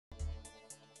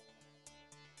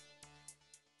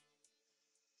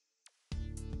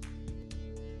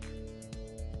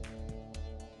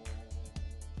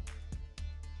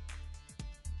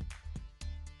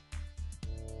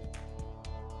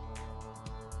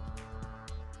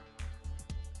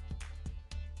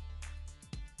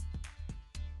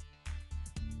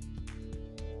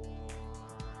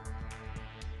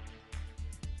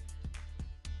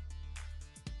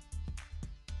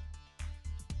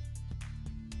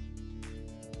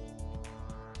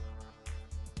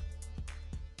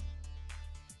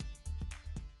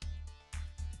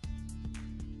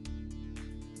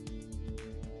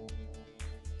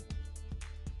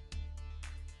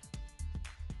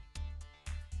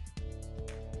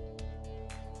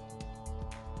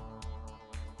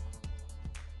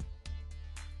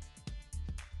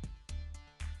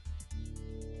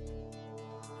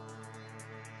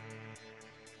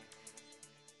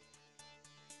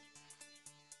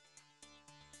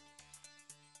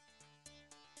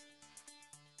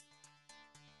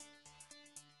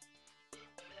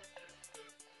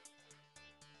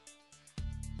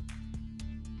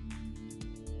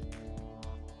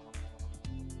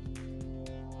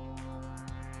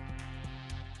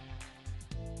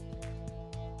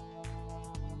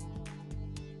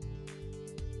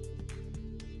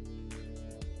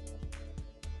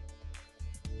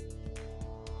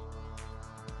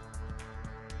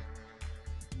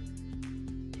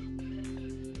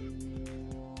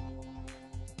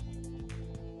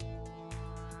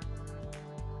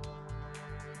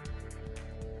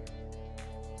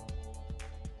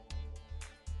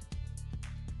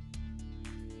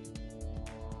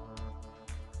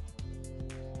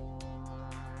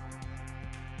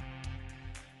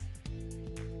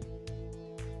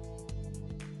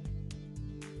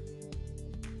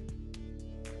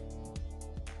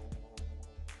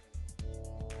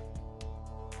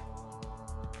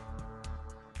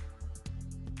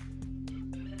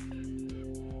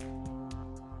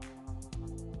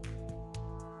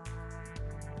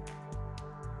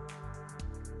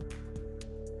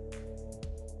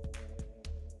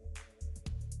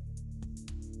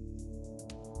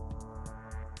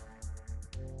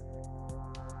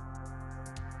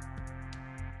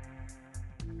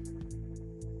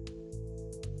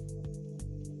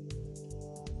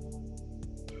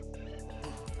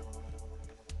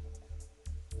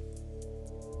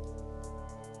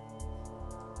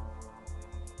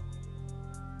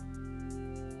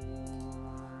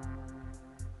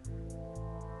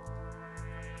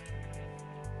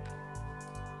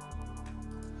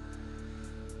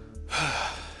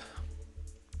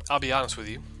I'll be honest with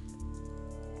you.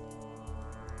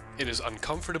 It is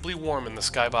uncomfortably warm in the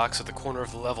skybox at the corner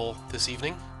of the level this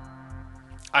evening.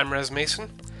 I'm Res Mason.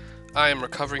 I am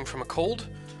recovering from a cold.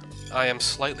 I am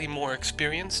slightly more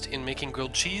experienced in making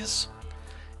grilled cheese.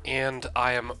 And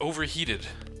I am overheated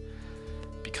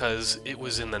because it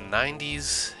was in the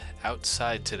 90s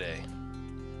outside today.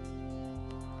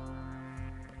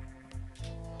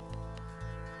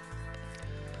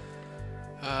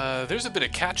 There's a bit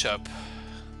of catch-up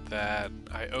that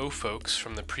I owe folks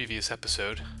from the previous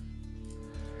episode.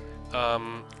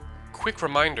 Quick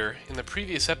reminder, in the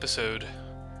previous episode,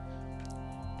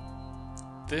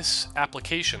 this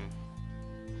application,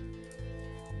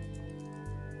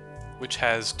 which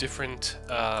has different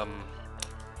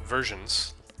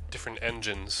versions, different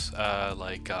engines,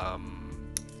 like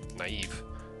Naive.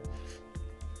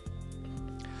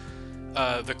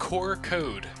 The core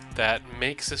code that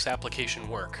makes this application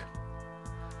work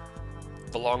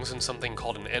belongs in something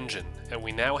called an engine, and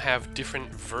we now have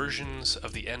different versions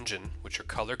of the engine which are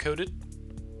color-coded.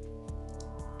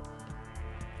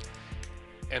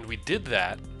 And we did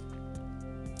that.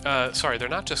 Sorry, they're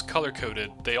not just color-coded,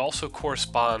 they also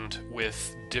correspond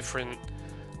with different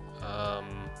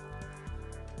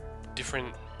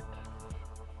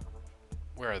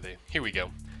where are they? Here we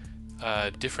go.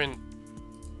 Different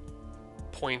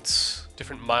points,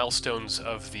 different milestones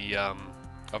of the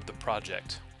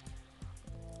project.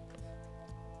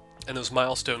 And those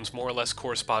milestones more or less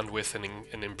correspond with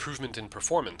an improvement in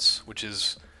performance, which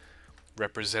is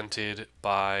represented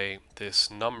by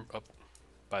this number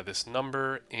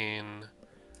in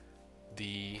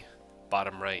the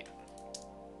bottom right.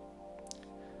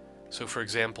 So for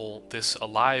example, this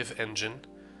Alive engine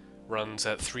runs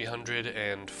at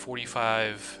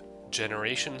 345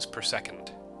 generations per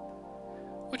second,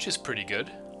 which is pretty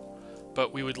good,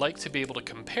 but we would like to be able to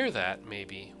compare that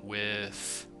maybe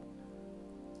with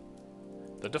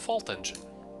the default engine,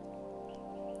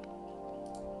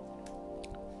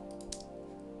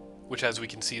 which as we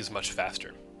can see is much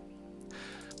faster.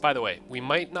 By the way, we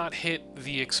might not hit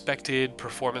the expected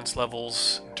performance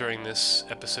levels during this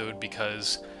episode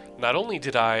because not only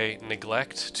did I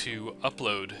neglect to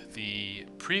upload the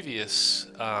previous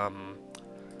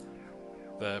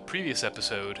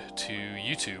episode to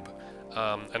YouTube,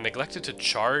 I neglected to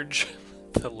charge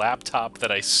the laptop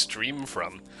that I stream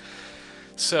from.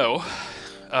 So,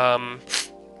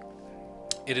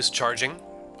 it is charging.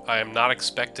 I am not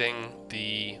expecting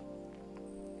the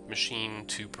machine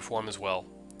to perform as well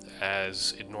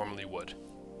as it normally would.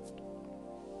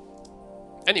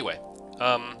 Anyway,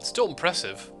 still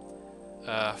impressive.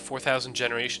 4,000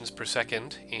 generations per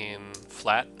second in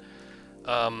flat.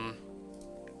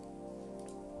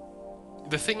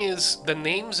 The thing is, the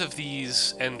names of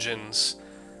these engines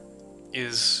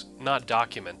is not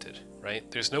documented, right?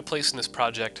 There's no place in this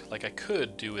project, like I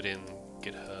could do it in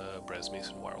GitHub, Res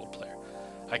Mason, Wireworld Player.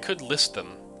 I could list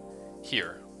them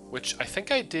here, which I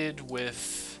think I did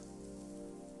with...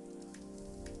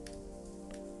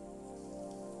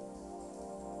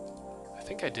 I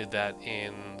think I did that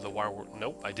in the Wireworld...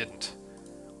 Nope, I didn't.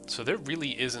 So there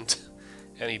really isn't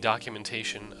any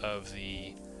documentation of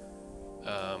the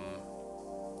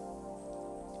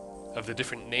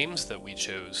different names that we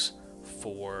chose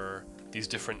for these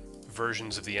different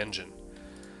versions of the engine.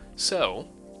 So,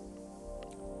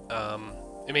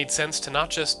 it made sense to not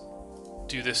just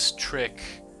do this trick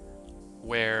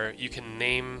where you can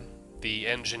name the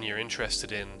engine you're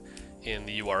interested in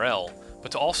the URL,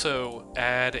 but to also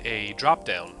add a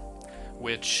drop-down,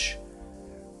 which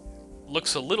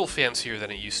looks a little fancier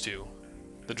than it used to.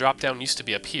 The drop-down used to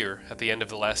be up here. At the end of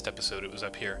the last episode, it was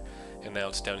up here, and now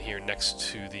it's down here next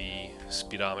to the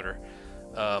speedometer.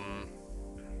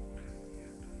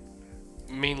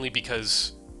 Mainly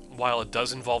because while it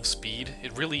does involve speed,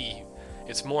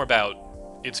 it's more about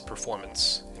its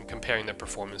performance and comparing the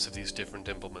performance of these different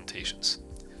implementations.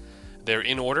 They're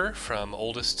in order from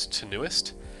oldest to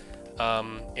newest,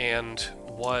 and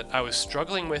what I was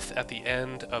struggling with at the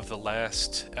end of the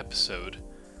last episode,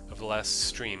 of the last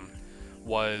stream,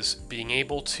 was being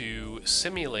able to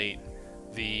simulate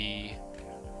the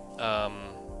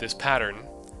this pattern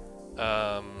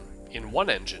in one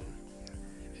engine,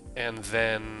 and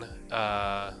then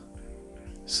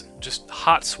just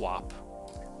hot swap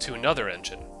to another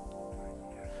engine.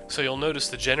 So you'll notice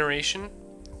the generation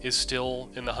is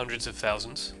still in the hundreds of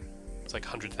thousands. It's like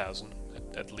 100,000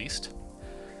 at least.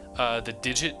 The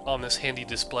digit on this handy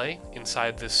display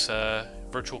inside this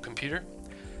virtual computer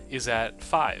is at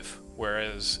 5,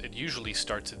 whereas it usually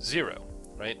starts at 0,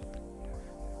 right?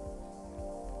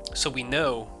 So we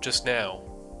know just now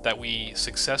that we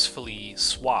successfully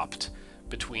swapped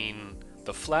between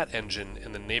the flat engine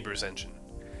and the neighbor's engine.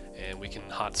 And we can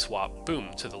hot swap,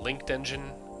 boom, to the linked engine.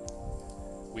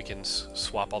 We can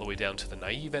swap all the way down to the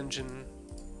naive engine,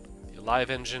 the alive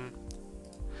engine.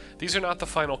 These are not the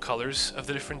final colors of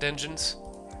the different engines.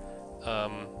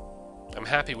 I'm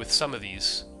happy with some of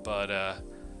these, but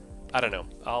I don't know.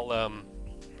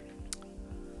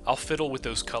 I'll fiddle with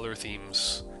those color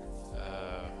themes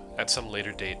at some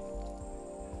later date.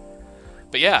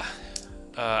 But yeah,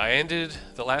 I ended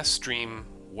the last stream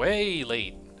way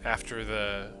late after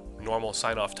the normal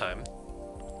sign-off time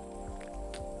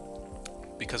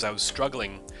because I was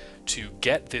struggling to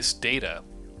get this data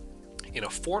in a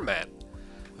format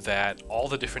that all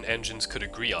the different engines could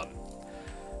agree on.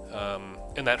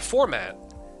 And that format,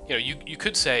 you know, you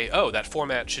could say, oh, that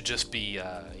format should just be,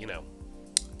 you know,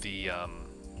 the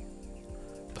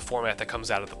format that comes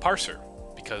out of the parser,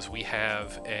 because we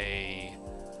have a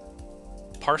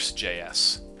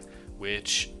parse.js,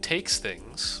 which takes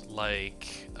things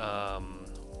like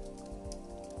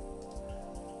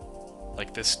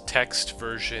this text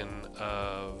version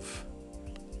of...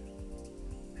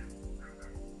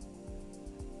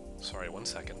 Sorry, one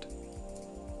second.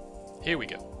 Here we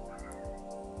go.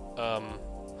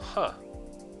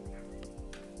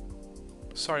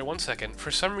 Sorry, one second.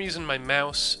 For some reason, my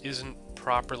mouse isn't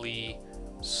properly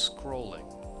scrolling.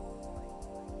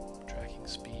 Tracking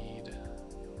speed,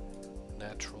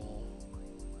 natural.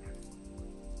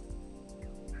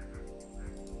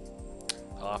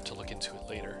 I'll have to look into it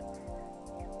later.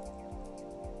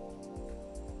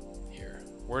 Here,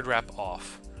 word wrap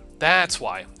off. That's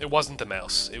why. It wasn't the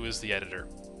mouse, it was the editor.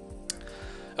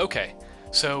 Okay,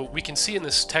 so we can see in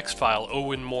this text file,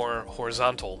 Owen more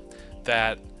horizontal,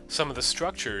 that some of the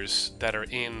structures that are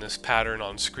in this pattern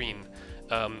on screen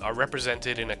are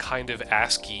represented in a kind of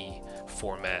ASCII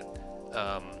format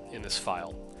in this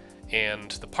file.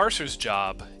 And the parser's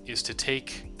job is to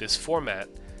take this format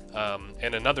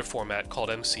and another format called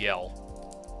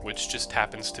MCL, which just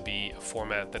happens to be a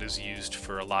format that is used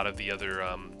for a lot of the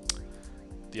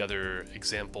other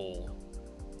example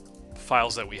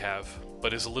files that we have,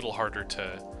 but is a little harder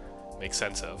to make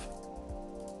sense of.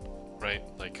 Right?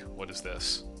 Like, what is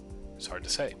this? It's hard to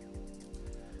say.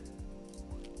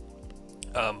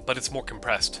 But it's more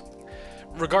compressed.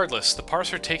 Regardless, the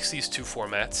parser takes these two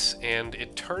formats and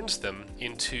it turns them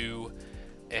into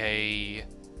an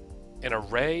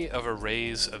array of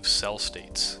arrays of cell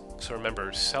states. So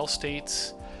remember, cell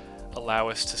states allow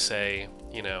us to say,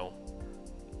 you know,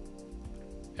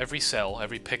 every cell,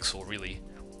 every pixel really,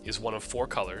 is one of four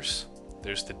colors.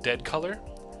 There's the dead color,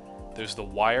 there's the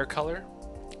wire color,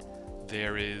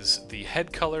 there is the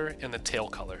head color and the tail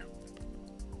color.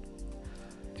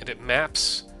 And it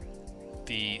maps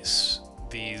these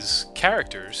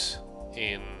characters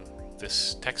in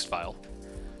this text file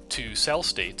to cell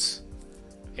states.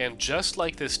 And just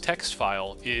like this text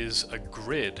file is a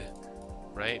grid,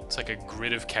 right? It's like a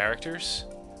grid of characters.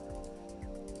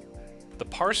 The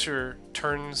parser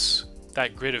turns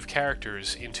that grid of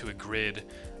characters into a grid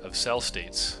of cell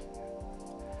states.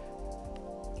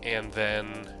 And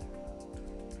then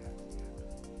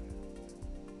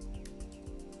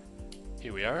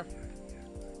here we are.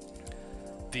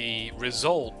 The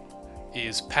result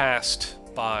is passed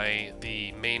by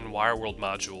the main Wireworld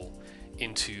module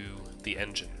into the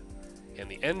engine. And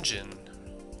the engine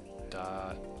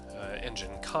dot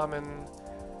engine common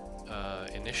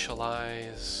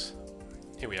initialize,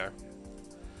 here we are,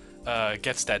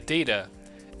 gets that data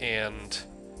and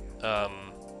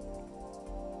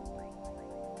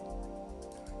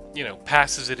you know,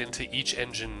 passes it into each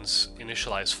engine's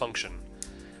initialize function,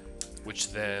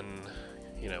 which then,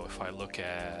 you know, if I look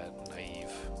at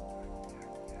naive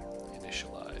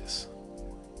initialize,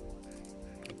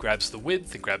 it grabs the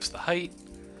width, it grabs the height,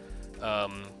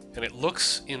 and it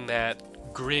looks in that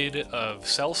grid of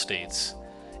cell states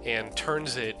and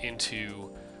turns it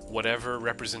into whatever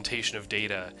representation of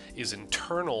data is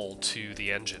internal to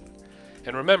the engine.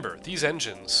 And remember, these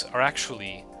engines are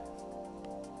actually,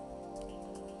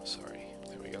 sorry,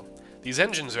 there we go. These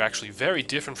engines are actually very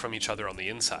different from each other on the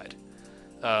inside.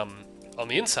 On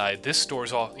the inside, this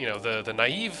stores all, you know, the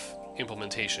naive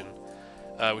implementation,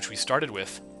 which we started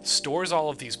with, stores all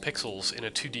of these pixels in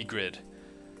a 2D grid,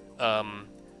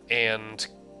 and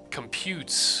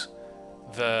computes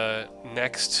the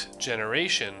next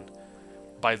generation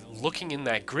by looking in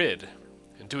that grid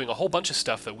and doing a whole bunch of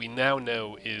stuff that we now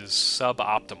know is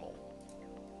suboptimal.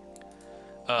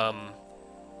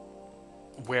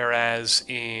 Whereas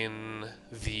in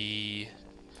the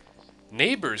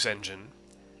neighbor's engine,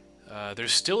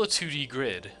 there's still a 2D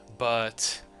grid,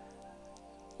 but...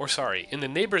 Or sorry, in the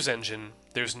neighbor's engine,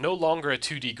 there's no longer a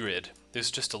 2D grid.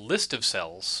 There's just a list of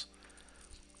cells,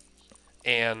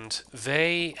 and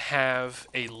they have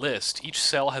a list. Each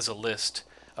cell has a list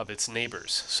of its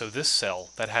neighbors. So this cell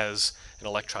that has an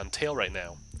electron tail right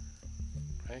now,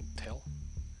 right? Tail?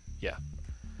 Yeah.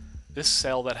 This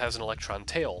cell that has an electron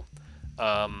tail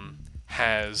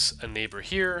has a neighbor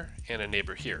here and a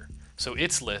neighbor here. So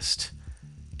its list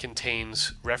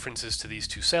contains references to these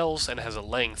two cells and has a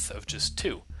length of just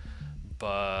 2.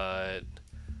 But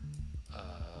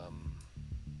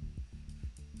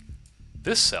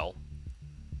this cell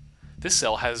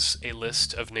has a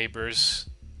list of neighbors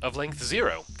of length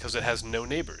 0 because it has no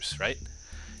neighbors, right?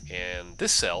 And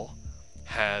this cell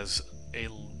has a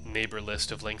neighbor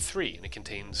list of length 3, and it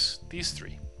contains these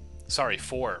 3. Sorry,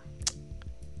 4.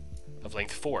 Of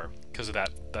length 4, because of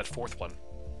that fourth one.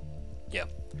 Yeah.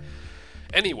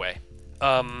 Anyway,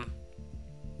 and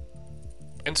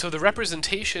so the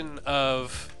representation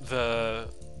of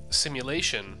the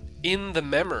simulation in the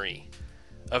memory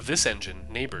of this engine,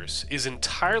 neighbors, is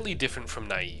entirely different from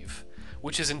naive,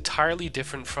 which is entirely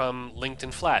different from linked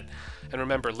and flat. And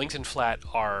remember, linked and flat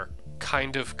are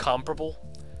kind of comparable.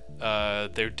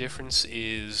 Their difference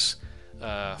is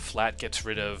flat gets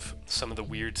rid of some of the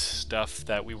weird stuff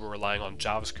that we were relying on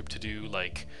JavaScript to do,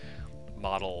 like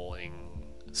modeling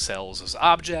cells as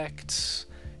objects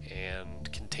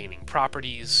and containing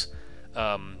properties.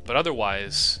 But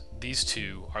otherwise, these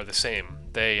two are the same.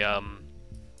 They,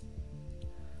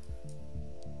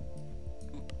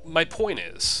 my point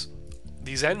is,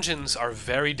 these engines are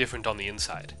very different on the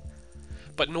inside.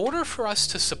 But in order for us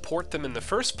to support them in the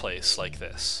first place like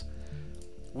this,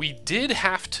 we did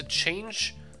have to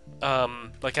change,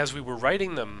 like as we were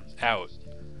writing them out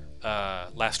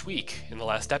last week in the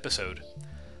last episode,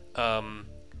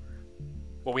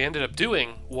 what we ended up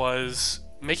doing was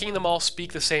making them all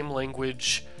speak the same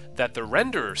language that the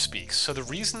renderer speaks. So the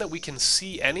reason that we can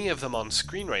see any of them on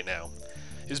screen right now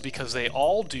is because they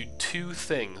all do two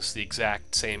things the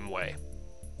exact same way.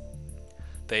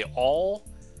 They all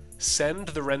send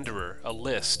the renderer a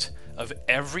list of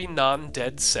every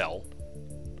non-dead cell,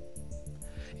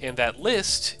 and that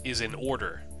list is in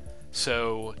order.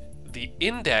 So the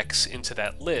index into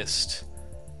that list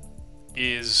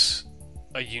is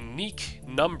a unique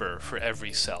number for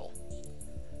every cell.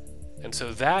 And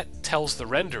so that tells the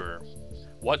renderer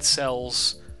what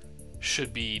cells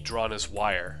should be drawn as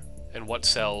wire and what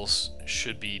cells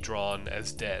should be drawn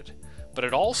as dead. But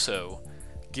it also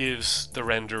gives the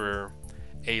renderer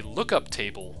a lookup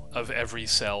table of every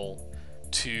cell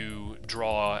to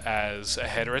draw as a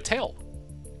head or a tail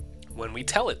when we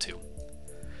tell it to.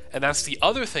 And that's the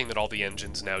other thing that all the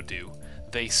engines now do.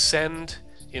 They send,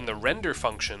 in the render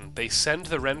function, they send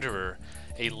the renderer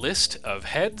a list of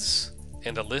heads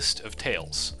and a list of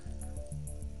tails.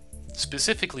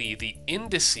 Specifically, the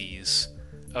indices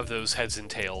of those heads and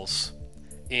tails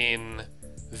in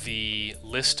the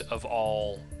list of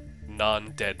all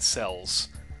non-dead cells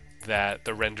that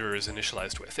the renderer is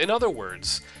initialized with. In other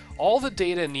words, all the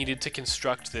data needed to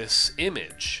construct this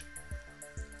image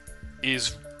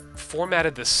is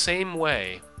formatted the same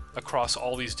way across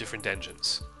all these different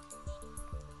engines.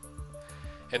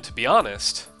 And to be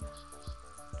honest,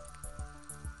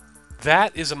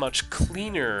 that is a much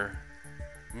cleaner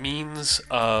means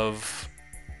of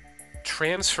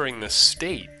transferring the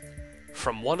state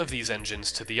from one of these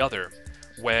engines to the other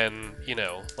when, you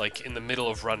know, like in the middle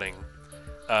of running,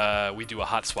 we do a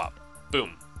hot swap.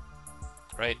 Boom.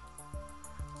 Right?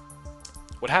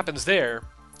 What happens there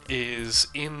is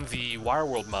in the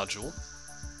Wireworld module,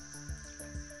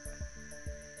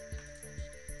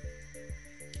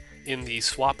 in the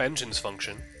swap engines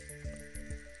function,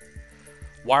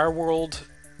 Wireworld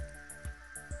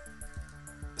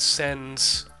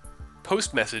sends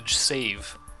post message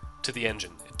save to the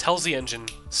engine. It tells the engine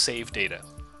save data.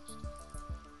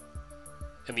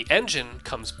 And the engine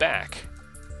comes back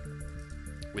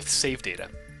with save data.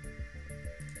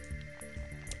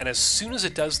 And as soon as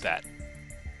it does that,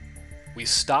 we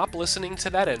stop listening to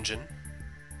that engine,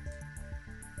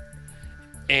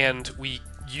 and we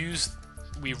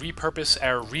repurpose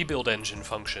our rebuild engine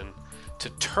function to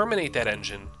terminate that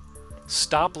engine,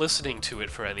 stop listening to it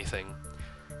for anything,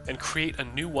 and create a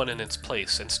new one in its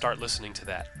place and start listening to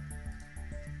that.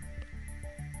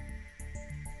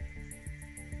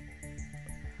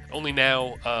 Only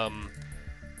now,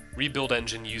 rebuild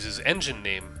engine uses engine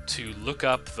name to look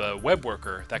up the web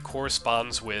worker that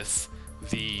corresponds with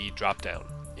the dropdown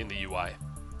in the UI,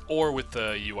 or with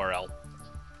the URL.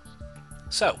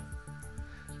 So,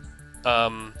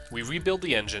 we rebuild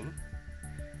the engine,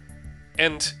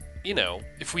 and, you know,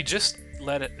 if we just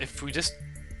left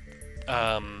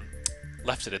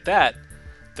it at that,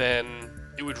 then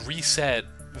it would reset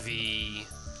the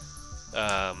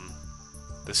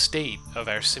state of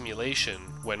our simulation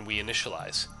when we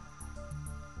initialize.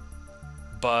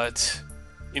 But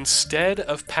instead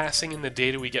of passing in the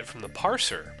data we get from the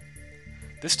parser,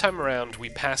 this time around we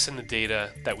pass in the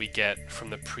data that we get from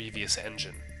the previous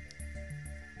engine,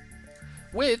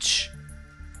 which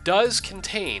does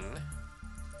contain,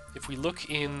 if we look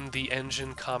in the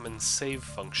engine common save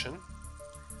function,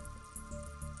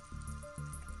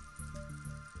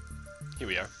 here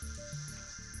we are.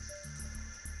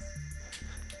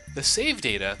 The save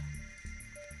data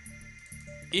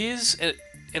is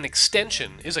an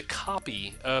extension, is a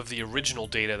copy of the original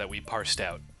data that we parsed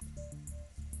out.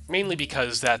 Mainly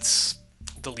because that's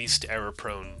the least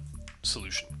error-prone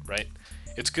solution, right?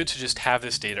 It's good to just have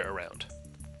this data around.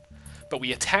 But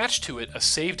we attach to it a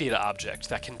save data object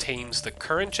that contains the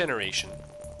current generation,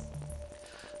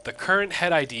 the current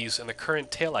head IDs, and the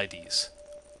current tail IDs.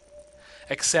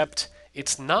 Except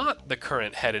it's not the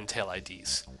current head and tail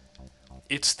IDs.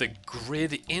 It's the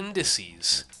grid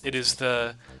indices. It is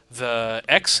the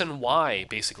X and Y,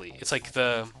 basically. It's like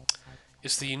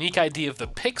it's the unique ID of the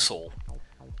pixel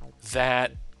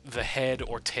that the head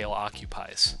or tail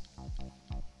occupies.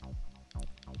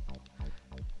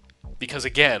 Because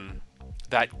again,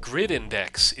 that grid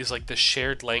index is like the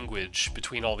shared language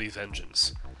between all these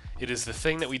engines. It is the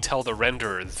thing that we tell the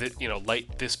renderer that,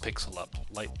 light this pixel up,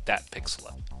 light that pixel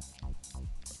up.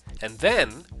 And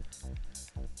then,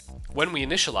 when we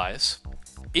initialize,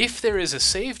 if there is a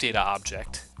save data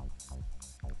object,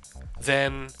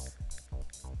 then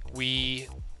we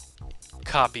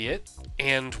copy it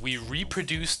and we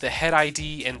reproduce the head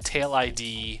ID and tail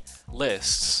ID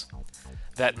lists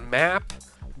that map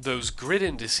those grid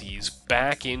indices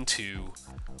back into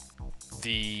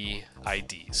the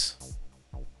IDs.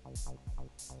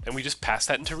 And we just pass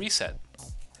that into reset.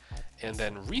 And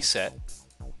then reset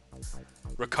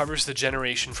recovers the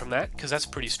generation from that, because that's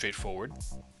pretty straightforward,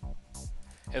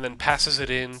 and then passes it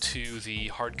into the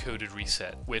hard-coded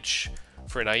reset, which,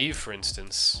 for naive, for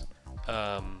instance,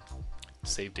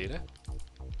 save data.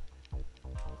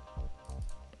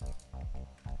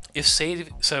 If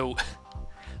save, so,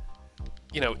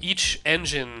 each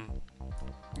engine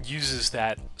uses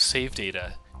that save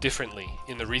data differently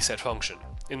in the reset function.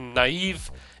 In naive,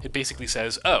 it basically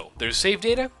says, oh, there's save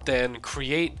data, then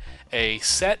create a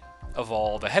set of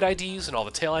all the head IDs and all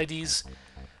the tail IDs,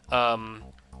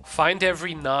 find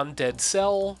every non-dead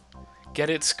cell, get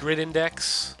its grid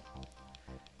index,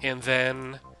 and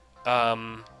then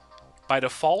by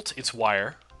default it's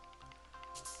wire,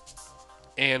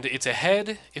 and it's a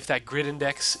head if that grid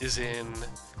index is in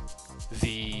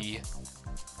the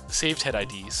saved head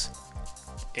IDs,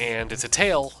 and it's a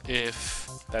tail if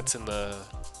that's in the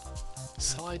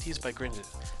cell IDs by grid.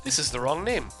 This is the wrong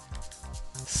name.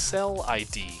 Cell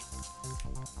ID.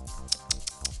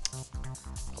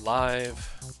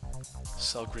 Alive,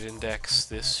 cell grid index,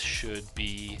 this should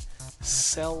be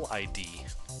cell ID.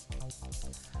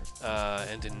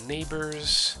 And in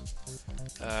neighbors,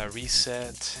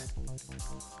 reset,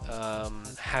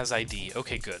 has ID.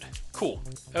 Okay, good. Cool.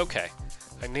 Okay.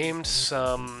 I named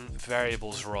some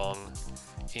variables wrong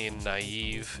in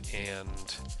naive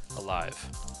and alive.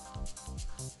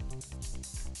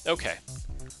 Okay.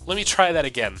 Let me try that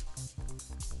again.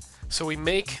 So we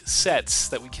make sets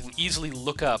that we can easily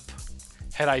look up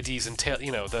head IDs and tail,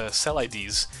 the cell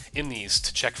IDs in these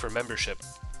to check for membership.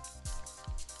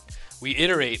 We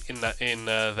iterate in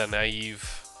the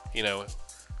naive,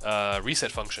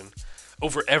 reset function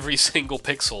over every single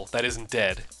pixel that isn't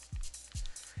dead,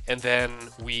 and then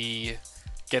we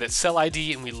get its cell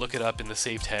ID and we look it up in the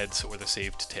saved heads or the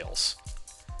saved tails.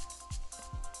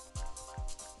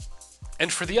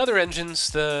 And for the other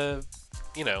engines, the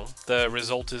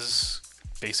result is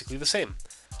basically the same.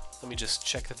 Let me just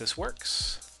check that this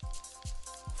works.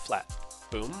 Flat.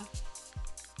 Boom.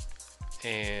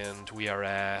 And we are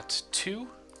at 2.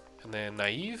 And then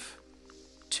naive.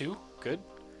 2. Good.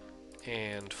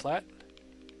 And flat.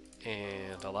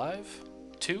 And alive.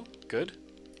 2. Good.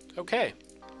 Okay.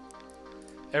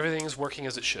 Everything is working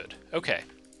as it should. Okay.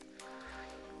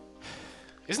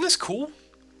 Isn't this cool?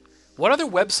 What other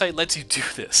website lets you do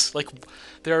this? Like,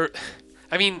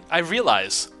 I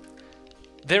realize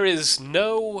there is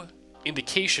no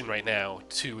indication right now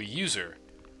to a user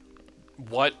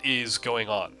what is going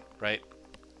on, right?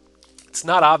 It's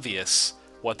not obvious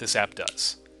what this app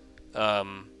does.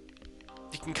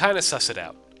 You can kind of suss it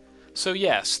out. So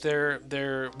yes,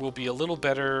 there will be a little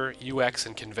better UX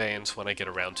and conveyance when I get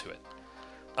around to it.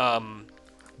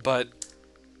 But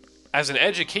as an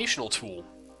educational tool,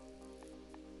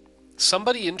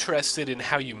 somebody interested in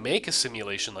how you make a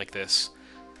simulation like this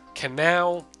can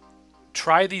now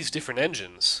try these different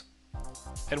engines,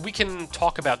 and we can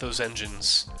talk about those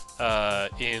engines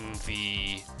in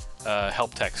the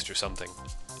help text or something,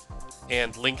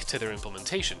 and link to their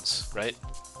implementations, right?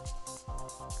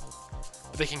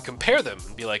 But they can compare them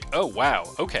and be like, oh wow,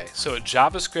 okay, so a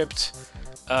JavaScript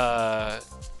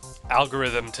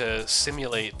algorithm to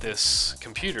simulate this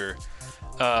computer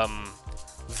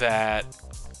that,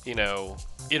 you know,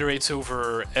 iterates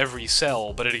over every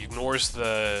cell, but it ignores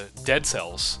the dead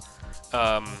cells,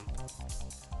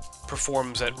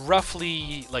 performs at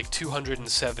roughly like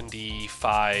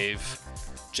 275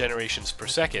 generations per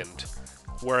second.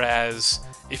 Whereas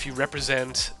if you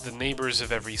represent the neighbors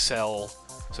of every cell,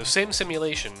 so same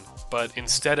simulation, but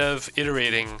instead of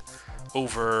iterating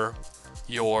over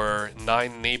your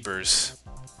 9 neighbors,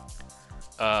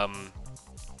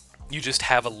 you just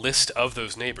have a list of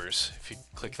those neighbors. If you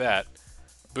click that,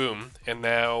 boom, and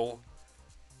now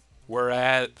we're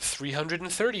at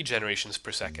 330 generations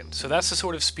per second. So that's the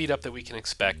sort of speed up that we can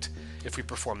expect if we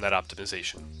perform that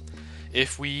optimization.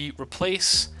 If we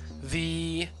replace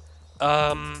the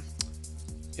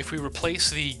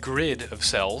grid of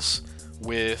cells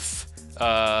with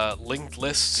linked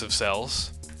lists of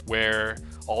cells, where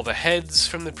all the heads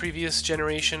from the previous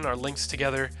generation are linked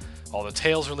together, all the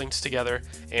tails are linked together,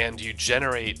 and you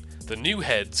generate the new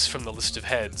heads from the list of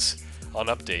heads on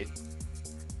update.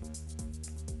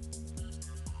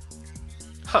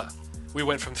 We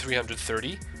went from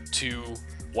 330 to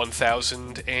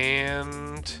 1,000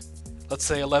 and, let's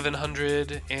say,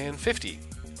 1,150,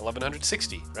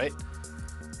 1,160, right?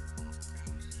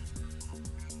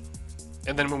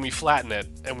 And then when we flatten it,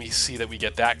 and we see that we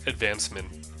get that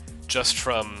advancement just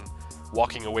from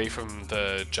walking away from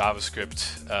the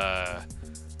JavaScript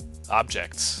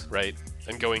objects, right,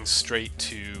 and going straight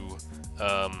to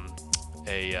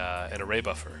an array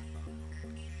buffer.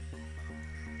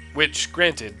 Which,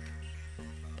 granted,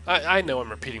 I know I'm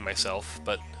repeating myself,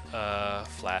 but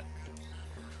flat.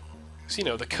 So, you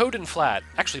know, the code in flat,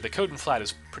 actually the code in flat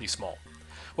is pretty small.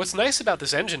 What's nice about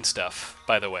this engine stuff,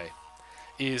 by the way,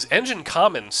 is engine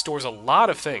common stores a lot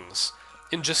of things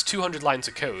in just 200 lines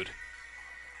of code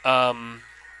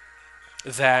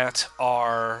that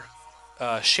are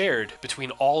shared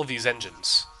between all of these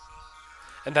engines.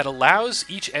 And that allows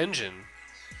each engine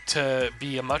to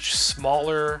be a much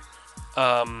smaller,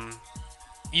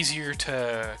 easier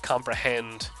to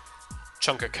comprehend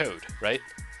chunk of code, right?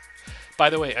 By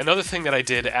the way, another thing that I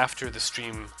did after the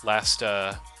stream last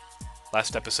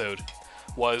episode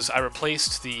was I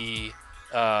replaced the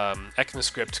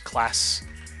ECMAScript class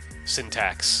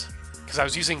syntax, because I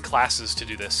was using classes to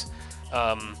do this,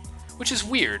 which is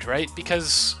weird, right?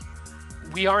 Because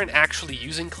we aren't actually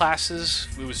using classes.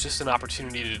 It was just an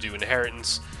opportunity to do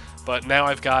inheritance, but now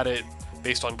I've got it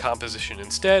based on composition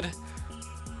instead.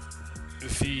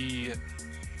 The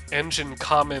engine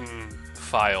common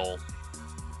file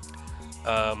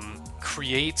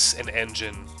creates an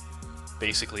engine.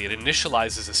 Basically, it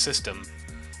initializes a system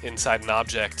inside an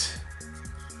object.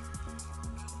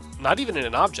 Not even in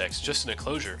an object, just in a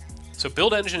closure. So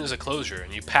build engine is a closure,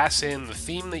 and you pass in the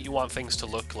theme that you want things to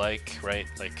look like, right?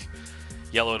 Like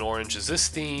yellow and orange is this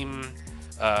theme,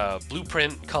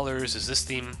 blueprint colors is this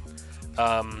theme.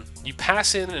 You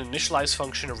pass in an initialize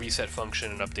function, a reset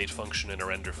function, an update function, and a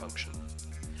render function.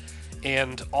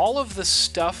 And all of the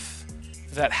stuff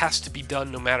that has to be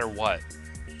done no matter what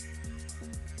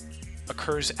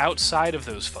occurs outside of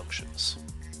those functions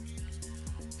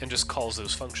and just calls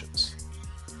those functions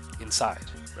inside,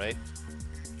 right?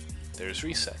 There's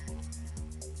reset.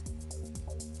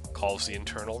 Calls the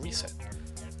internal reset.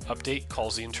 Update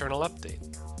calls the internal update.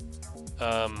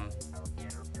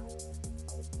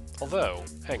 Although,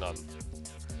 hang on.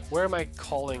 Where am I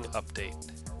calling update?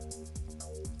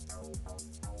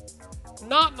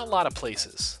 Not in a lot of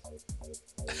places.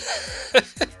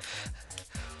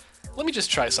 Let me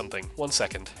just try something. 1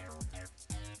 second.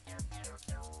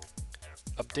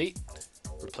 Update.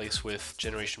 Replace with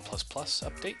generation plus plus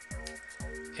update.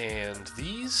 And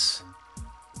these...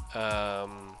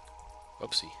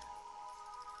 Oopsie.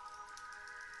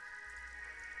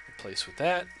 Replace with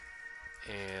that.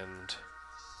 And...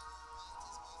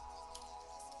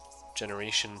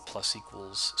 generation plus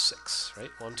equals 6, right?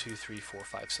 1, 2, 3, 4,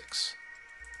 5, 6.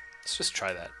 Let's just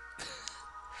try that.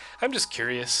 I'm just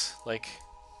curious, like,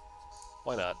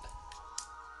 why not?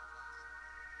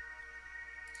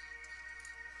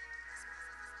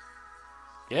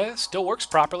 Yeah, still works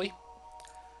properly,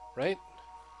 right?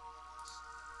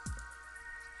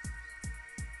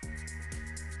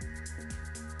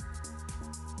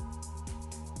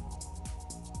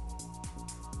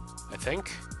 I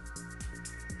think.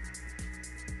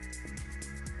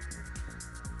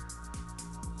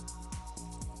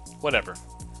 Whatever.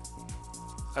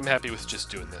 I'm happy with just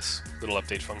doing this little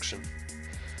update function.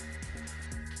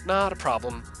 Not a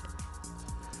problem.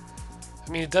 I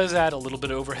mean, it does add a little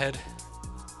bit of overhead,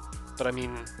 but I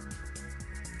mean,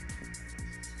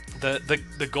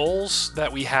 the goals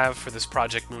that we have for this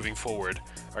project moving forward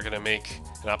are going to make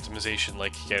an optimization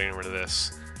like getting rid of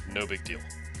this no big deal.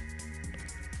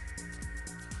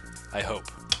 I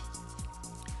hope.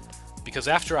 Because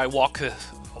after I walk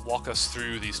us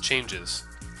through these changes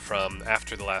from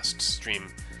after the last stream,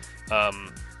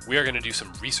 we are going to do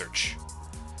some research.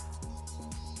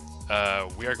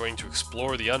 We are going to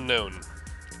explore the unknown.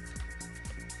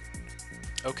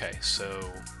 Okay,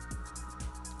 so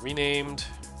renamed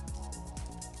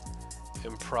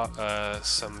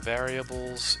some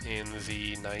variables in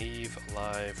the naive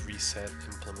live reset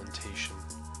implementation.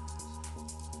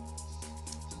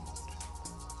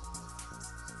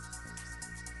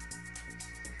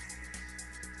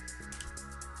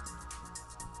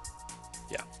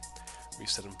 Yeah,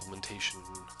 reset implementation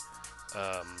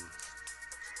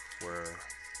were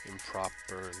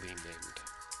improperly named.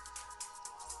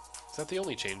 Is that the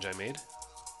only change I made?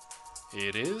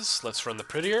 It is. Let's run the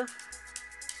prettier.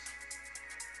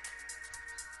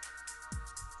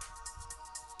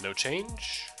 No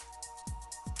change.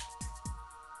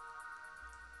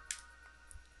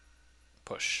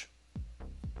 Push.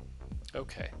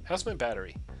 Okay. How's my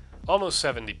battery? Almost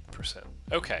 70%.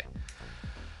 Okay.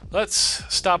 Let's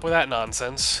stop with that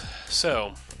nonsense.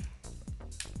 So,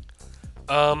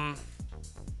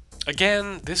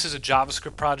 again, this is a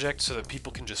JavaScript project so that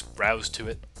people can just browse to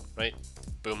it, right?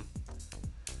 Boom.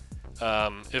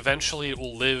 Eventually it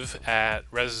will live at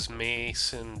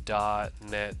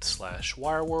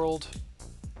resmason.net/wireworld,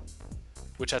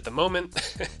 which at the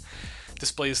moment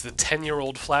displays the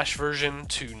 10-year-old Flash version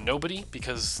to nobody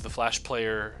because the Flash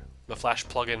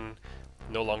plugin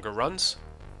no longer runs.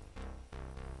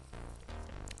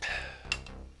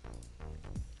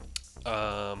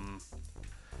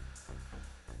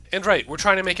 And right, we're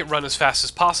trying to make it run as fast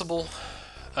as possible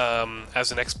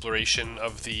as an exploration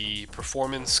of the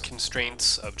performance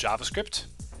constraints of JavaScript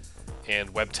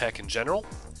and web tech in general.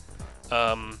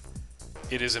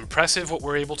 It is impressive what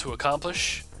we're able to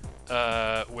accomplish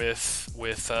with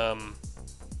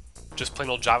just plain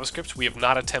old JavaScript. We have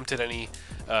not attempted any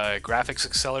graphics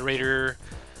accelerator,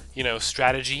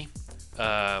 strategy,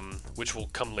 which will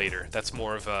come later. That's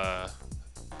more of a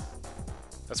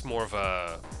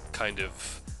kind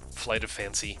of flight of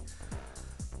fancy.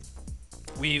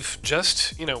 We've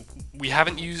just, we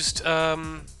haven't used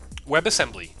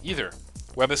WebAssembly either.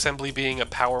 WebAssembly being a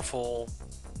powerful...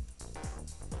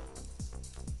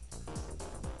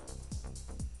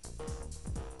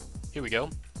 Here we go.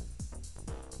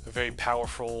 A very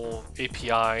powerful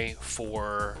API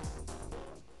for...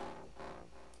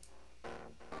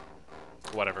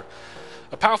 whatever.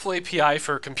 A powerful API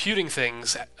for computing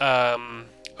things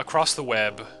across the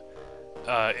web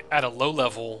at a low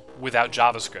level without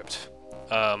JavaScript.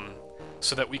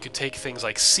 So that we could take things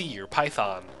like C or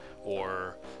Python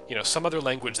or some other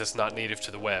language that's not native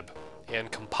to the web and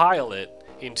compile it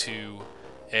into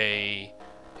an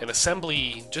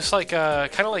assembly, just like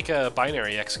kind of like a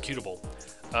binary executable,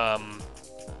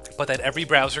 but that every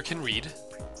browser can read,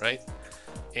 right?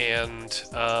 And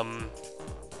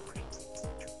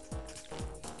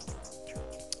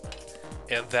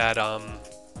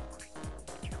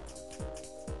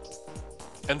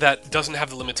that doesn't have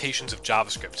the limitations of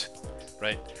JavaScript,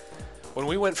 right? When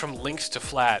we went from linked to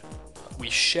flat, we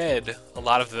shed a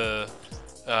lot of the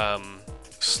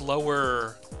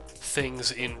slower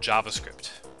things in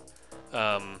JavaScript.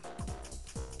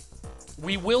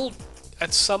 We will,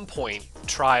 at some point,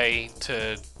 try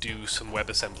to do some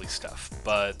WebAssembly stuff,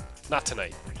 but not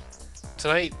tonight.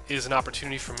 Tonight is an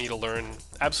opportunity for me to learn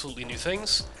absolutely new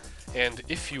things, and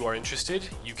if you are interested,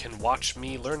 you can watch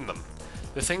me learn them.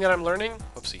 The thing that I'm learning,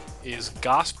 is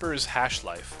Gosper's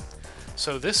HashLife.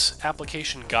 So this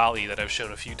application Golly that I've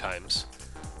shown a few times,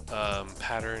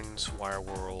 patterns,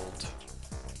 Wireworld.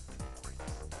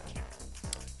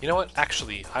 You know what?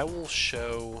 Actually, I will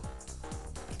show.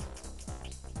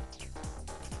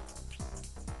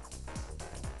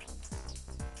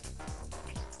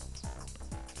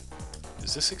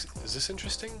 Is this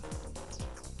interesting?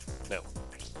 No.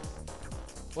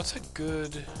 What's a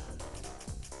good?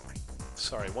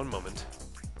 Sorry, one moment.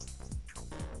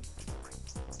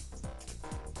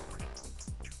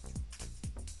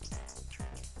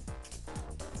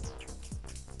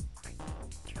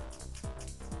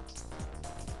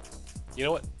 You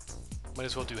know what? Might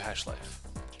as well do HashLife.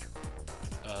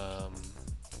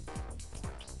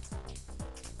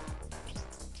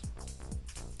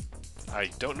 I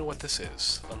don't know what this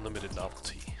is. Unlimited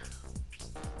novelty.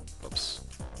 Oops.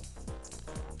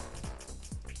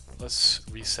 Let's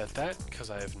reset that, because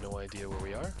I have no idea where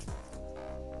we are.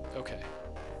 Okay.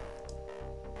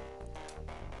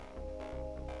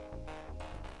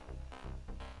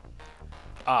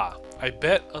 Ah, I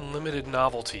bet unlimited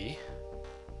novelty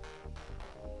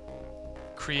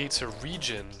creates a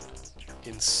region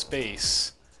in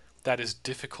space that is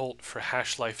difficult for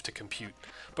HashLife to compute.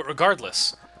 But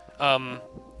regardless,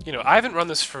 you know, I haven't run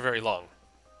this for very long,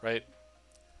 right?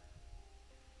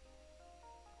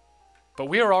 But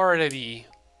we are already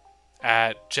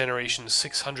at generation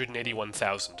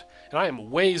 681,000, and I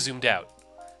am way zoomed out.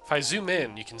 If I zoom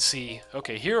in, you can see,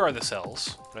 okay, here are the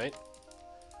cells, right?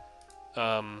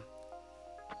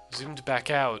 Zoomed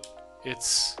back out,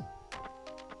 it's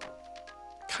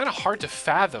kind of hard to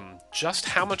fathom just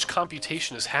how much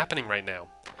computation is happening right now.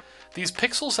 These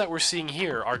pixels that we're seeing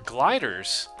here are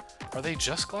gliders. Are they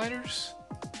just gliders?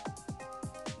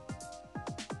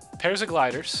 Pairs of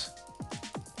gliders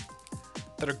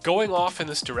that are going off in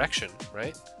this direction,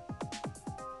 right?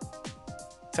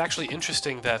 It's actually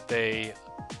interesting that they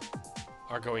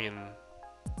are going in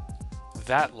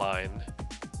that line,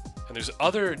 and there's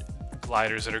other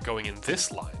gliders that are going in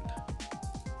this line.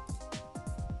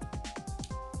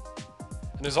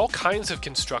 And there's all kinds of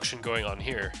construction going on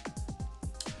here.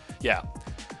 Yeah.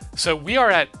 So we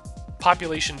are at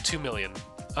population 2 million.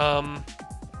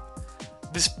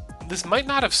 This might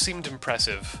not have seemed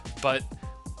impressive, but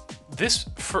this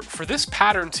for this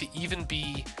pattern to even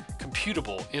be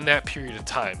computable in that period of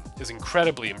time is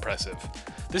incredibly impressive.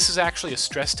 This is actually a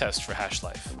stress test for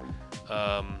HashLife.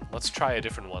 Let's try a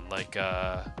different one, like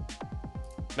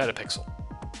Metapixel.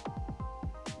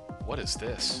 What is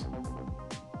this?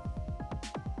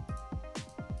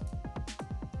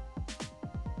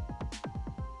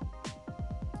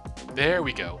 There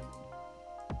we go.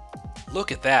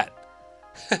 Look at that.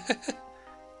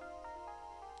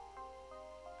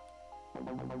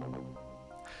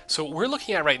 So what we're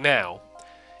looking at right now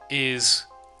is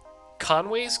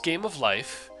Conway's Game of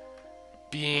Life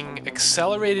being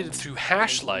accelerated through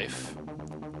HashLife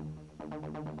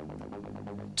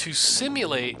to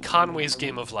simulate Conway's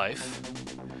Game of Life.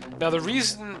 Now the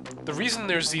reason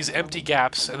there's these empty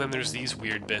gaps and then there's these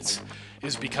weird bits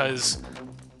is because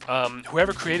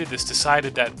whoever created this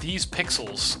decided that these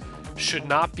pixels should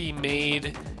not be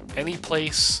made any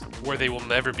place where they will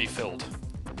never be filled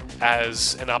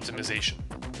as an optimization.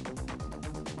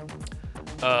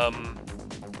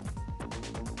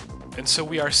 And so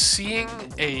we are seeing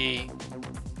a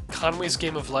Conway's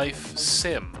Game of Life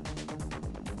sim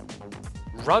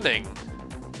running.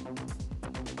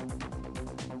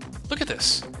 Look at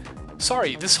this.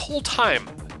 Sorry, this whole time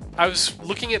I was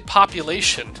looking at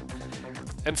population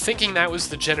and thinking that was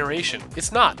the generation.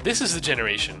 It's not. This is the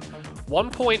generation.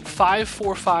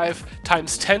 1.545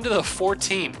 times 10 to the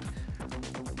 14.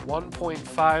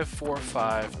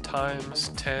 1.545 times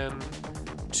 10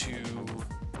 to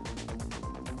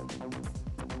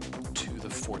the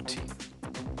 14.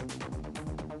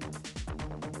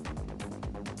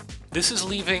 This is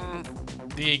leaving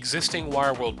the existing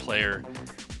Wireworld player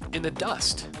in the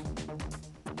dust.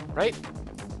 Right?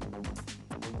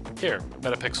 Here,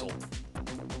 Metapixel.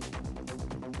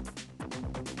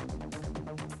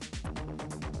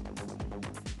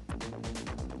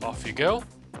 Off you go.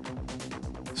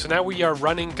 So now we are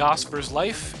running Gosper's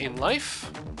life in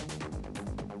life.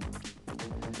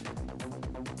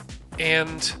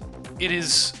 And it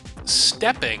is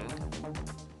stepping.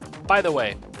 By the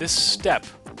way, this step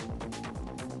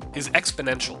is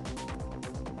exponential.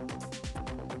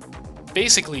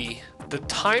 Basically, the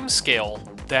time scale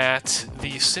that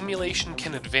the simulation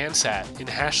can advance at in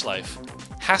HashLife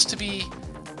has to be,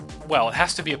 well, it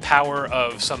has to be a power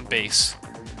of some base.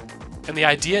 And the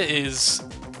idea is,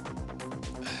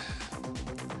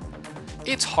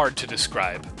 it's hard to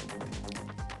describe.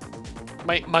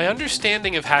 My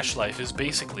understanding of HashLife is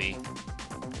basically,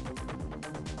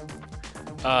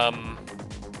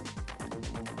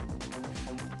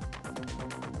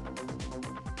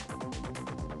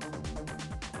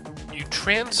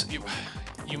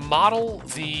 you model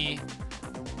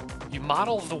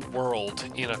the world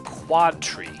in a quad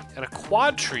tree, and a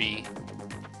quad tree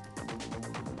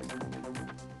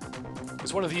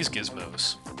is one of these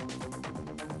gizmos.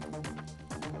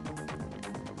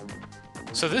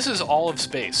 So this is all of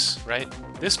space, right?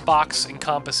 This box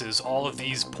encompasses all of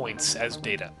these points as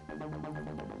data.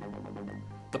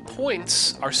 The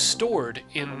points are stored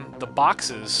in the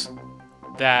boxes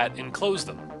that enclose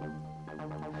them.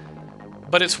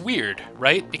 But it's weird,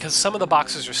 right? Because some of the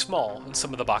boxes are small and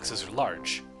some of the boxes are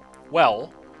large.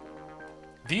 Well,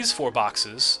 these 4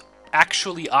 boxes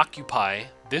actually occupy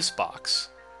this box,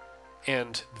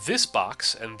 and this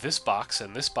box, and this box,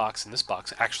 and this box, and this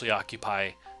box actually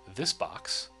occupy this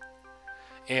box.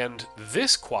 And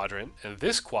this quadrant, and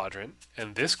this quadrant,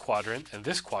 and this quadrant, and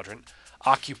this quadrant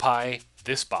occupy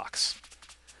this box.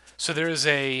 So there's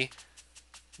a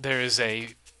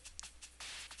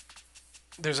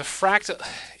fractal.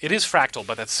 It is fractal,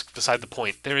 but that's beside the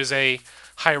point. There's a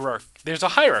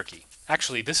hierarchy.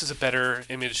 Actually, this is a better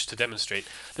image to demonstrate.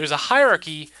 There's a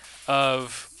hierarchy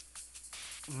of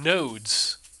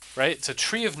nodes, right? It's a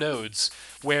tree of nodes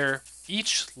where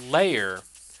each layer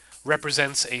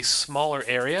represents a smaller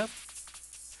area.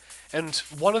 And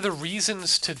one of the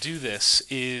reasons to do this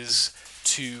is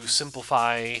to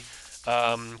simplify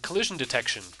collision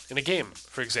detection in a game,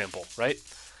 for example, right?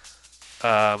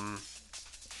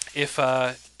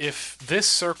 If this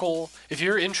circle, if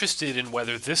you're interested in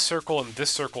whether this circle and this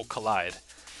circle collide,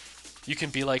 you can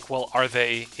be like, well, are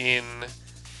they in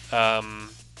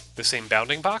the same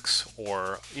bounding box?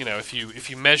 Or, you know, if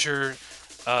you measure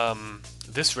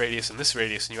this radius and this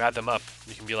radius and you add them up,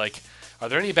 you can be like, are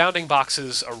there any bounding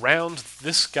boxes around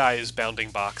this guy's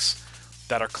bounding box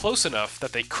that are close enough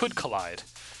that they could collide?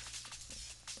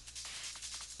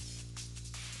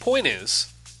 Point is,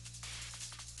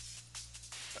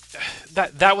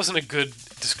 that wasn't a good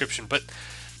description, but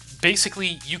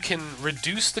basically you can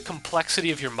reduce the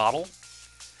complexity of your model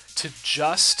to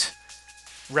just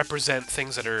represent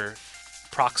things that are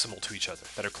proximal to each other,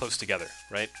 that are close together,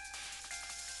 right?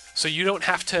 So you don't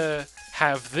have to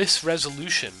have this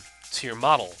resolution to your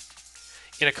model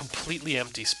in a completely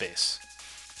empty space.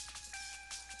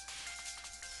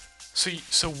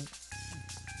 So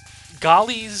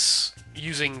Golly's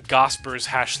using Gosper's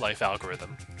HashLife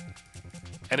algorithm,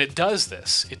 and it does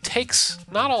this. It takes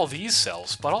not all these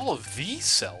cells, but all of these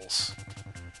cells,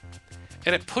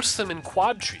 and it puts them in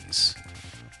quad trees.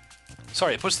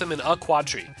 Sorry, it puts them in a quad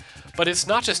tree. But it's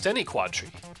not just any quad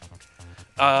tree.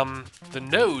 The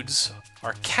nodes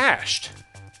are cached.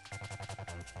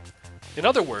 In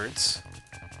other words,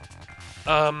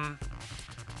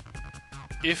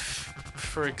 if,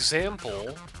 for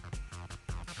example,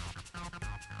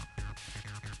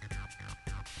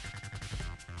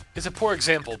 it's a poor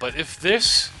example, but if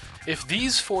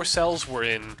these 4 cells were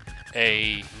in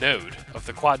a node of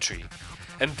the quad tree,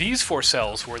 and these 4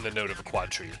 cells were in the node of a quad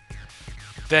tree,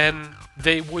 then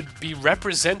they would be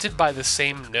represented by the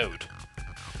same node.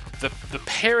 The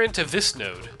parent of this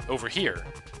node over here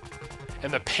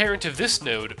and the parent of this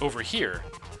node over here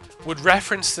would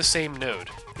reference the same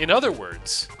node. In other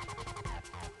words,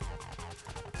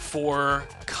 for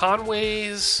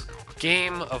Conway's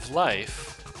game of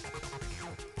life,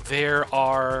 there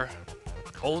are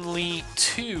only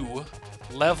 2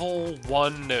 level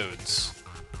 1 nodes.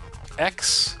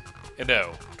 X and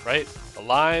O, right?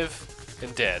 Alive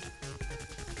and dead.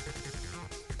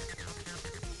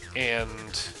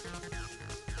 And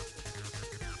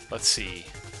let's see.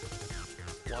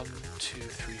 1, 2,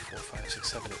 3, 4, 5, 6,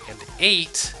 7, 8, and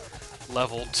 8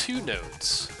 level 2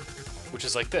 nodes, which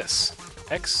is like this.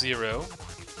 X0,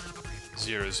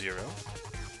 0, 0.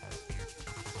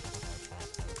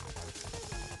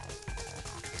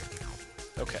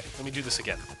 Okay, let me do this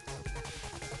again.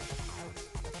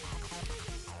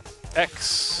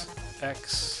 X,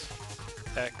 X,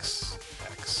 X,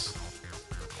 X,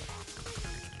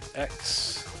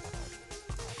 X,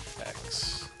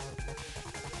 X,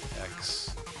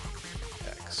 X,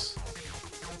 X.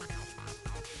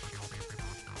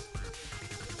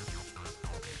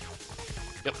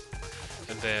 Yep.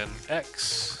 And then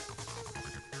X,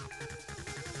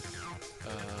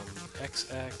 X,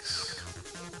 X,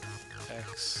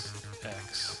 X,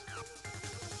 X.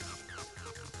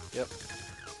 Yep.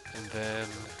 And then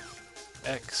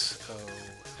XO,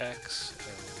 XO,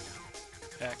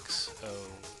 XO,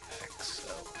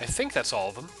 XO. I think that's all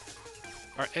of them.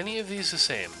 Are any of these the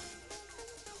same?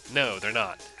 No, they're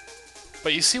not.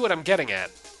 But you see what I'm getting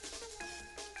at.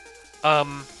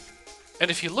 And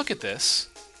if you look at this,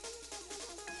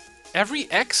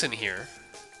 every X in here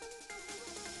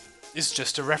is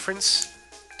just a reference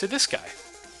to this guy.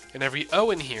 And every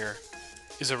O in here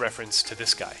is a reference to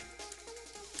this guy.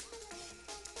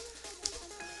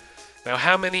 Now,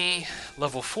 how many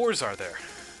level 4s are there?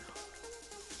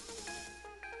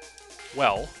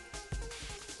 Well,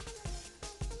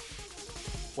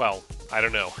 I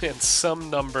don't know. And some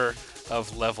number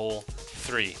of level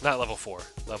 3, not level 4,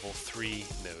 level 3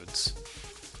 nodes,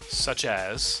 such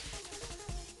as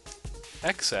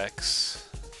XX,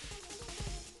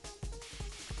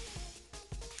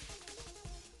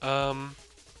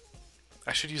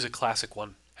 I should use a classic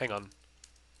one. Hang on.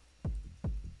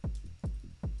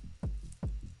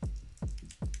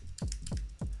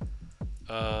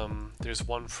 There's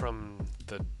one from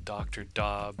the Dr.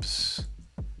 Dobbs.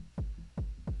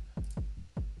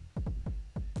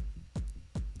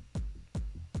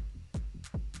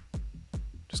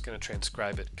 Just going to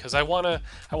transcribe it because I want to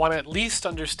at least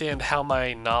understand how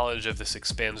my knowledge of this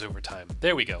expands over time.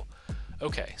 There we go.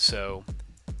 Okay, so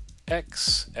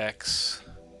x x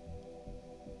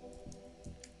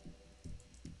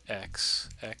x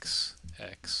x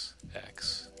x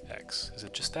x x. Is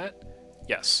it just that?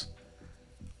 Yes.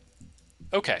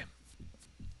 Okay.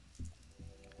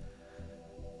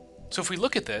 So if we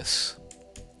look at this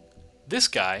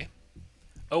guy,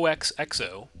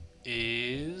 OXXO,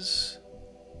 is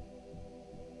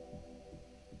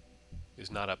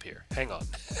not up here. Hang on.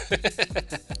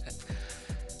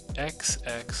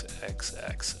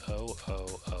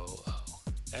 XXXXOOO.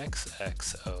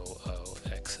 XXOO.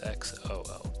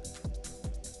 XXOO.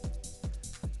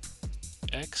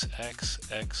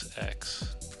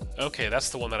 XXXX. Okay, that's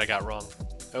the one that I got wrong.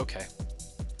 Okay.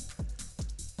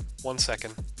 1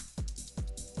 second.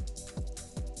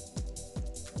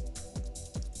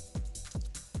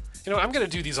 You know, I'm going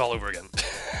to do these all over again.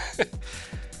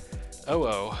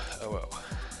 OO.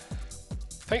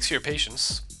 Thanks for your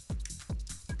patience.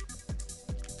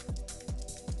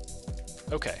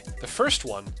 Okay, the first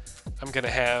one, I'm going to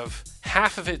have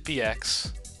half of it be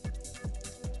X,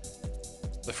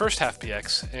 the first half be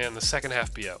X, and the second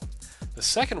half be O. The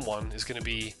second one is going to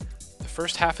be the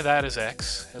first half of that is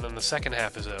X, and then the second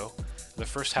half is O. And the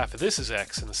first half of this is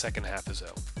X, and the second half is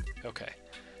O. Okay,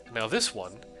 now this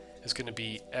one is going to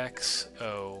be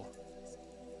XO.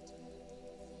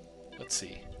 Let's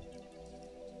see.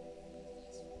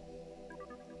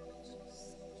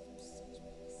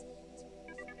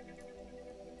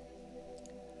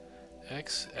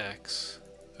 XXOO.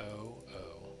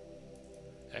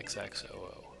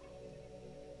 XXOO.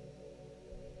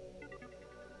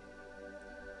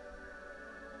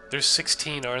 There's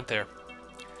 16, aren't there?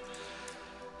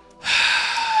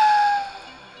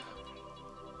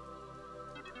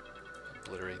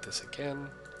 Obliterate this again.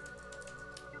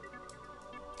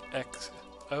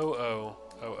 XOO.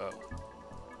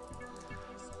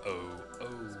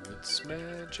 It's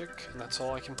magic, and that's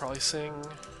all I can probably sing.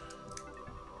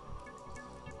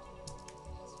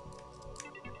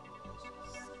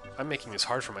 I'm making this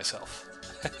hard for myself.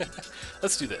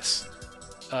 Let's do this.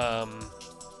 XO.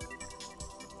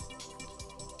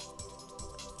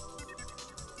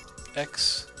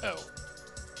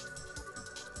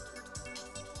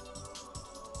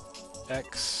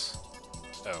 XO.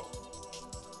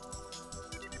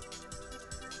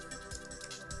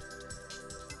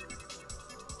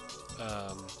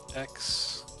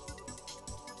 X.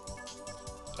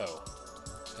 O.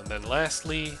 And then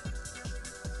lastly,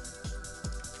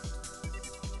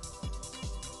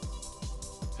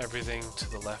 everything to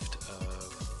the left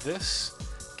of this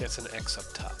gets an X up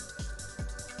top.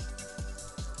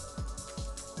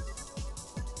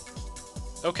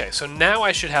 Okay, so now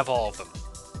I should have all of them.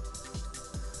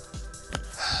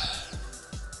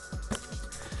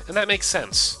 And that makes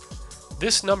sense.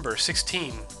 This number,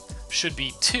 16, should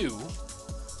be 2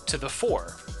 to the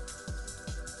 4,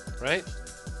 right?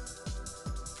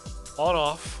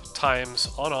 On-off times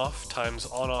on-off times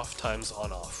on-off times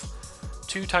on-off.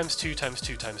 2 times 2 times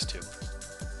 2 times 2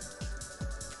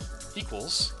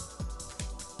 equals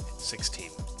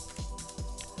 16.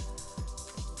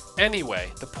 Anyway,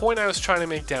 the point I was trying to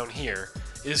make down here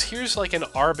is here's like an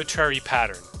arbitrary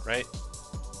pattern, right?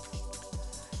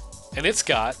 And it's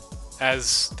got,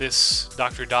 as this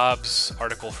Dr. Dobbs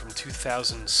article from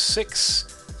 2006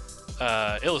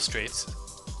 illustrates,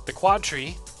 the quad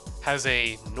tree has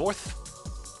a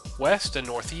northwest, a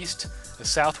northeast, a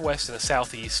southwest, and a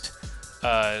southeast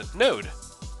node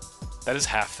that is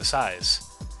half the size.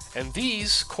 And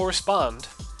these correspond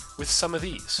with some of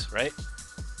these, right?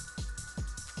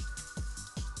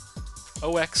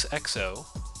 OXXO,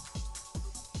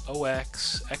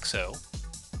 OXXO,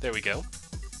 there we go.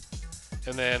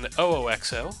 And then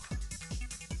OOXO,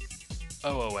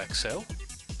 OOXO.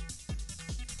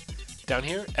 Down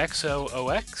here,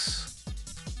 XOOX,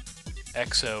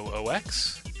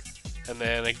 XOOX, and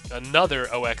then another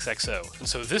OXXO. And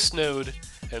so this node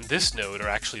and this node are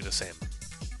actually the same.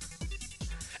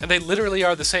 And they literally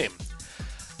are the same.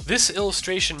 This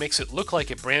illustration makes it look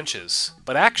like it branches,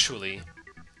 but actually,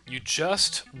 you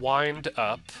just wind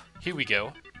up, here we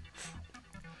go,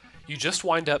 you just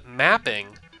wind up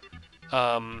mapping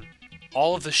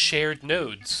all of the shared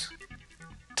nodes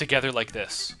together like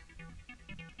this.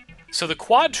 So the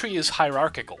quad tree is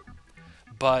hierarchical,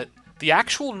 but the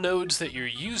actual nodes that you're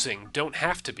using don't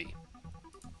have to be,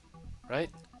 right?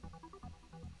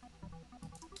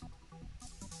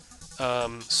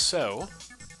 So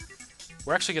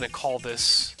we're actually going to call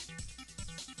this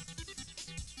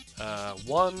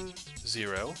 1,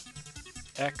 0,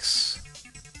 x,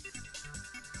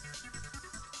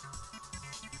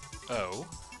 O,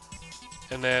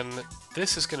 and then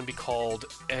this is going to be called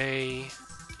A,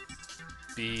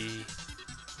 B,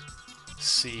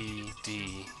 C,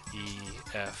 D, E,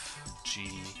 F, G,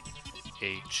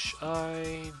 H,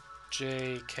 I,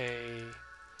 J, K,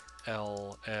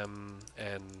 L, M,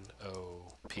 N, O,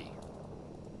 P.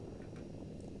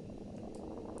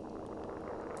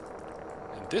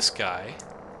 And this guy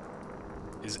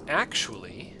is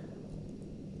actually...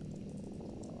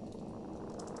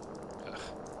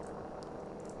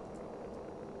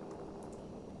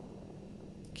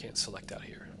 Can't select out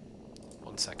here.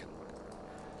 1 second.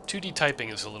 2D typing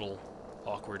is a little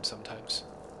awkward sometimes.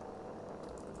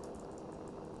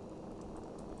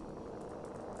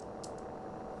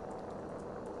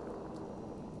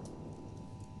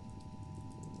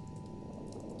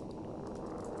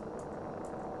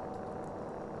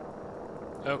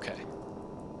 Okay.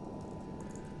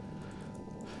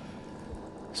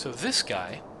 So this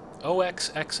guy,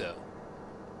 OXXO,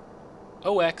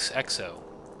 OXXO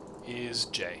is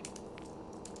J.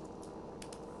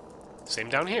 Same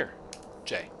down here,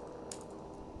 J.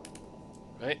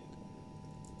 Right?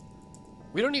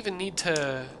 We don't even need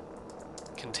to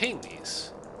contain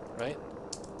these, right?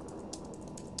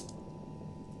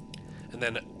 And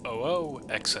then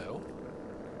OOXO,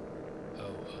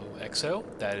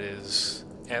 OOXO, that is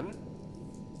N.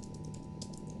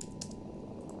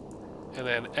 And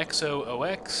then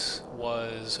XOOX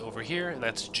was over here, and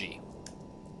that's G.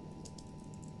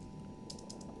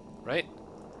 Right?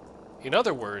 In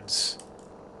other words,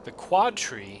 the quad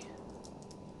tree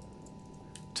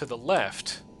to the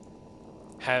left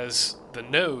has the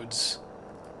nodes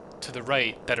to the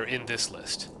right that are in this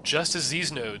list, just as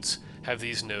these nodes have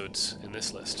these nodes in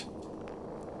this list.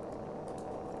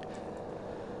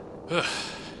 Ugh.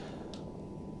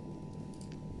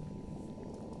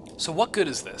 So what good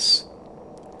is this?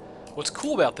 What's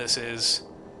cool about this is,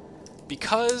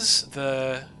 because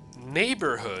the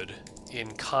neighborhood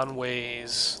in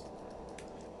Conway's...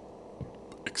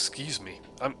 Excuse me.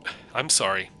 I'm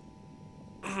sorry.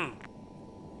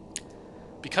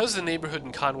 Because the neighborhood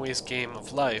in Conway's game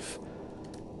of life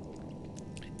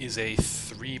is a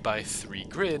 3x3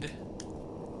 grid,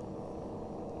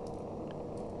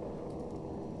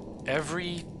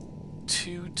 every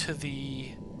 2 to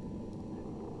the...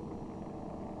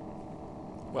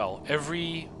 Well,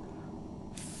 every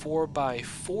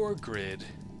 4x4 grid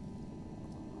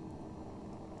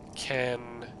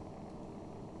can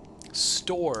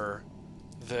store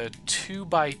the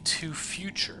 2x2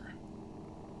 future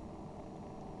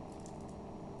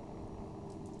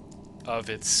of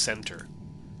its center.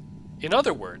 In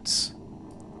other words,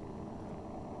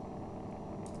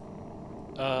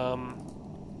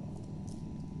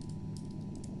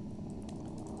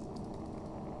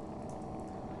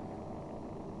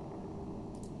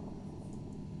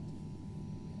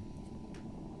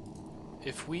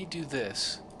 if we do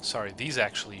this, sorry, these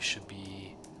actually should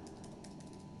be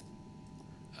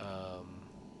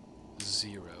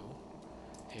 0,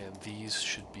 and these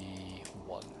should be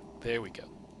 1. There we go.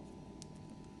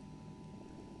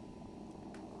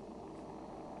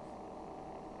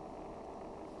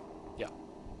 Yeah.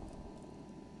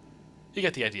 You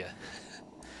get the idea.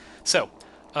 So,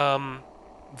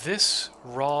 this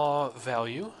raw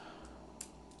value,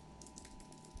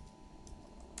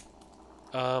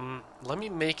 let me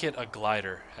make it a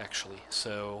glider, actually.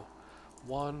 So,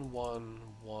 1, 1,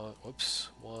 1, whoops,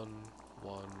 1, 1,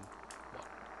 1,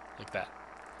 like that.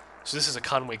 So this is a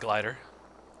Conway glider.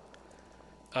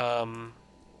 So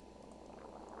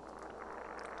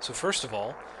first of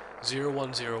all, 0,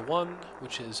 1, 0, 1,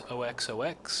 which is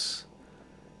OXOX,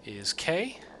 is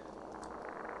K.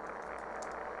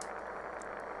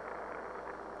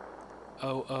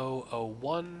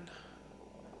 0001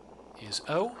 is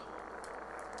O.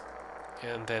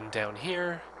 And then down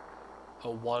here,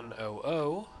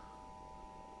 0100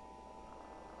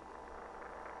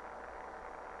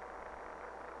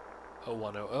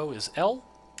 0100 is L,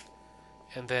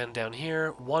 and then down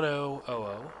here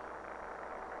 1000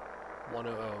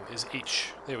 100 is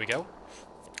H. There we go.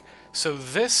 So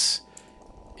this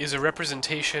is a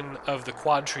representation of the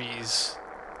quad trees,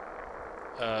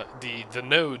 the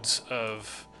nodes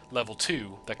of level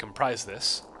 2 that comprise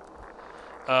this.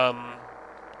 But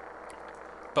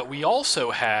we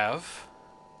also have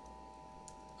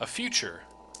a future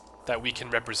that we can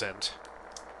represent,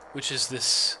 which is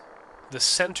this, the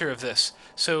center of this.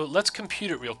 So let's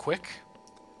compute it real quick.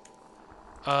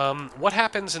 What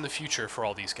happens in the future for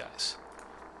all these guys?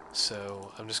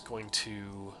 So I'm just going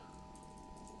to...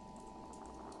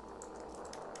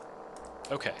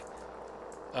 Okay.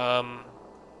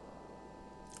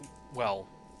 Well,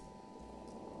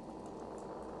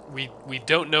 we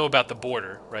don't know about the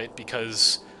border, right?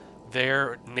 Because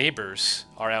their neighbors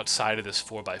are outside of this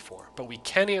 4x4. But we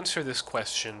can answer this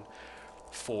question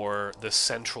for the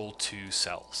central two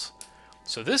cells.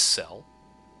 So this cell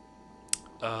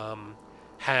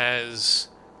has...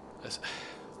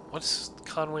 What's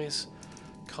Conway's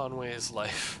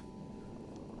life?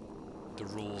 The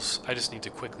rules. I just need to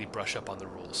quickly brush up on the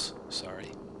rules.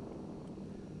 Sorry.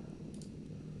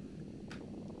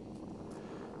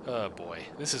 Oh boy,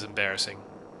 this is embarrassing.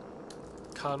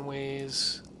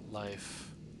 Conway's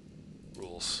life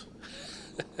rules.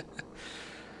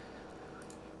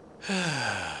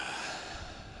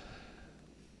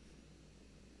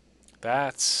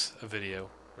 That's a video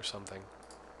or something.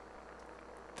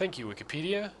 Thank you,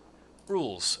 Wikipedia.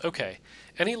 Rules. Okay.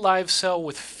 Any live cell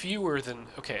with fewer than...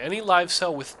 Okay, any live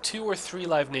cell with 2 or 3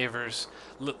 live neighbors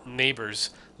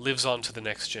lives on to the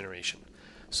next generation.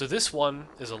 So this one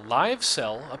is a live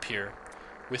cell up here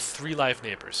with 3 live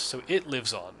neighbors. So it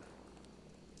lives on.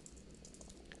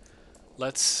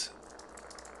 Let's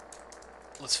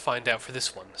find out for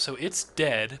this one. So it's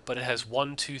dead, but it has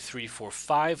 1, 2, 3, 4,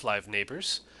 5 live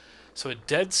neighbors. So a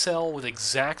dead cell with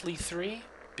exactly 3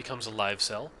 becomes a live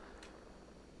cell.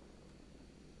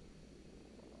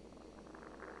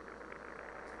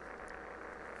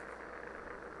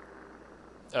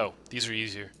 Oh, these are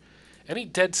easier. Any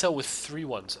dead cell with 3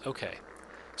 ones. Okay.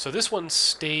 So this one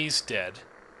stays dead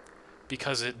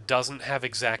because it doesn't have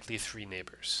exactly 3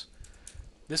 neighbors.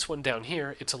 This one down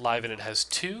here, it's alive and it has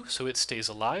 2, so it stays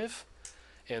alive.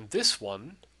 And this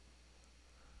one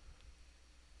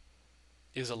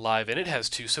is alive and it has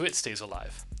 2, so it stays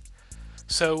alive.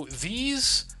 So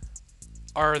these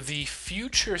are the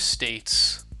future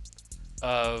states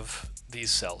of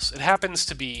these cells. It happens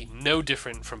to be no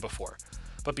different from before.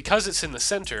 But because it's in the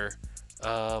center,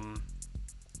 or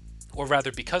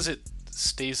rather because it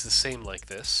stays the same like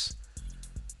this,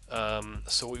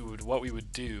 so what we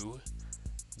would do,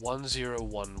 1, 0,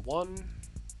 1, 1.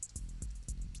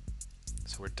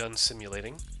 So we're done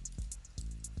simulating.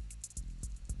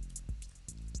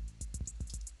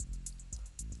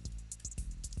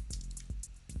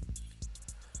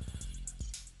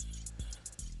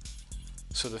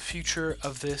 So the future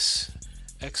of this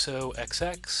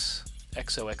XOXX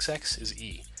is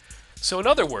E. So in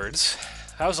other words,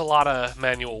 that was a lot of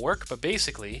manual work, but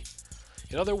basically,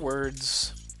 in other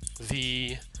words,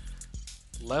 the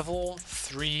level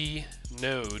 3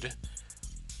 node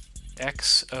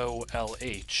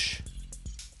XOLH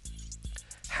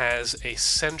has a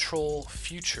central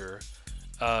future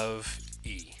of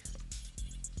E.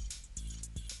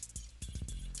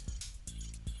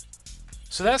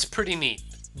 So that's pretty neat,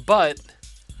 but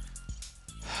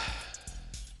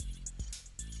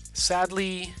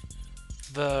sadly,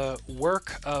 the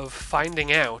work of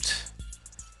finding out...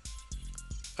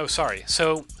 Oh, sorry.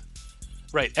 So,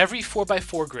 right, every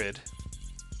 4x4 grid,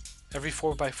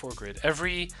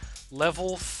 every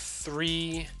level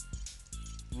 3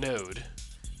 node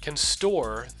can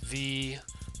store the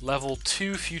level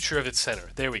 2 future of its center.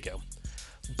 There we go.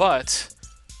 But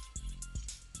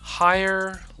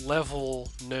higher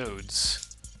level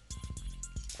nodes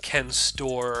can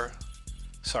store...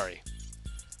 Sorry.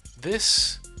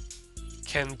 This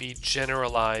can be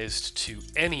generalized to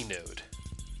any node.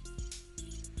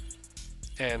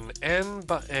 And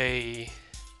a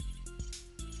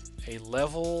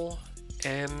level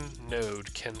n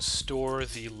node can store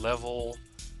the level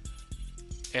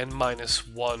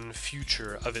n-1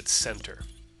 future of its center.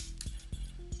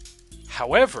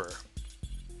 However,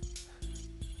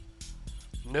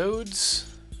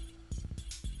 nodes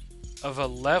of a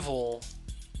level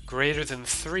greater than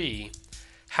 3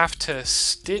 have to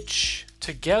stitch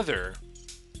together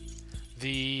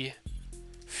the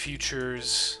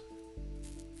futures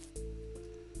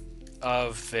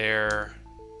of their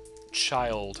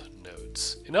child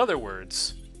nodes. In other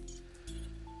words,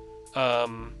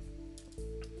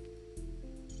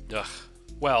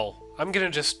 well, I'm going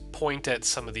to just point at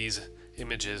some of these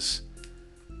images.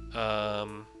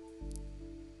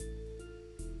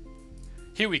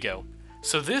 Here we go.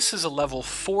 So this is a level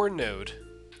 4 node,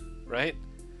 right?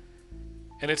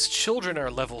 And its children are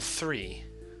level 3.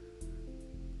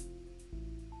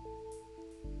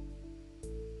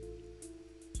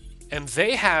 And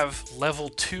they have level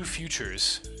 2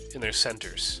 futures in their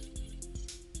centers,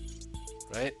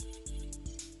 right?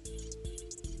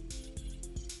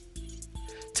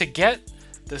 To get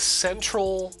the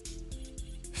central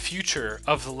future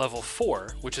of the level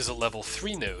 4, which is a level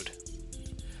 3 node,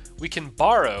 we can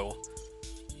borrow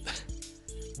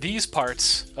these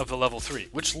parts of the level 3,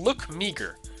 which look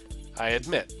meager, I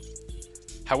admit.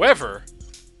 However,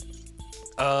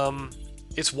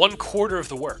 it's 1/4 of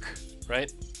the work, right?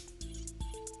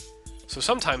 So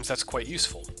sometimes that's quite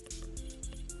useful.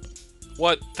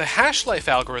 What the HashLife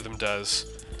algorithm does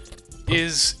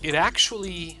is it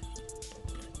actually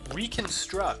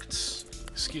reconstructs,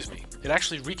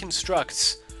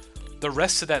 the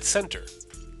rest of that center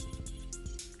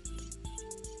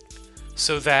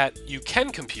so that you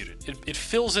can compute it. It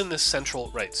fills in this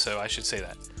central, right, so I should say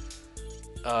that.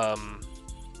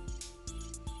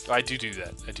 I do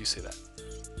that. I do say that.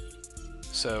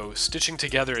 So stitching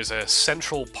together is a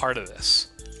central part of this.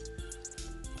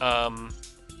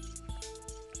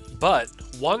 But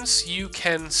once you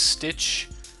can stitch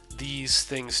these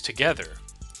things together,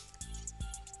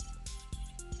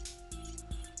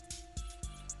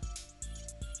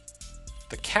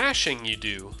 the caching you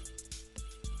do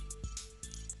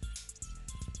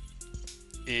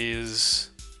is,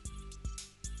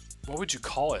 what would you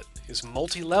call it? Is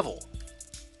multi-level,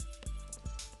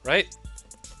 right?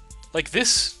 Like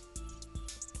this,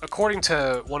 according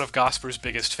to one of Gosper's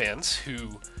biggest fans,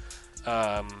 who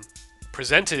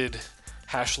presented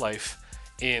HashLife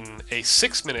in a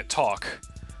 6-minute talk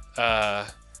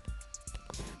that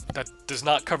does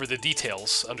not cover the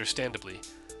details, understandably.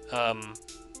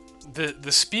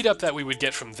 The speed up that we would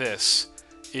get from this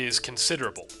is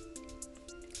considerable.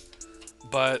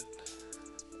 But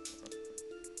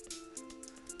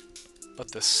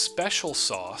the special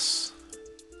sauce,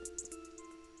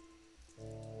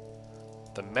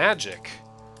 the magic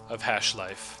of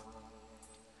HashLife,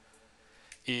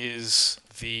 is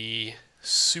the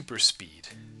super speed,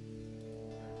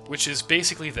 which is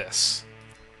basically this.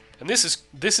 And this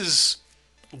is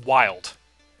wild.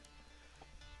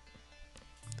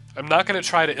 I'm not going to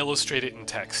try to illustrate it in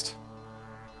text,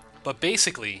 but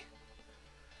basically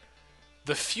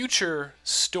the future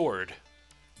stored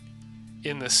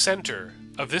in the center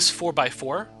of this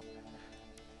 4x4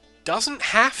 doesn't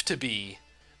have to be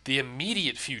the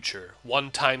immediate future,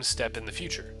 one time step in the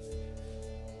future.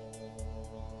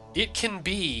 It can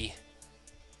be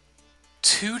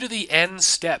 2 to the n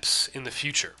steps in the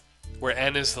future, where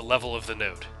n is the level of the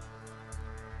node.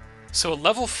 So a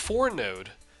level 4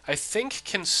 node, I think,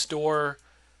 can store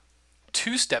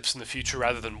 2 steps in the future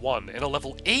rather than 1, and a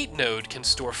level 8 node can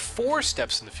store 4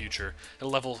 steps in the future, and a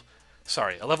level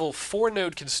 4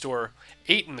 node can store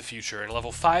 8 in the future, and a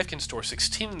level 5 can store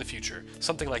 16 in the future,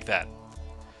 something like that.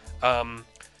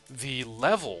 The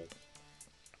level,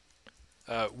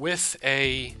 with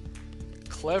a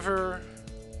clever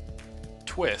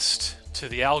twist to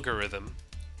the algorithm,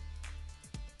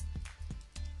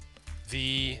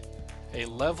 a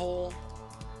level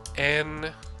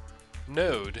n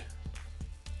node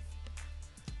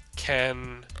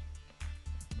can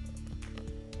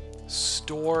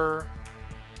store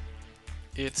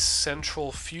its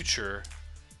central future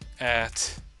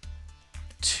at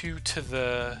 2 to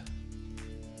the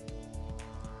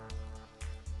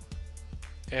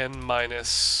n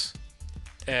minus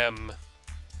m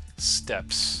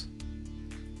steps.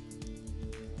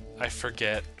 I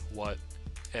forget what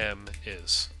m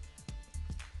is,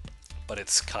 but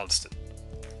it's constant.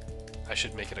 I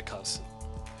should make it a constant.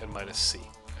 N minus c.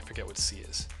 I forget what c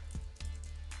is.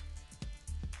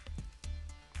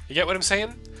 You get what I'm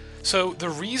saying? So the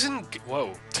reason,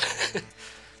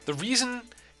 the reason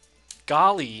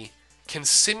Golly can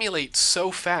simulate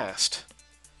so fast,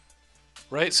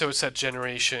 right? So it's at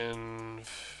generation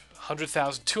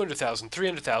 100,000, 200,000,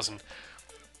 300,000,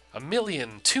 1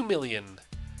 million, 2 million,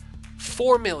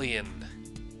 4 million,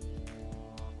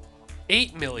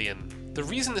 8 million. The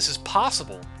reason this is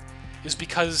possible is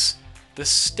because the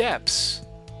steps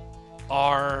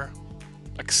are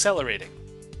accelerating.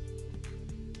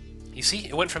 You see,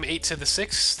 it went from 8 to the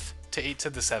 6th to 8 to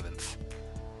the 7th.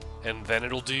 And then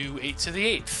it'll do 8 to the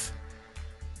 8th.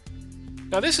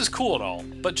 Now this is cool and all,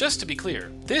 but just to be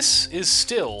clear, this is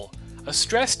still a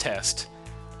stress test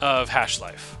of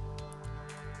HashLife.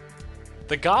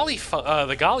 The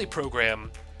Golly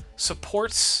program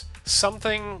supports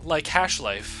something like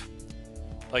HashLife,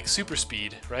 like super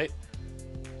speed, right?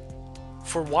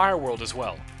 For Wireworld as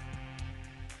well.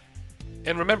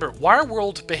 And remember,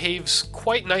 Wireworld behaves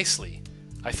quite nicely,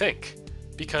 I think,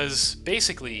 because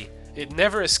basically it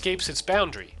never escapes its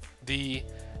boundary. The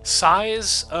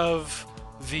size of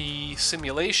the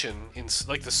simulation,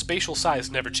 like the spatial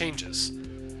size, never changes.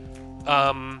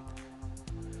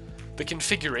 The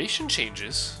configuration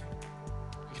changes.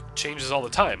 changes all the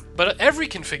time. But every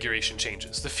configuration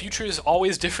changes. The future is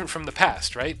always different from the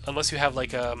past, right? Unless you have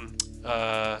like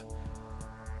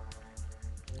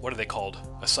what are they called?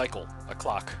 A cycle, a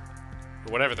clock,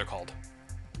 or whatever they're called.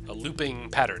 A looping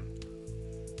pattern.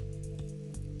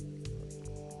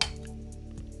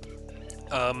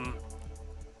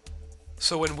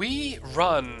 So when we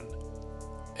run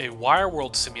a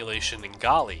Wireworld simulation in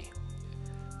Gali,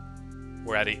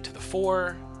 we're at 8 to the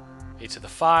 4, 8 to the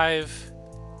 5,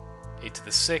 8 to the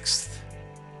 6th,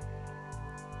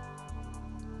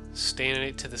 staying at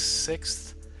 8 to the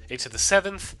 6th, 8 to the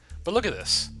 7th, but look at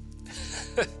this.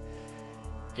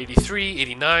 83,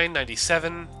 89,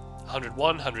 97, 101,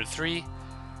 103.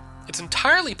 It's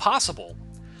entirely possible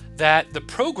that the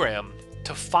program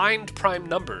to find prime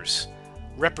numbers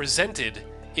represented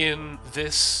in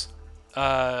this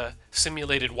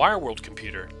simulated Wireworld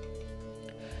computer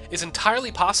is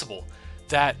entirely possible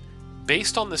that,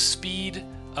 based on the speed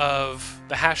of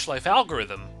the HashLife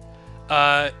algorithm,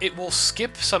 it will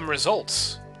skip some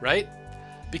results, right?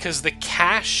 Because the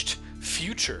cached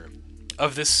future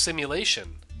of this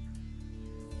simulation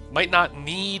might not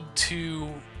need to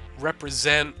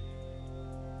represent,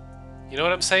 you know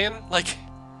what I'm saying? Like,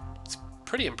 it's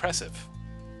pretty impressive.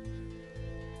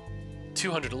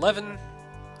 211,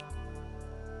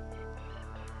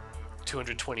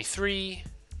 223,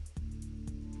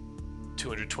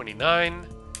 229.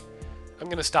 I'm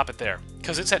going to stop it there,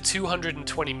 because it's at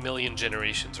 220 million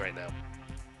generations right now.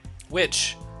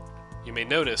 Which, you may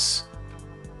notice,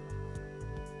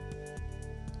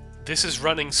 this is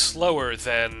running slower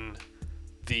than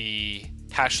the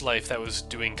HashLife that was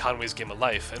doing Conway's Game of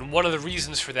Life. And one of the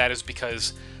reasons for that is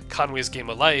because Conway's Game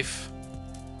of Life,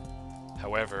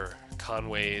 however,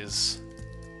 Conway's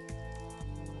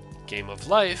Game of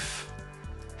Life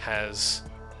has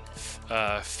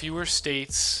fewer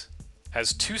states,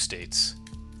 has 2 states,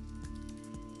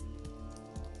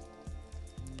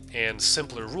 and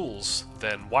simpler rules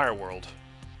than Wireworld.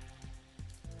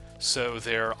 So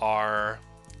there are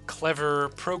clever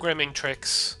programming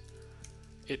tricks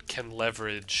it can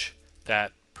leverage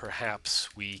that perhaps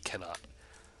we cannot,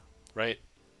 right?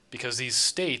 Because these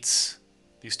states,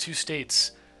 these 2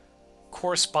 states,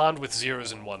 correspond with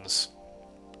zeros and ones,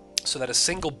 so that a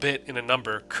single bit in a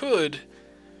number could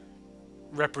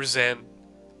represent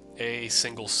a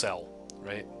single cell,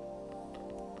 right?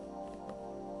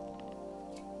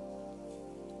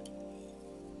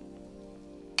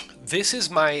 This is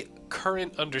my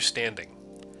current understanding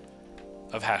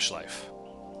of HashLife.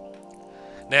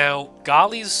 Now,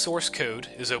 Gali's source code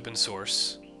is open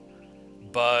source,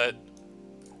 but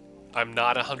I'm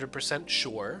not 100%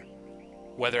 sure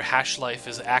whether HashLife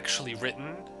is actually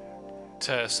written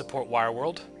to support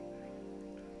Wireworld.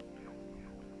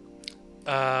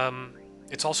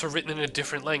 It's also written in a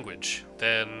different language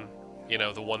than, you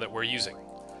know, the one that we're using.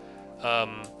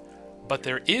 But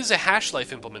there is a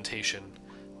HashLife implementation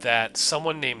that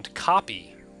someone named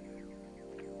Copy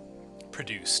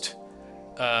produced.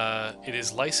 It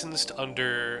is licensed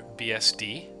under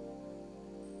BSD.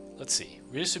 Let's see.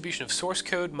 Redistribution of source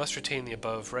code must retain the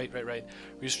above. Right.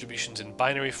 Redistributions in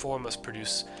binary form must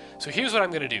produce. So here's what I'm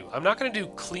going to do. I'm not going to do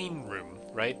clean room,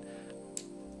 right?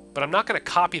 But I'm not going to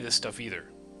copy this stuff either.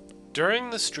 During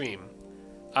the stream,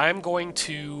 I'm going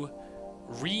to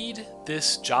read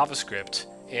this JavaScript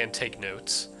and take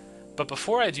notes. But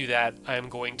before I do that, I'm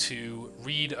going to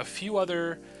read a few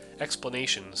other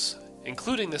explanations,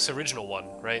 including this original one,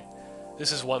 right?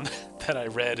 This is one that I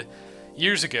read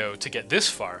years ago to get this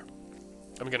far.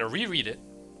 I'm going to reread it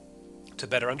to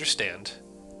better understand.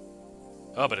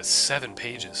 Oh, but it's 7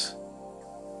 pages.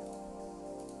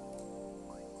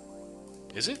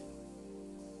 Is it?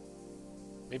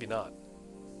 Maybe not.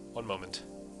 One moment.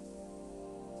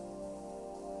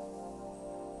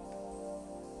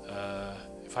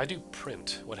 If I do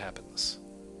print, what happens?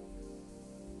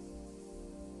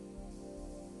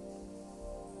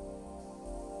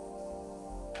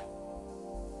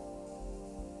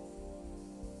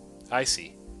 I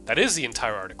see. That is the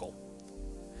entire article.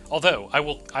 Although, I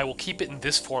will keep it in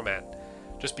this format,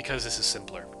 just because this is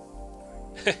simpler.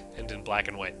 And in black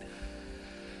and white.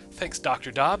 Thanks,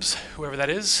 Dr. Dobbs, whoever that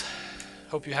is.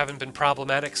 Hope you haven't been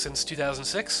problematic since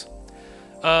 2006.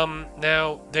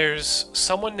 Now, there's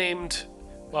someone named,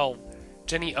 well,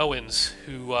 Jenny Owens,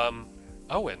 who,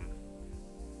 Owen.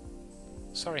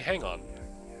 Sorry, hang on.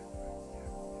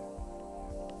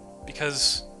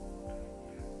 Because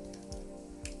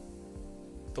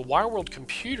the Wireworld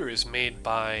computer is made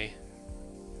by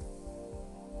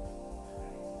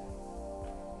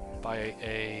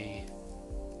a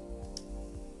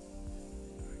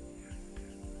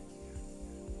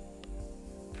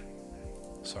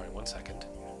Sorry, 1 second.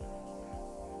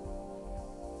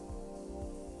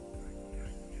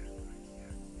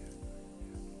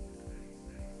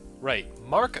 Right,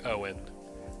 Mark Owen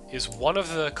is one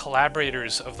of the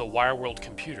collaborators of the Wireworld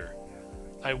computer.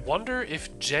 I wonder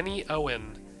if Jenny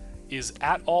Owen is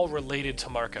at all related to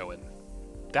Mark Owen.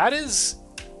 That is,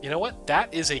 you know what?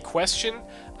 That is a question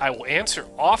I will answer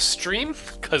off stream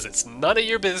because it's none of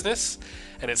your business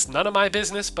and it's none of my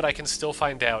business, but I can still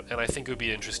find out, and I think it would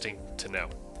be interesting to know.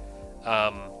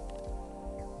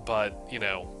 But, you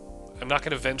know, I'm not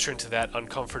going to venture into that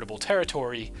uncomfortable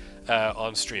territory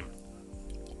on stream.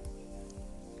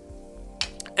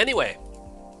 Anyway,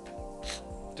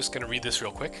 just going to read this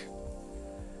real quick.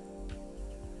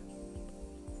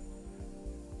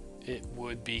 It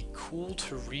would be cool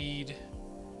to read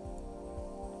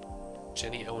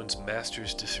Jenny Owen's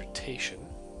master's dissertation.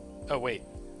 Oh, wait.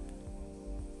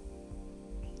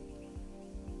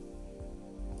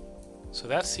 So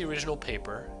that's the original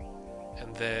paper,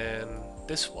 and then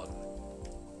this one.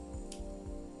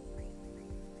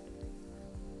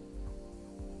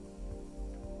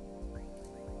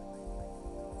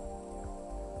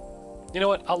 You know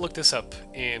what? I'll look this up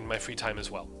in my free time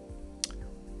as well.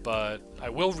 But I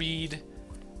will read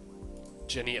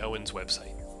Jenny Owen's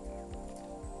website.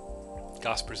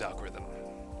 Gosper's algorithm.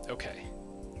 Okay.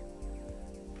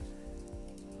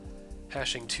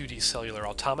 Hashing 2D cellular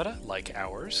automata like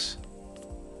ours.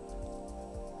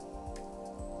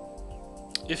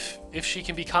 If she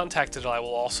can be contacted, I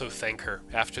will also thank her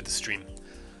after the stream.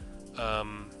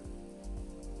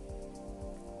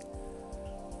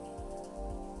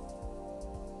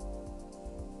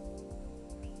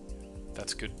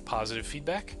 That's good positive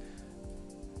feedback.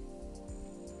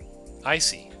 I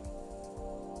see.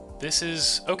 This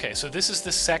is, okay, so this is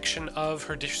the section of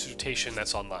her dissertation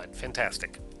that's online.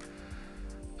 Fantastic.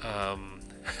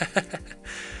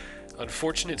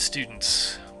 Unfortunate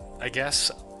students. I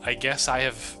guess I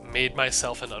have made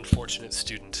myself an unfortunate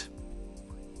student.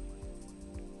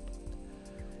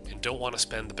 And don't want to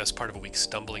spend the best part of a week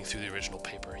stumbling through the original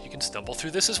paper. You can stumble through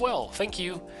this as well. Thank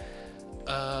you.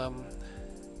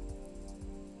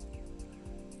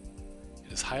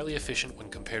 It is highly efficient when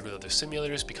compared with other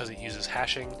simulators because it uses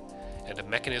hashing and a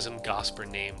mechanism Gosper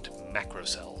named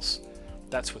macrocells.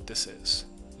 That's what this is.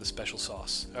 The special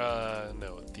sauce.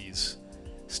 No, these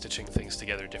stitching things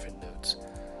together, different nodes.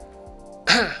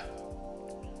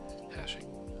 Hashing.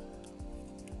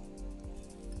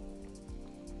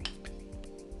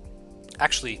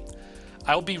 Actually,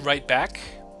 I'll be right back.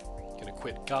 Gonna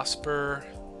quit Gosper.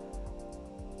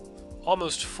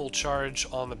 Almost full charge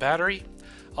on the battery.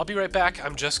 I'll be right back.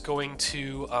 I'm just going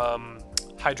to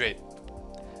hydrate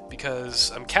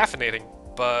because I'm caffeinating,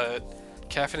 but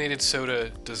caffeinated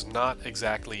soda does not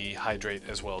exactly hydrate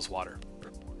as well as water.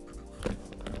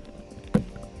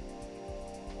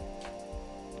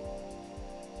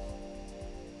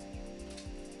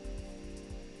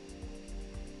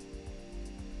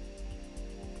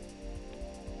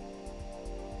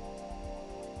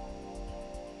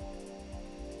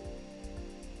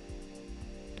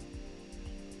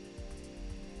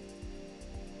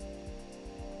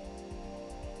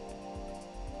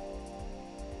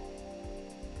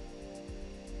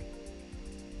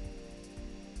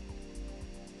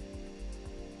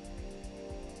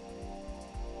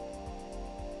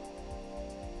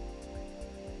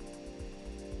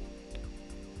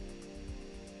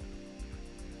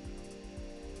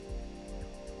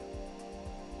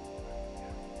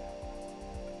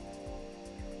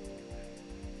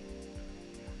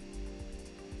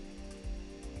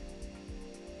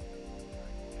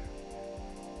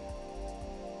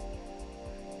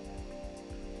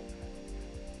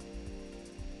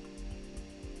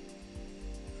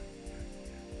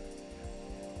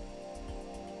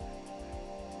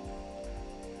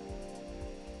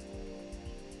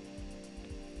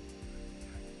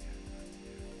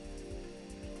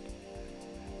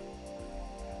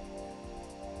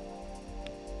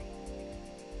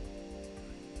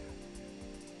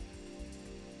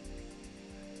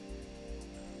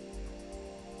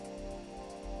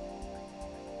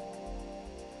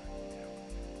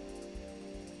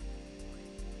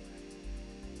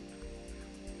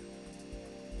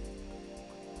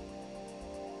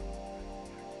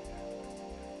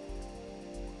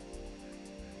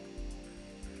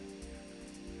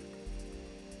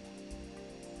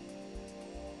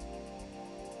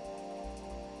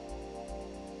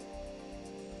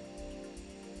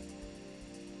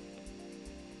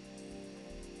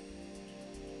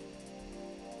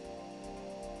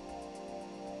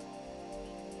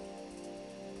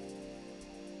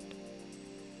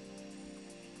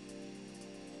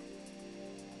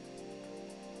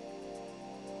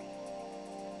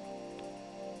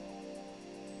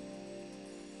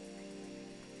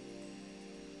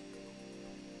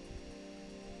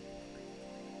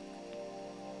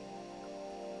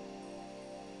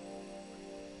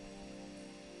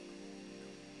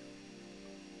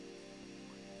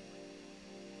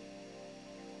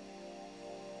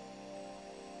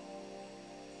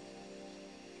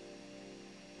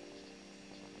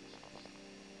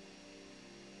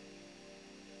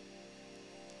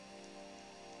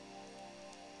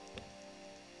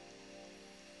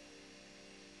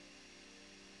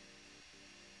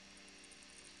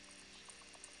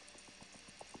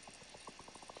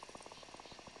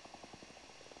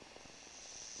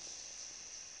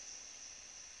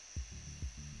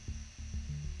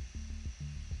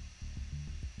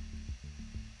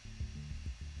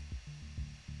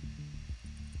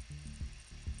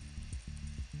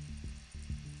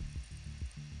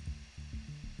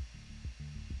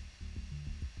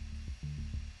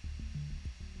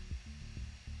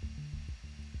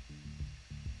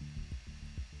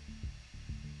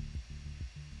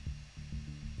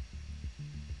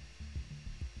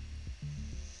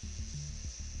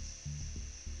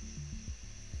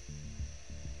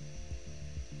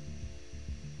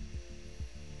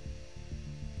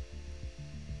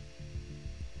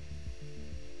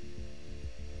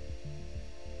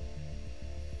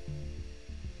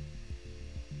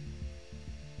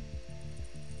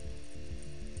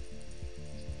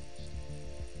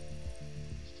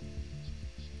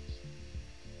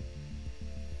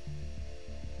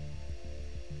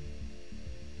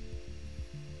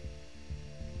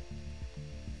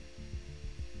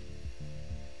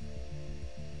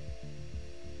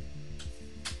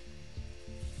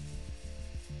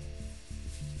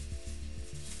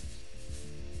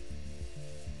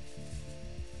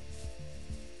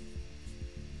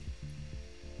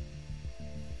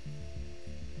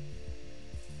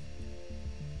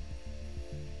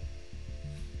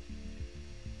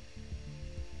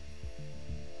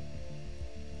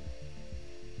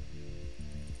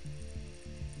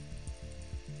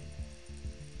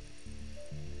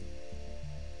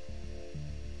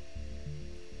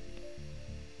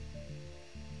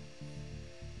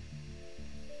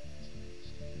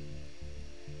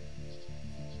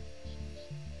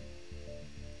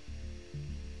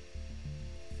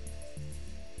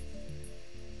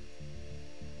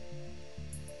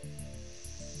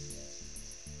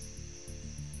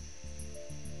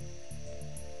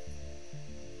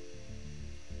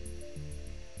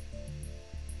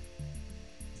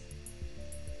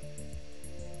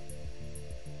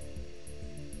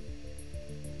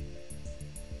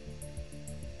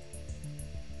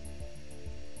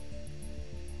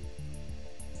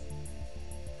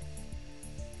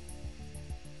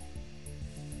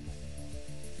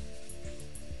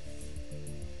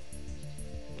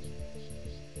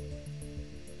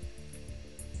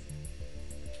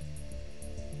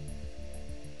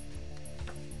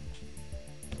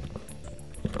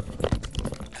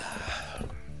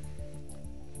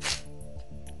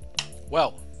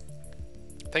 Well,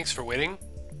 thanks for waiting.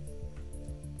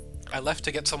 I left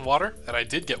to get some water, and I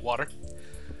did get water.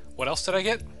 What else did I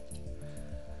get?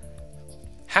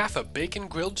 Half a bacon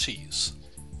grilled cheese.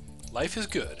 Life is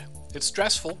good. It's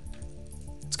stressful.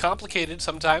 It's complicated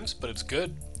sometimes, but it's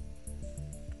good.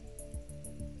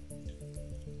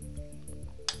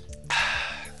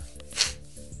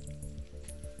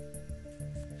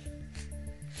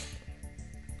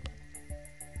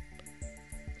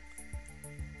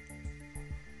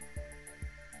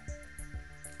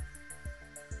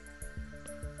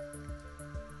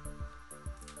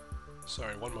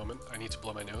 Sorry, one moment. I need to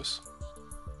blow my nose.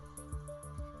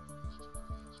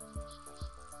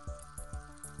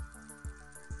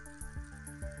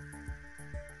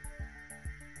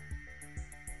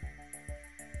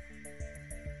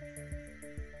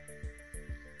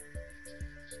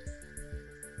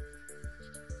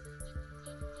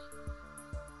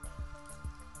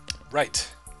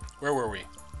 Right. Where were we?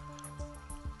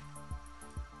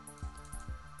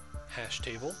 Hash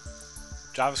table.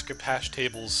 JavaScript hash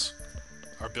tables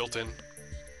are built in,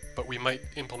 but we might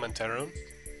implement our own.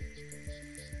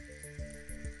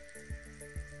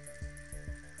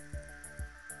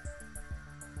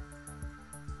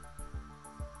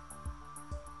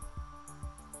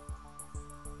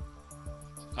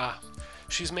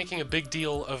 She's making a big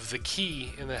deal of the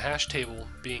key in the hash table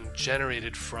being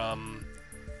generated from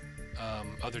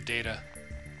other data,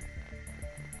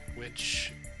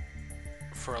 which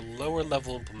for a lower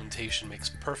level implementation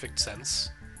makes perfect sense.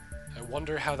 I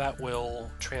wonder how that will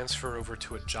transfer over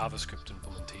to a JavaScript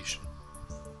implementation.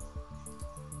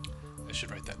 I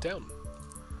should write that down.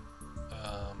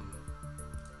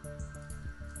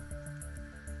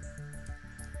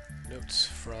 Notes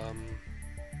from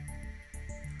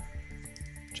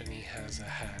Jenny has a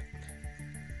hat.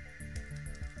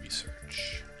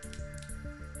 Research.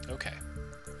 Okay.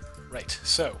 Right,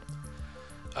 so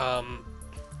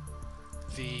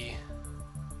the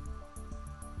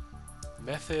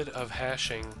method of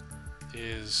hashing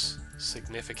is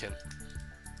significant.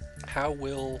 How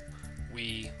will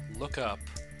we look up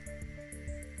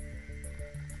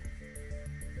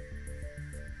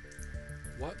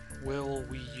what will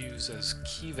we use as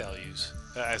key values,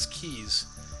 as keys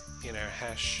in our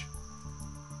hash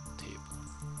table?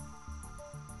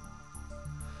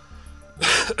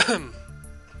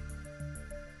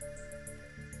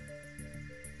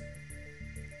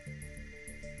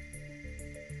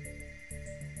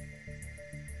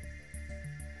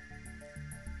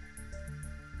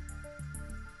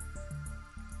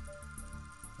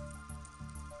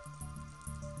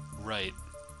 Right.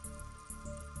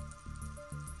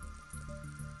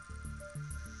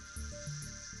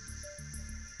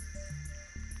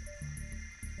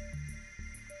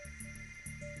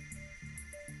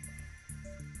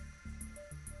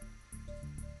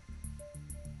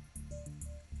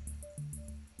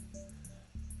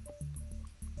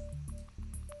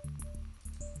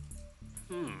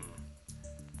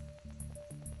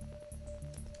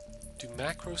 Do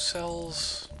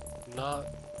macrocells not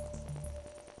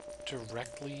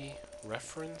directly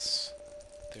reference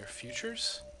their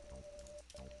futures?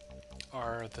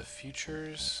 Are the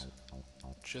futures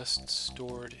just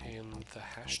stored in the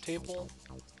hash table,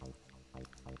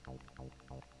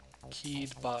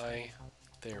 keyed by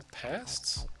their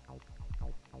pasts?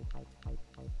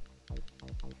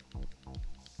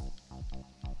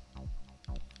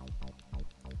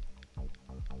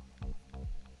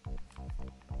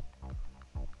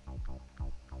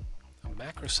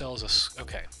 Macrocell is a...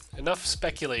 okay, enough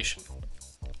speculation.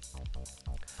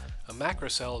 A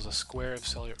macrocell is a square of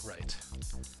cellular... right.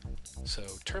 So,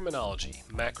 terminology,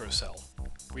 macrocell.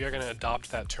 We are going to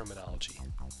adopt that terminology.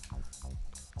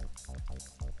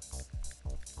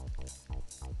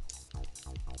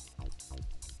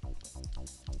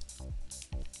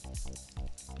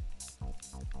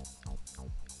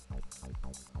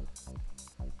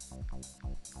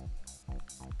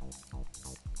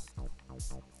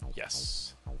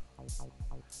 Yes.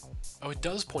 Oh, it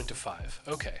does point to 5.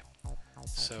 Okay.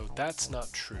 So that's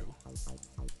not true.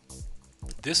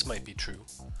 This might be true.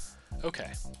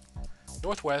 Okay.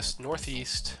 Northwest,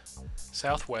 northeast,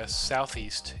 southwest,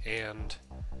 southeast, and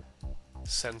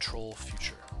central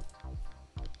future.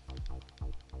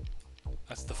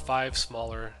 That's the 5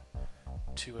 smaller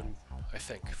 2 and I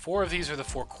think 4 of these are the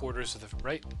 4 quarters of the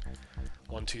right.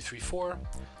 1, 2, 3, 4.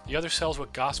 The other cell is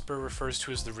what Gosper refers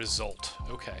to as the result.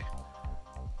 Okay.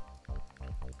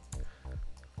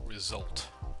 Result.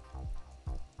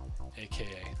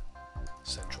 AKA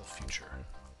central future.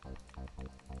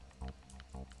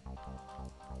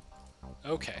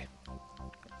 Okay.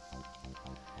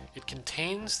 It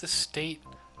contains the state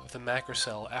of of the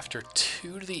macrocell after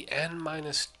 2 to the n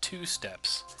minus 2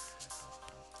 steps.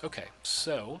 Okay,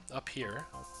 so up here,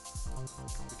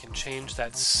 we can change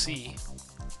that C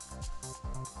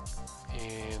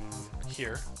in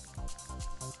here.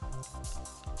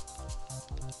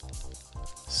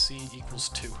 C equals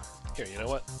 2. Here, you know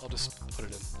what? I'll just put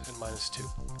it in n minus 2.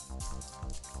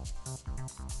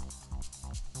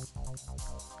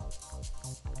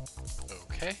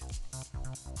 Okay.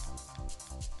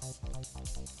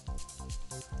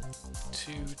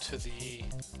 2 to the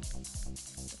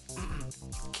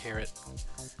caret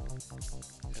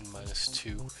n minus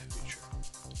 2 future.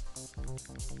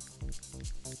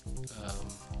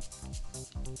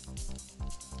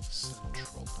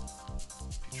 Central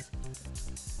future.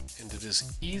 And it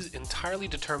is entirely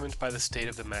determined by the state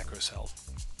of the macrocell.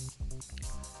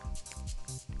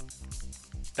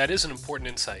 That is an important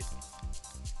insight.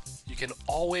 You can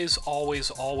always, always,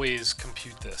 always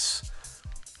compute this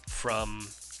from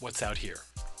what's out here.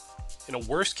 In a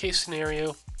worst case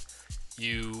scenario,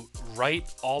 you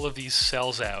write all of these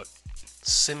cells out,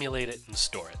 simulate it, and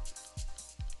store it.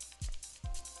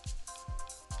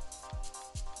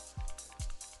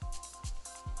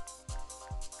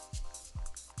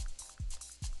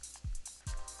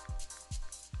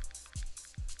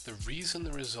 The reason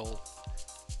the result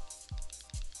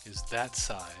is that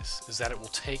size is that it will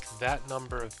take that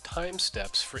number of time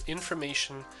steps for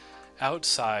information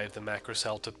outside the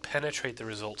macrocell to penetrate the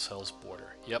result cell's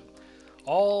border. Yep.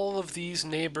 All of these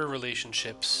neighbor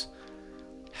relationships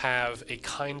have a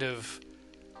kind of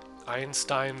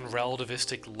Einstein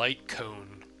relativistic light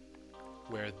cone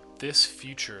where this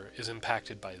future is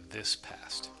impacted by this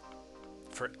past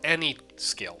for any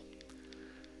scale.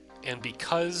 And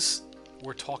because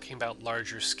we're talking about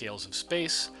larger scales of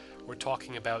space, we're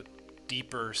talking about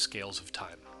deeper scales of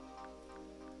time.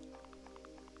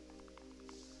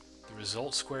 The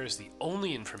result square is the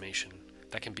only information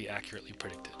that can be accurately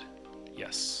predicted.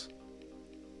 Yes.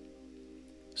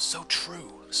 So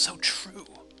true, so true.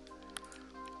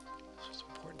 So the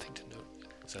important thing to note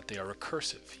is that they are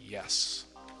recursive. Yes.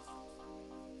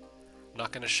 I'm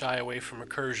not going to shy away from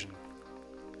recursion.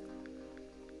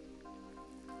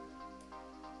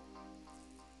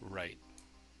 Right.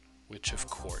 Which of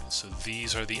course, so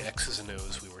these are the X's and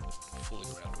O's we were fooling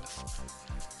around with.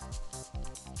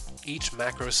 Each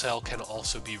macrocell can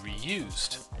also be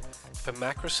reused. If a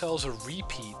macrocell is a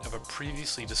repeat of a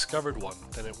previously discovered one,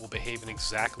 then it will behave in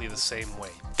exactly the same way.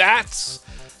 That's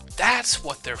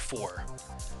what they're for.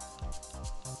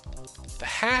 The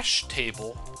hash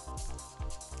table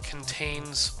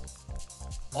contains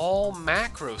all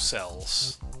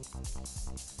macrocells.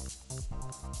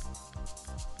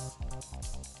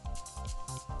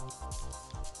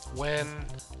 When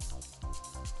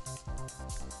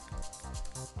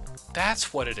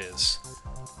that's what it is.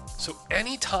 So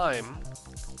anytime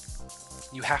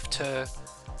you have to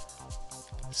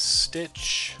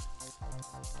stitch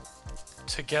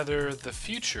together the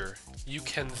future, you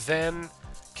can then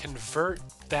convert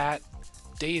that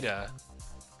data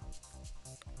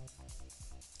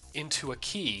into a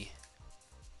key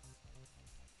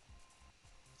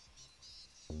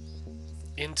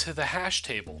into the hash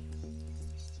table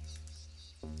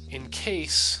in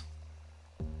case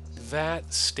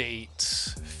that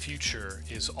state's future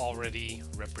is already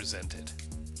represented.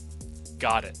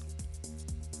 Got it.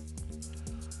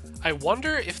 I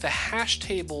wonder if the hash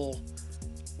table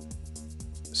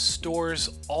stores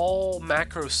all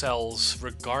macrocells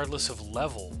regardless of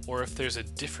level, or if there's a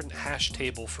different hash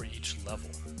table for each level.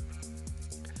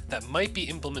 That might be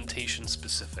implementation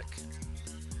specific.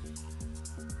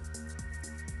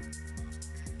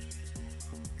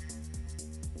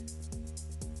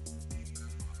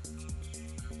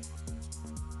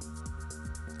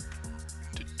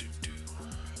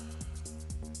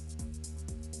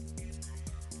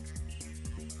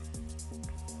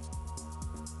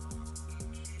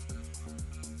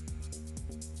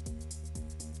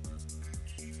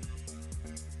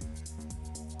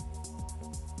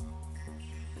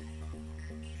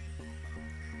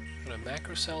 When a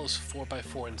macrocell is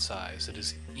 4x4 in size, it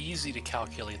is easy to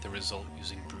calculate the result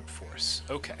using brute force.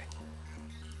 Okay.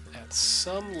 At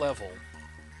some level,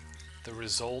 the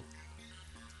result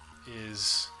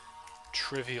is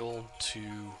trivial to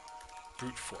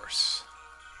brute force.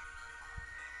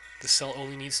 The cell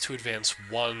only needs to advance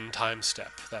one time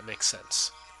step. That makes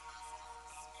sense.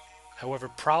 However,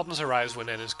 problems arise when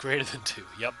n is greater than 2.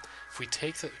 Yep. If we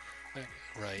take the...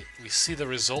 Right. We see the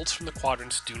results from the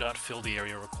quadrants do not fill the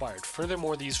area required.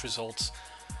 Furthermore, these results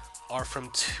are from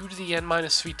 2 to the n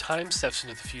minus 3 time steps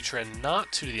into the future and not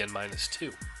 2 to the n minus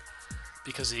 2.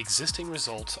 Because the existing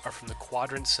results are from the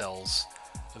quadrant cells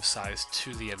of size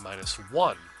 2 to the n minus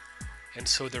 1. And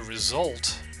so the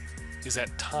result is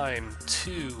at time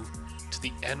 2 to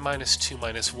the n minus 2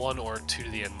 minus 1, or 2 to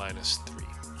the n minus 3.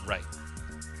 Right.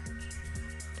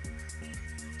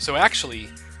 So actually,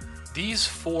 these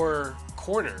 4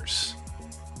 corners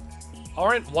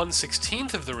aren't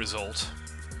 1/16 of the result.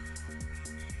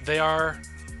 They are,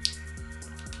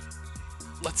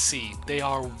 let's see, they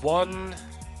are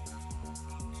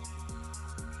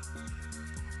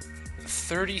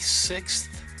 1/36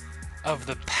 of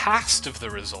the past of the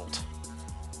result.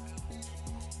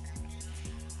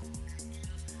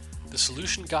 The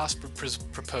solution Gosper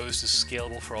proposed is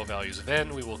scalable for all values of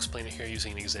n. We will explain it here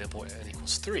using an example at n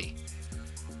equals 3.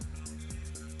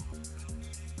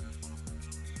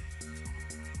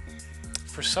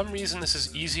 For some reason, this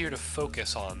is easier to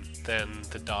focus on than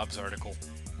the Dobbs article,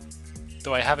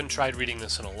 though I haven't tried reading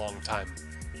this in a long time.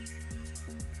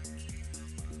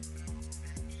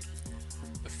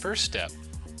 The first step,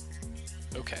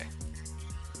 okay.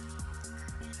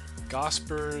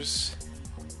 Gosper's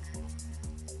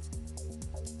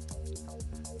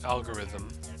algorithm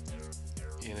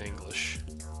in English,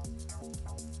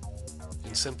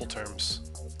 in simple terms.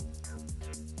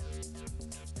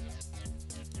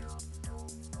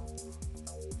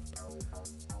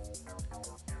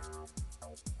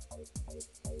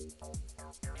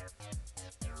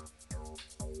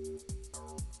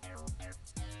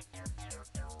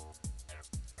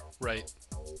 Right.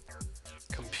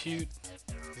 Compute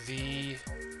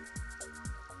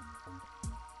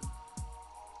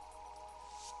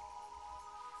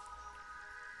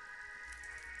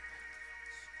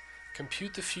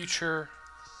the future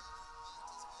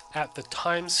at the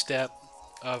time step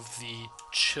of the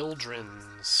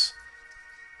children's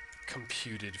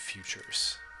computed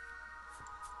futures.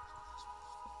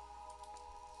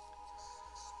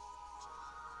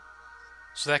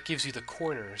 So that gives you the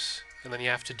corners, and then you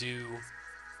have to do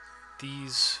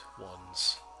these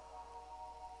ones.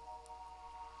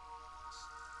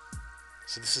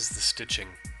 So this is the stitching.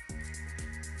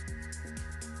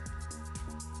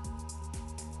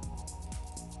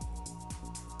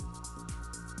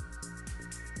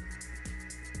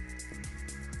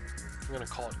 I'm going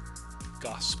to call it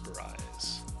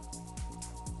Gosperize.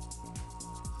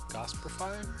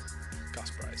 Gosperify?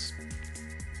 Gosperize.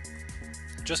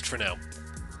 Just for now.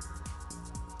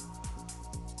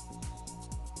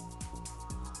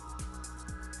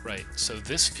 Right, so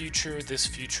this future, this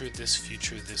future, this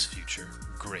future, this future.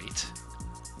 Great.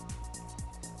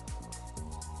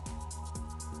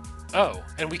 Oh,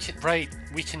 and we can, right,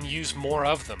 we can use more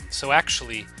of them. So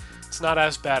actually, it's not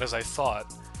as bad as I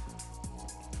thought.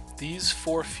 These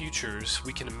 4 futures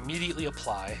we can immediately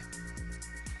apply,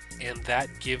 and that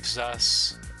gives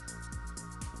us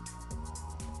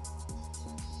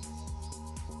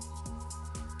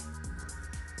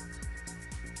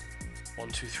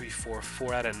one, two, three, four,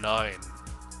 4 out of 9.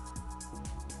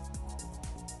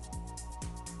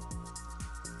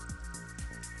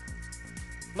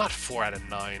 Not 4 out of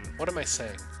 9. What am I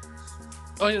saying?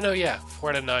 Oh no, yeah,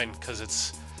 4 out of 9 because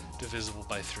it's divisible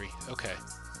by 3. Okay.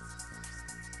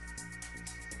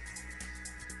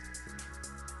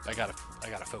 I gotta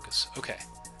focus. Okay.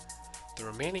 The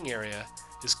remaining area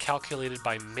is calculated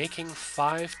by making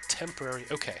 5 temporary...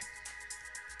 Okay.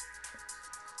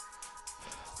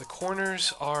 The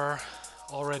corners are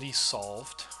already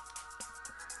solved.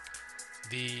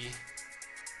 The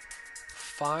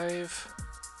 5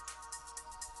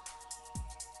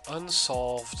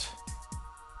 unsolved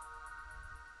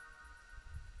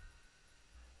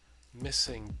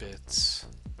missing bits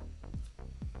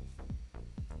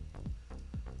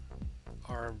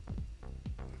are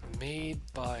made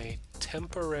by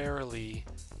temporarily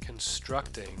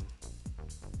constructing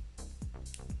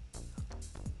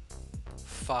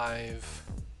 5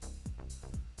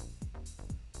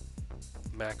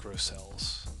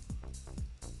 macrocells.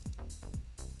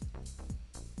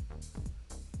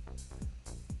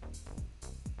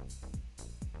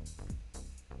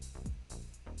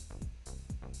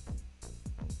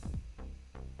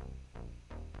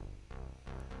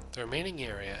 The remaining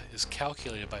area is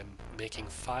calculated by making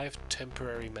 5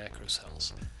 temporary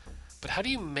macrocells. But how do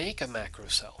you make a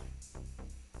macrocell?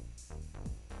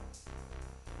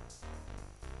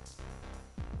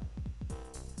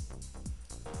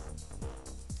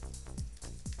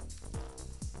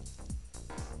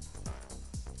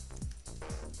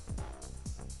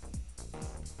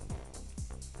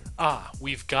 Ah,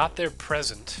 we've got their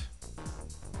present.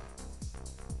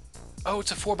 Oh,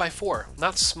 it's a 4x4,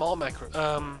 not small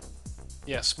macro.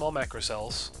 Yeah, small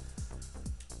macrocells.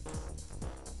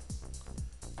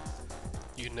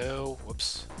 You know,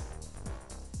 whoops.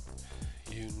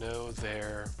 You you know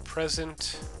their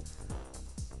present,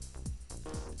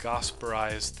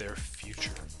 Gosperize their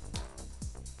future.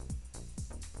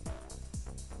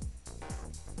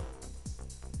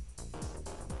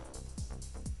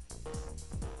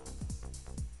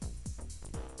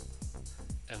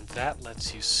 And that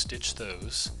lets you stitch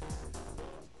those.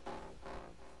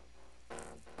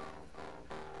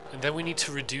 And then we need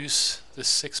to reduce the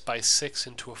 6x6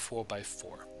 into a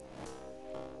 4x4.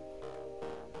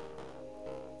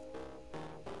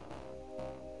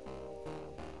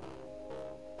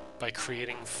 By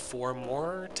creating 4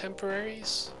 more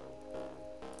temporaries.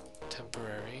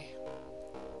 Temporary.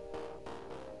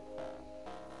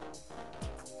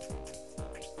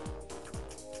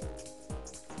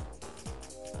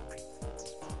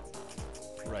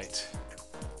 Right.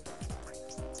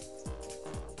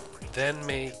 Then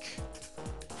make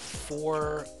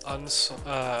 4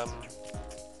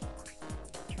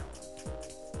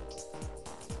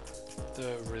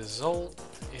 the result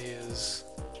is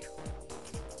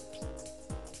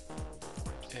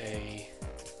a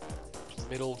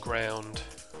middle ground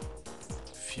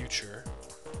future.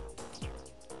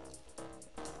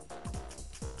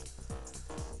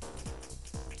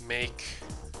 Make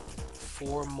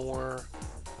 4 more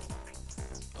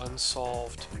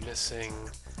unsolved missing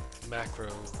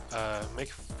make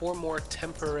 4 more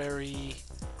temporary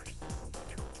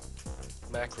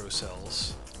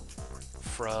macrocells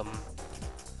from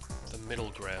the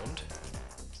middle ground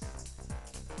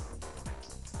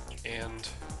and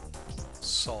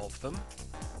solve them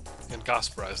and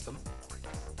Gosperize them.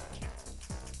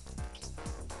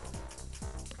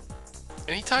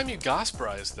 Anytime you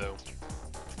Gosperize, though,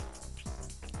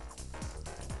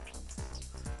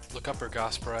 look up or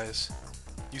Gosperize,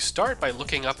 you start by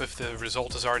looking up if the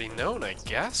result is already known, I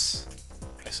guess?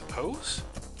 I suppose?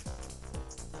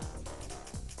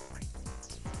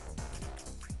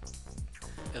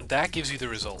 And that gives you the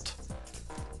result.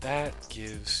 That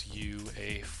gives you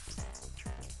a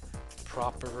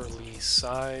properly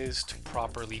sized,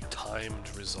 properly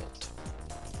timed result.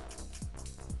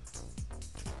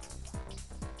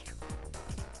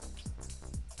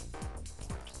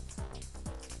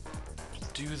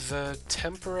 Do the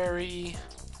temporary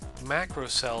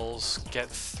macrocells get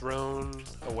thrown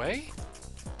away?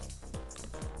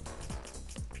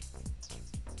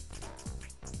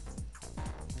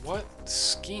 What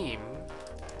scheme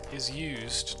is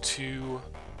used to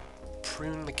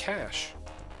prune the cache,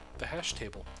 the hash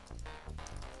table?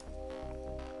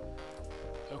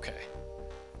 Okay.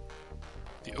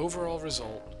 The overall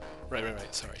result,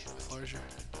 right, sorry, with larger,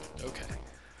 okay.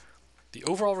 The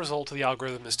overall result of the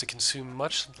algorithm is to consume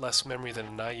much less memory than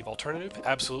a naive alternative,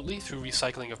 absolutely, through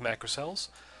recycling of macrocells.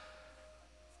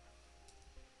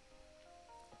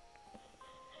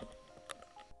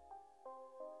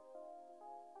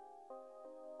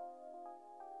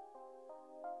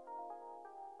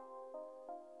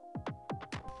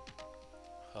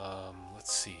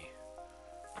 Let's see.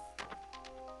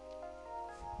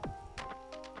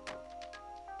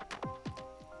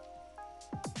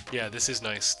 Yeah, this is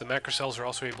nice. The macrocells are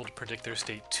also able to predict their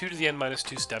state 2 to the n minus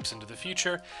 2 steps into the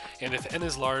future, and if n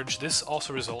is large, this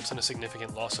also results in a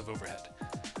significant loss of overhead.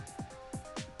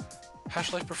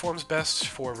 HashLife performs best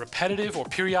for repetitive or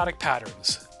periodic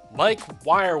patterns, like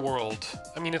Wireworld.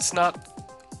 I mean, it's not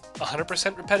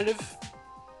 100% repetitive,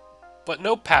 but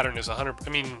no pattern is 100%. I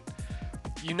mean,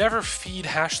 you never feed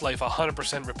HashLife a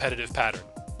 100% repetitive pattern.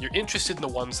 You're interested in the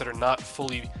ones that are not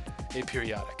fully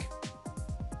aperiodic.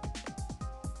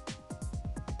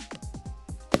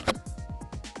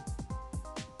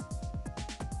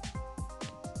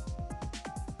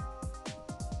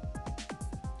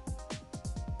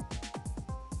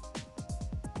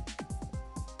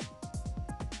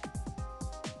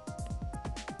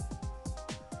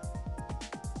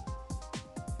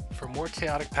 For more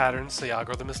chaotic patterns, the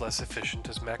algorithm is less efficient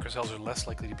as macrocells are less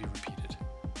likely to be repeated.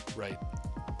 Right.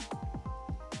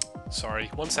 Sorry,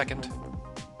 1 second.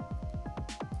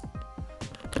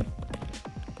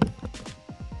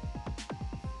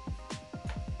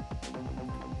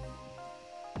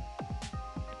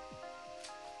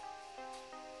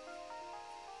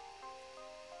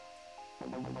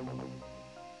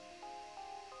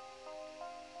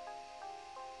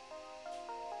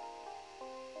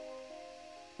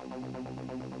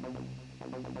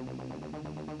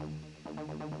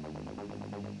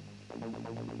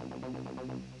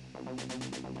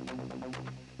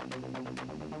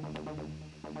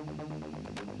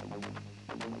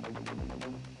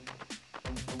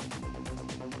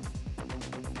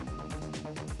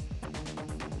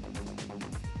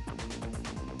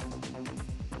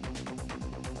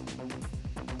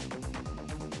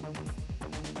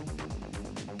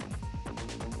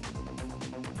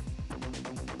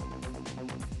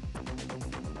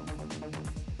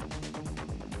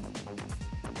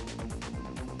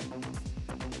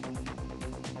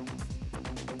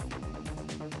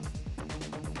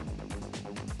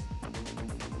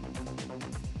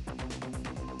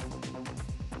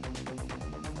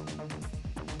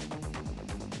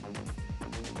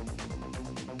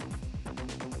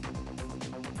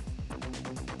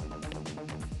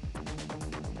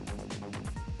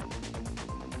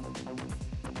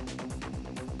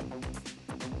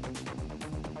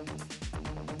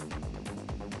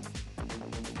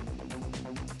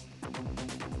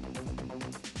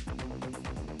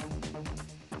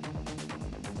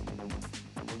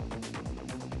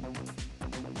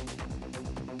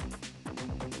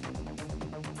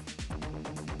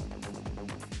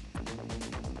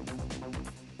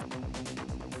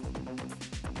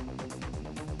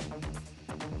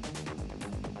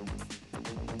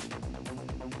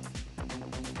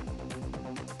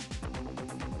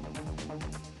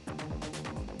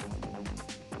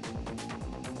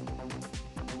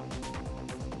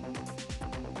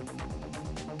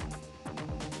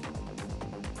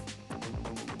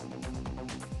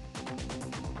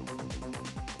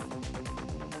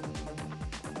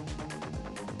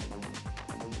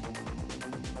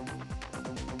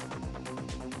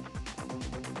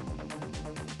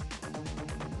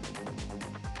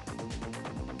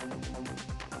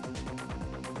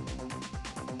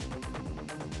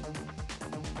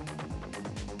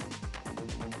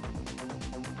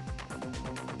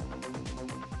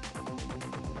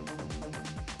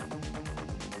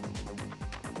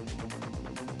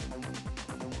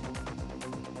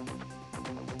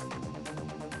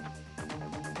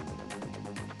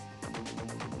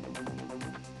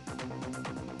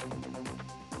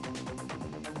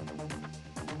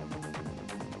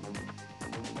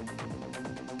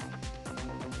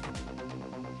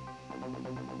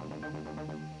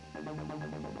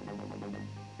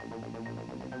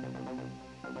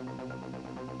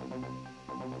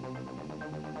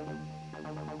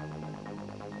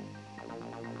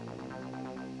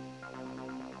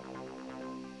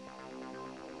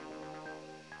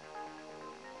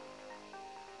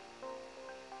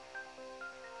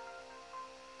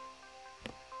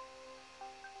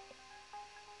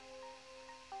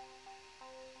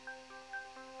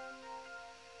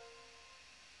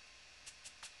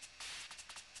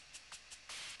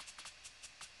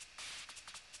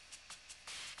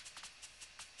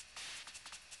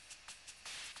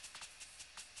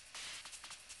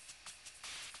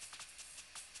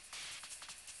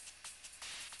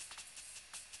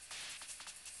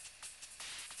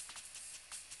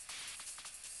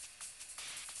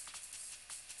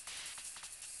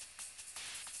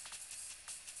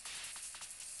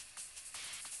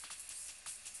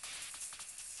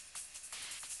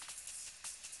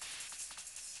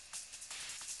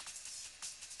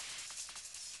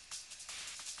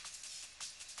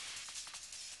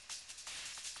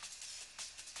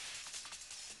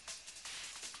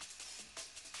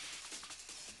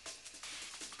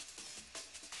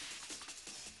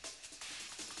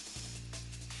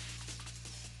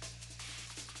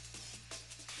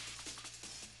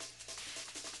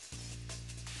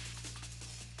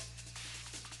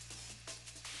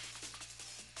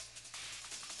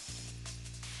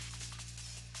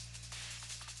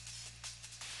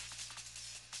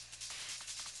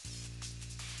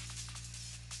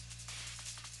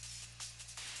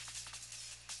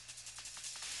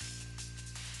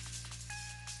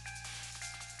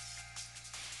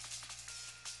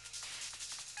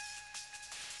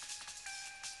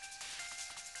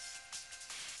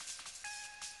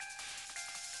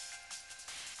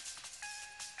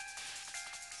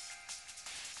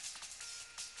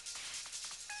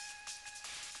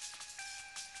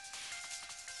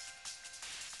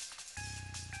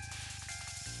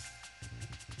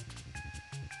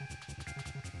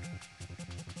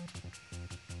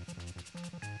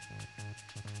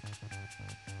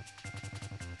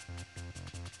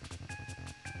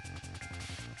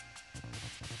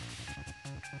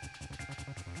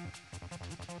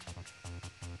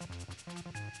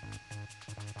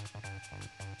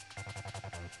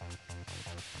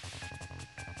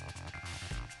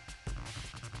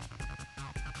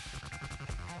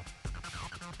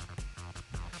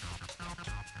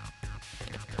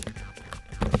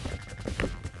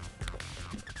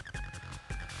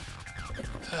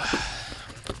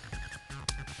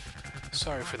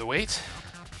 Sorry for the wait.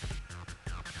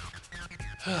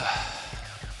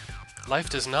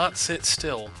 Life does not sit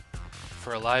still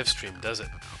for a live stream, does it?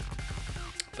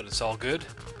 But it's all good.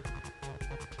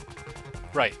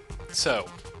 Right, so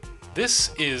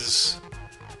this is...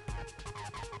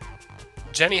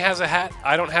 Jenny has a hat,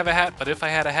 I don't have a hat, but if I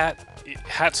had a hat,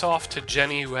 hats off to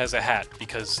Jenny who has a hat,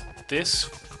 because this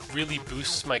really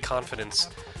boosts my confidence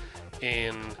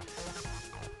in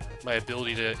my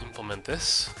ability to implement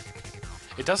this.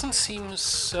 It doesn't seem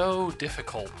so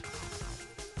difficult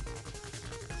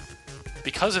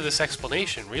because of this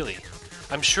explanation, really.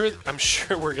 I'm sure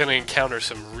we're gonna encounter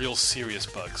some real serious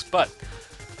bugs, but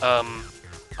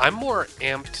I'm more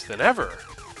amped than ever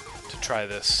to try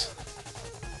this.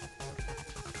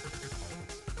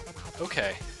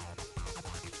 Okay.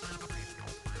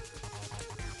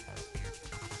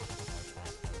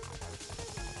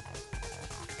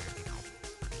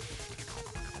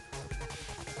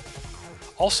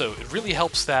 Also, it really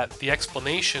helps that the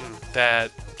explanation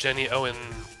that Jenny Owen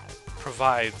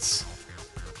provides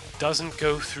doesn't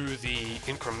go through the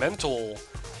incremental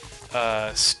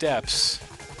steps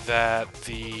that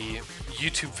the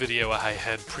YouTube video I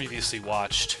had previously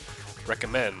watched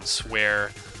recommends, where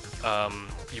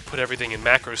you put everything in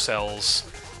macrocells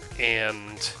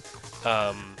and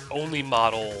only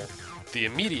model the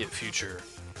immediate future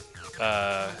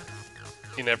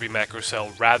in every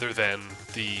macrocell rather than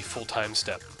the full time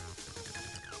step.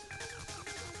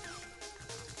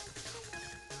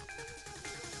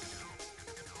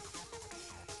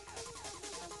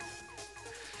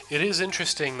 It is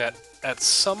interesting that at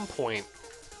some point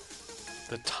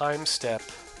the time step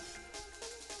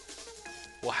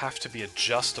will have to be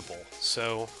adjustable.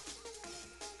 So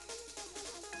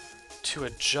to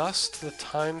adjust the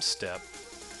time step,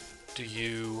 do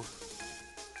you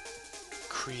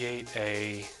create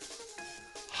a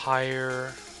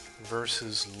higher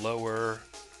versus lower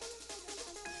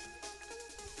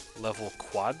level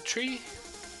quad tree?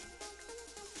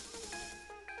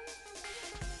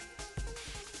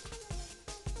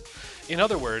 In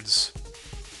other words,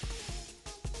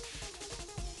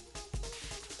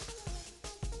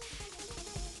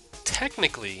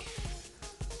 technically,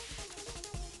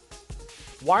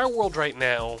 Wireworld right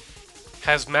now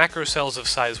has macrocells of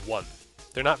size 1.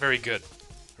 They're not very good,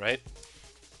 right?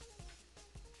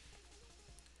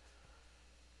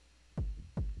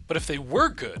 But if they were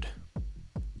good,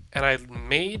 and I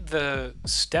made the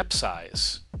step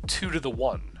size 2 to the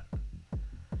 1,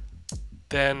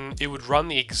 then it would run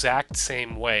the exact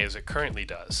same way as it currently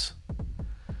does.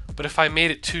 But if I made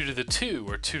it 2 to the 2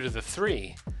 or 2 to the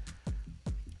 3,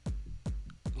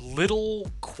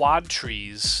 little quad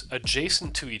trees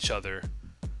adjacent to each other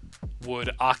would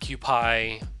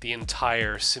occupy the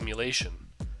entire simulation.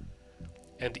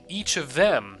 And each of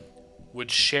them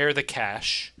would share the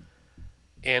cache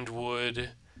and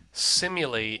would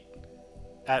simulate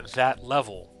at that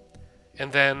level.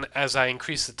 And then as I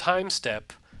increase the time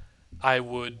step, I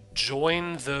would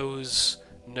join those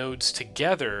nodes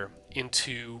together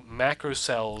into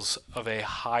macrocells of a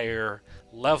higher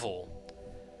level.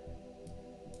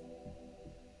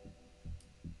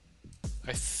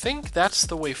 I think that's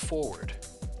the way forward.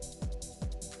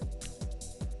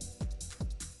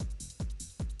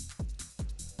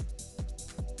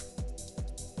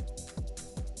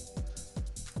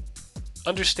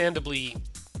 Understandably,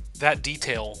 that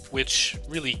detail, which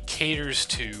really caters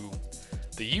to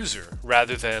the user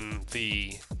rather than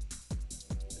the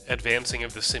advancing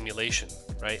of the simulation,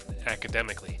 right,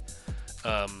 academically,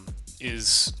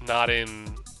 is not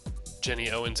in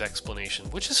Jenny Owen's explanation,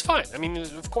 which is fine. I mean,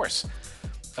 of course.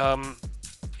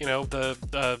 You know,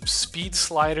 the speed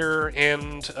slider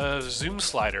and zoom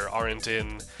slider aren't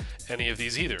in any of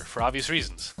these either, for obvious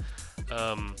reasons.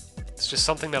 It's just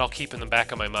something that I'll keep in the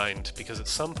back of my mind, because at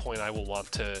some point I will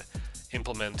want to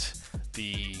implement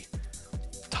the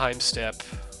time step,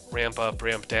 ramp up,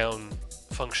 ramp down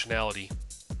functionality.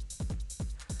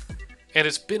 And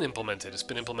it's been implemented. It's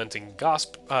been implemented in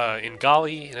Gosper, in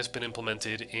Golly, and it's been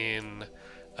implemented in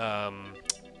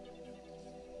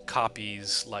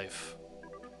Copy's Life.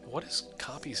 What is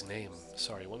Copy's name?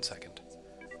 Sorry, one second.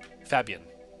 Fabian.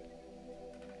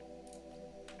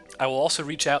 I will also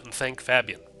reach out and thank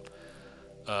Fabian.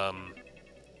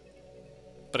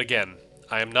 But again,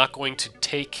 I am not going to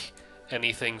take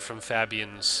anything from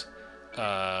Fabian's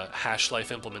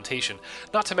HashLife implementation.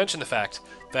 Not to mention the fact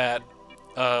that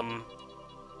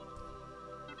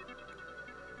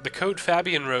the code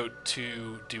Fabian wrote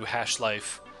to do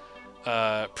HashLife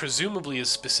presumably is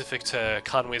specific to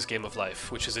Conway's Game of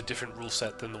Life, which is a different rule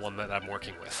set than the one that I'm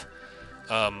working with.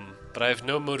 But I have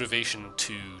no motivation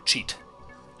to cheat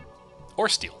or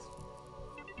steal.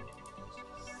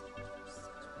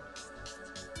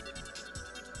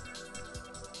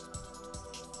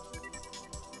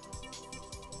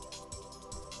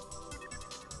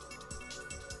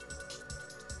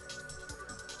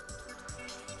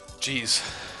 geez.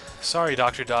 Sorry,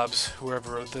 Dr. Dobbs,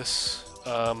 whoever wrote this.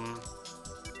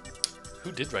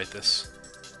 Who did write this?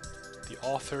 The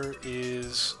author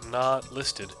is not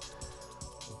listed.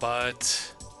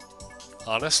 But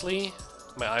honestly,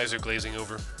 my eyes are glazing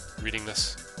over reading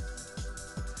this.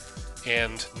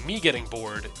 And me getting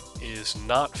bored is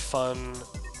not fun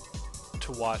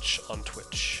to watch on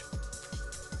Twitch.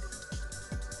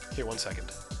 Here, 1 second.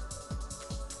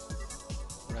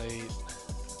 Right.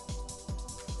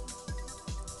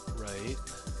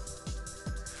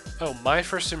 Oh, my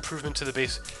first improvement to the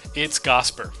base. It's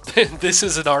Gosper. This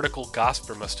is an article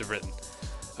Gosper must have written.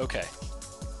 Okay.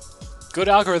 Good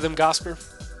algorithm, Gosper.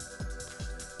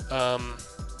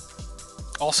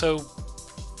 Also,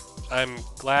 I'm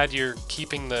glad you're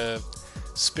keeping the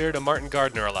spirit of Martin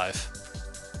Gardner alive.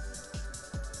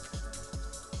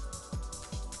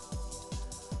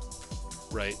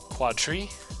 Right, quad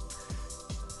tree.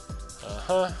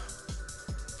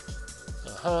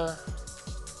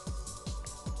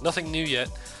 Nothing new yet.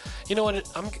 You know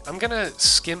what? I'm gonna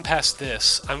skim past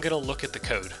this. I'm gonna look at the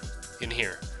code in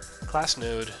here. Class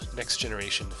node, next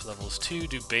generation. If levels 2,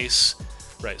 do base.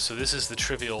 Right, so this is the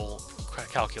trivial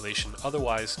calculation.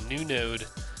 Otherwise, new node.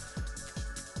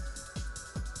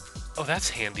 Oh, that's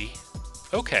handy.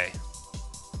 Okay.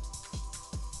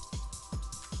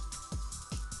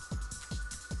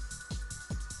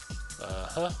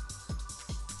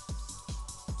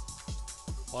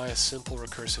 Why a simple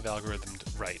recursive algorithm?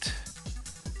 Right.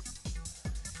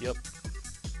 Yep.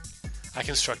 I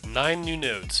construct 9 new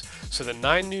nodes. So the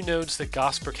 9 new nodes that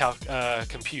Gosper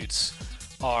computes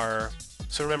are...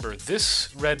 So remember,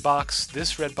 this red box,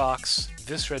 this red box,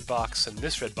 this red box, and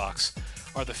this red box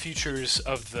are the futures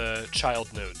of the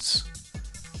child nodes.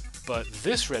 But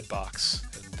this red box,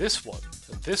 and this one,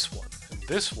 and this one, and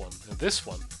this one, and this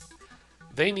one,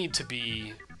 they need to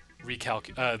be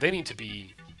they need to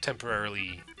be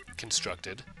temporarily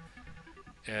constructed,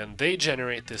 and they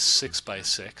generate this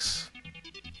 6x6.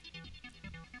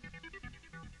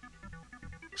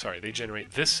 Sorry, they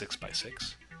generate this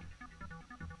 6x6.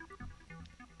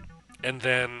 And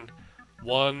then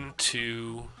 1,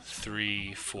 2,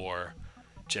 3, 4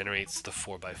 generates the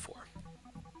 4x4.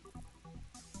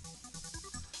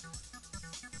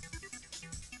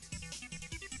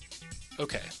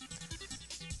 Okay.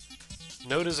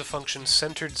 Node is a function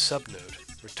centered subnode.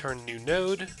 Return new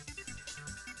node.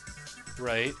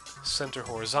 Right. Center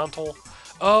horizontal.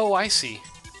 Oh, I see.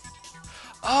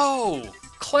 Oh,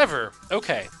 clever.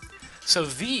 Okay. So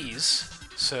these,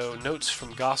 so notes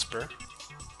from Gosper.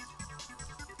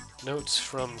 Notes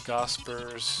from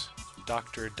Gosper's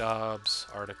Dr. Dobbs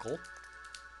article.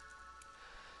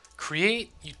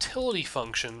 Create utility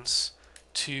functions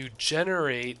to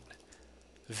generate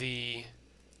the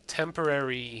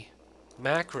temporary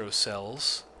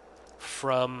macrocells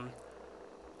from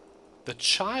the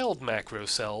child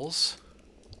macrocells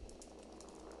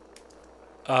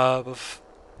of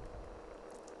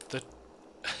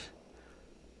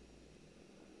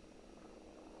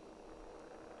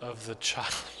the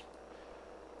child.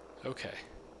 Okay.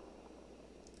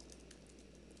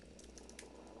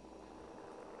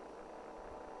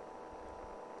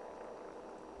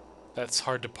 That's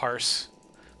hard to parse.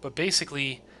 But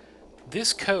basically,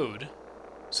 this code,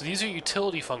 so these are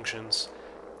utility functions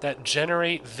that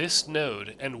generate this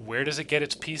node, and where does it get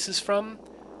its pieces from?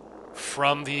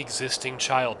 From the existing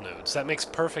child nodes. That makes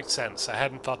perfect sense. I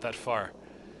hadn't thought that far.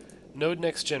 Node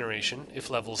next generation,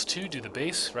 if levels 2, do the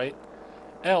base, right?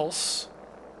 Else,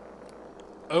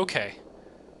 okay,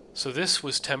 so this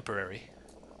was temporary.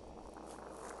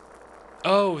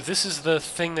 Oh, this is the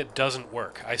thing that doesn't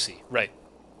work. I see. Right.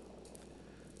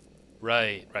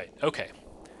 Right. Okay.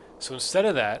 So instead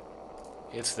of that,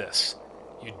 it's this.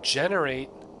 You generate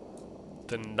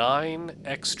the 9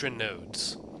 extra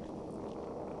nodes,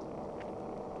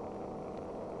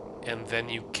 and then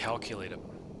you calculate them.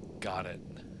 Got it.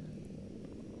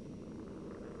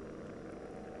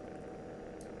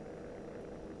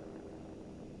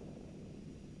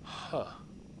 Huh.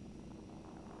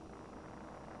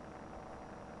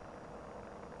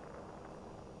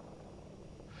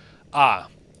 Ah.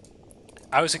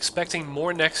 I was expecting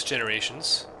more next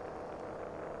generations.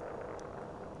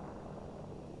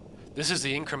 This is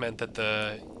the increment that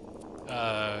the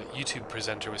YouTube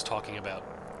presenter was talking about.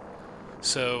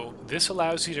 So this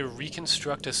allows you to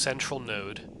reconstruct a central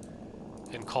node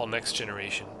and call next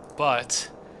generation. But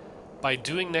by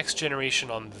doing next generation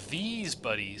on these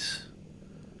buddies,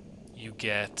 you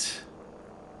get...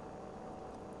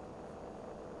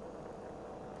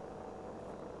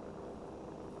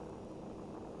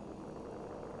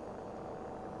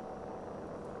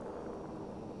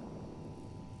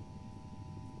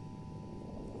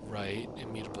 Right,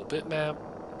 immutable bitmap.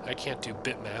 I can't do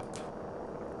bitmap.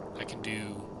 I can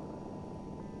do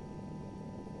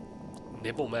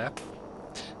nibble map.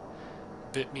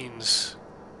 Bit means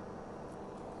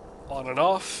on and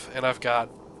off, and I've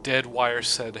got dead wire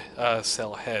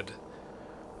cell head.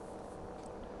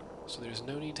 So there's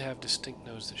no need to have distinct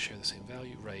nodes that share the same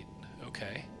value. Right,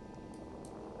 okay.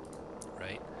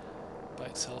 Right, by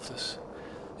itself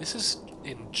this is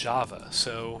in Java,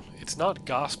 so it's not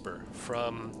Gosper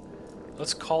from,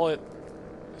 let's call it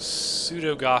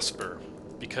pseudo Gosper,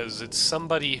 because it's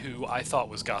somebody who I thought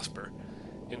was Gosper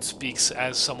and speaks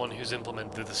as someone who's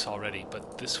implemented this already,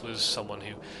 but this was someone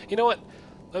who... You know what?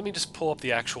 Let me just pull up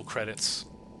the actual credits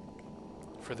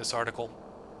for this article.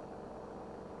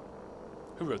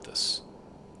 Who wrote this?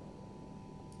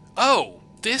 Oh!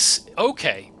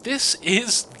 Okay. This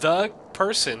is the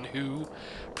person who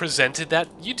presented that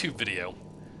YouTube video.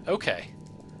 Okay.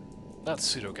 Not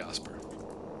pseudo-Gosper.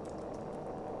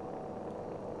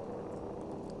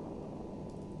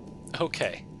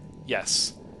 Okay.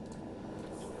 Yes.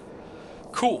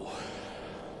 Cool.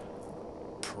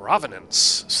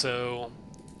 Provenance. So...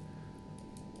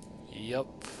 Yep.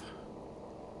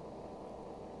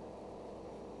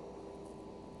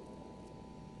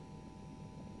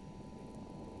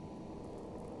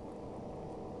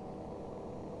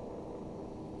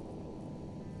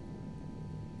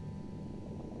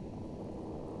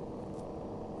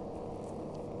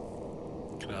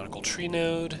 Canonical tree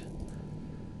node.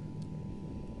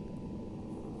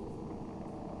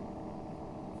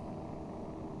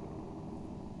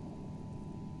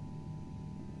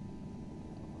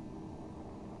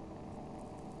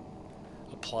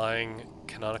 Applying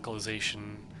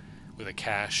canonicalization with a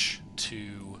cache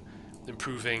to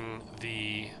improving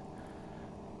the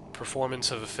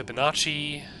performance of a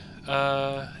Fibonacci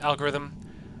algorithm.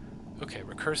 Okay,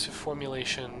 recursive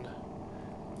formulation.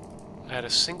 Add a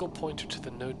single pointer to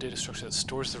the node data structure that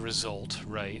stores the result,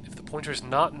 right? If the pointer is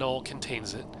not null,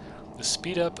 contains it. The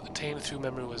speed up attained through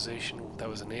memorization that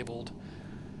was enabled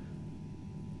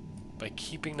by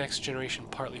keeping next generation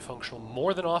partly functional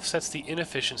more than offsets the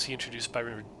inefficiency introduced by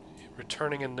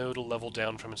returning a node a level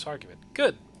down from its argument.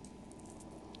 Good.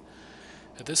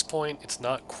 At this point, it's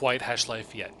not quite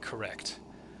HashLife yet, correct.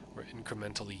 We're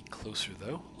incrementally closer,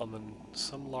 though. On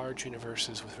some large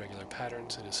universes with regular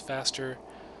patterns, it is faster.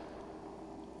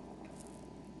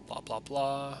 Blah, blah,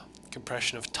 blah.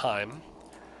 Compression of time.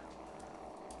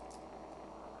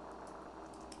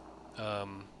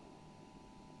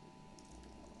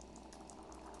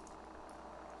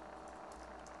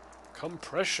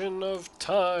 Compression of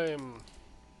time.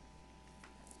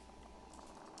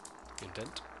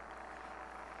 Indent.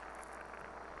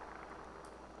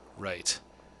 Right.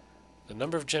 The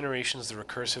number of generations the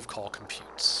recursive call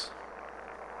computes.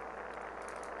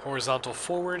 Horizontal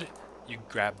forward, you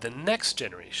grab the next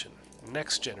generation.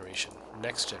 Next generation.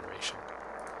 Next generation.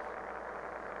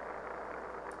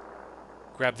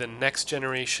 Grab the next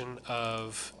generation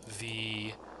of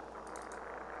the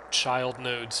child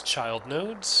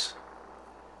nodes,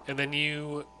 and then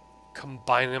you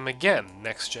combine them again,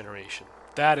 next generation.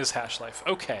 That is HashLife.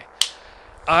 Okay.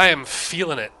 I am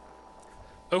feeling it.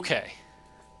 Okay.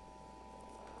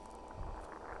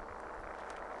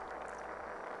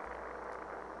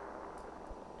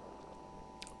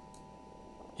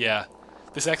 Yeah.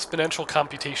 This exponential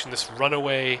computation, this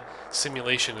runaway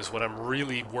simulation is what I'm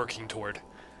really working toward.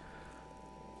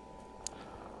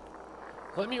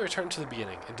 Let me return to the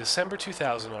beginning. In December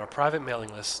 2000, on a private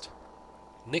mailing list,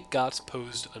 Nick Gotts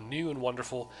posed a new and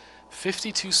wonderful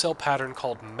 52-cell pattern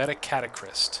called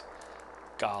metacatachrist.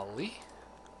 Golly.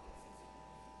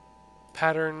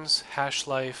 Patterns,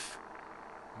 HashLife,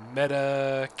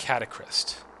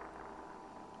 metacatachrist.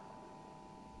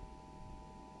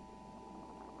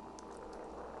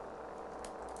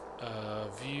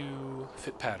 View,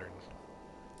 fit pattern.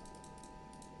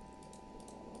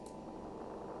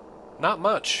 Not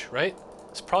much, right?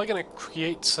 It's probably going to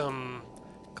create some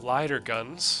glider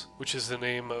guns, which is the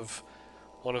name of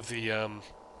one of the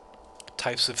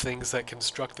types of things that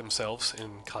construct themselves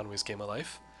in Conway's Game of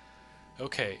Life.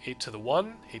 Okay, 8 to the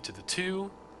 1, 8 to the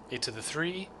 2, 8 to the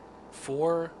 3,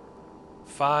 4,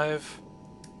 5,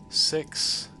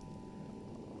 6,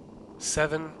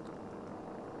 7,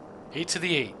 8 to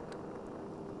the 8,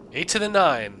 8 to the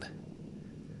 9,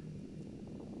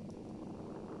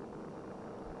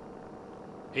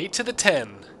 8 to the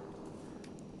 10.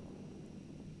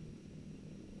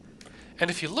 And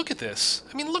if you look at this,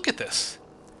 I mean, look at this.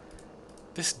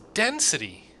 This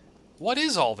density. What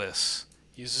is all this?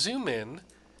 You zoom in,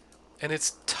 and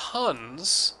it's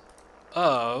tons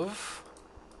of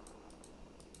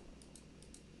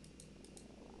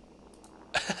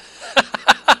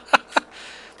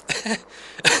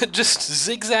Just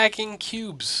zigzagging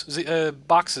cubes,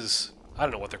 boxes. I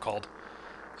don't know what they're called.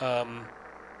 Um,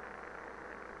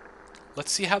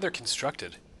 let's see how they're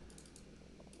constructed.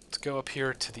 Let's go up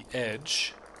here to the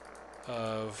edge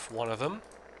of one of them.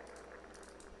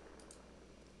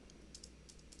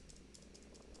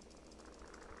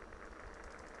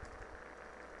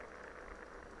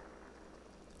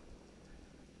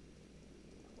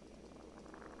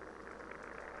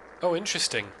 Oh,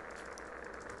 interesting.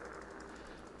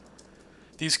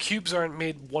 These cubes aren't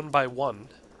made one by one,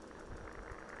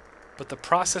 but the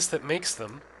process that makes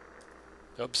them...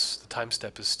 Oops, the time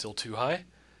step is still too high.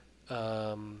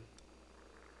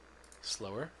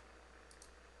 Slower.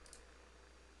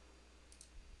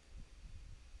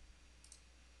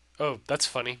 Oh, that's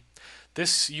funny.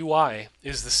 This UI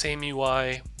is the same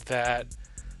UI that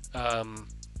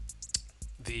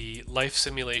the life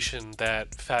simulation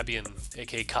that Fabian,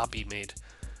 aka Copy, made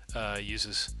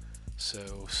uses.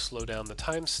 So slow down the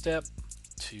time step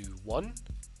to 1.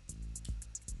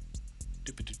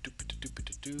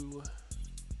 Doop-a-doo-doop-a-doo-doop-a-doo.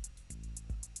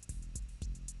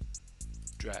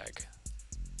 Drag.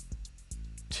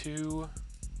 2.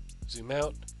 Zoom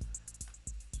out.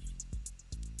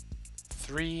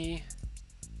 3.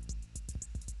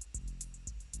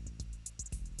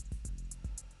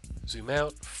 Zoom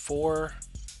out. 4.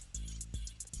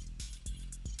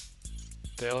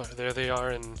 There they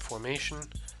are in formation.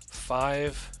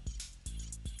 5.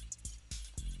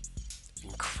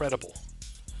 Incredible.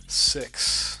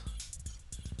 6.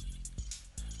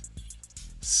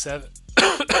 7.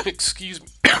 Excuse me.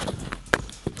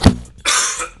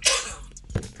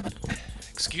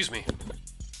 Excuse me.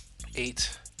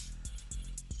 8.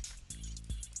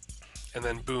 And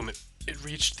then boom, it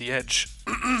reached the edge.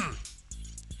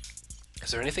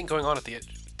 Is there anything going on at the edge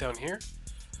down here?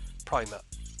 Probably not.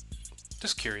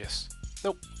 Just curious.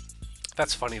 Nope.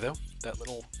 That's funny though.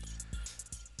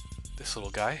 This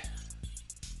little guy.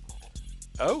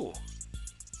 Oh.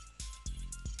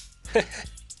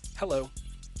 Hello.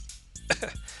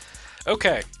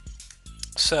 Okay.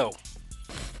 So,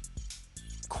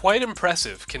 quite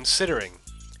impressive considering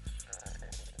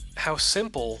how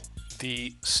simple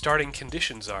the starting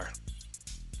conditions are.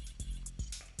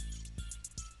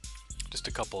 Just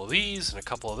a couple of these and a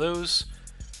couple of those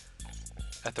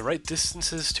at the right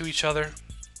distances to each other.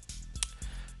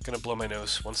 Gonna blow my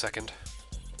nose. 1 second.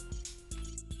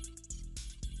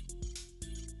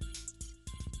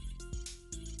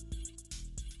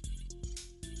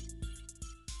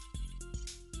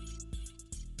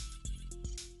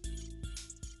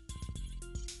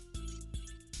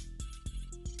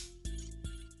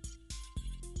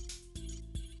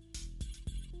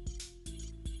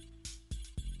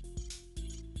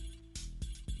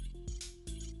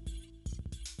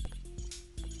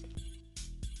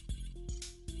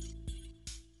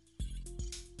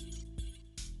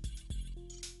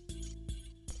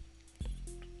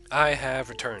 I have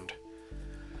returned.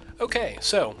 Okay,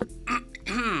 so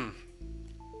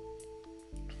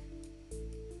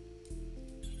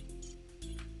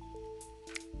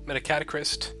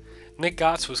Metacatachrist. Nick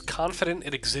Gotts was confident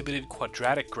it exhibited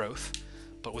quadratic growth,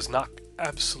 but was not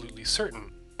absolutely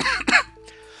certain.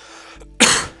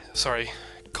 Sorry,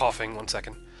 coughing, 1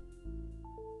 second.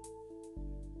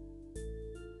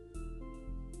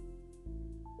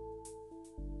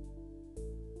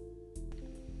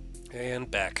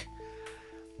 And back.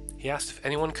 He asked if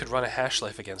anyone could run a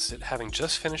HashLife against it, having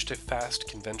just finished a fast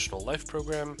conventional life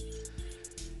program,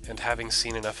 and having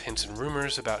seen enough hints and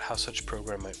rumors about how such a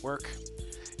program might work.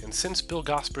 And since Bill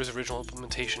Gosper's original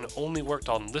implementation only worked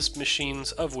on Lisp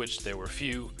machines, of which there were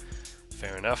few,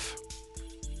 fair enough,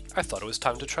 I thought it was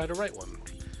time to try to write one.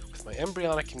 With my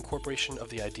embryonic incorporation of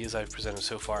the ideas I've presented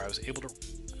so far, I was able to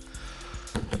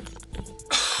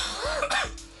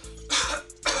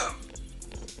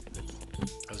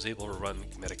run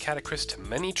Metacatachrist to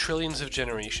many trillions of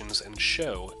generations and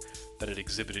show that it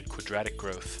exhibited quadratic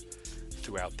growth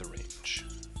throughout the range.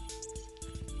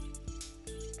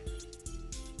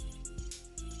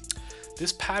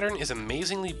 This pattern is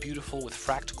amazingly beautiful with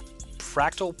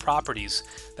fractal properties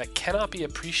that cannot be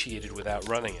appreciated without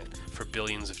running it for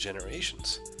billions of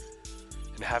generations,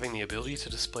 and having the ability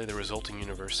to display the resulting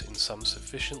universe in some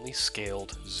sufficiently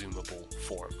scaled, zoomable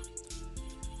form.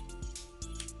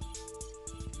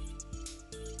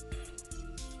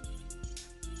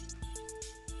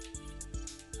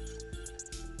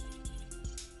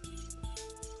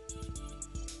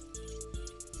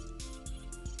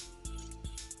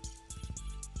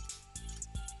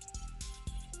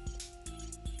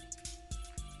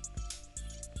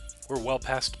 We're well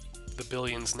past the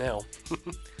billions now.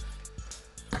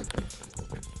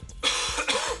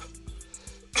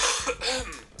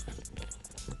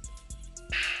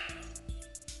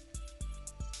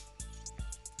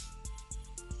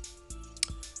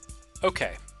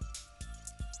 Okay.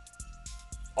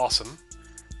 Awesome.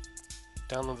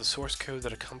 Download the source code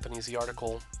that accompanies the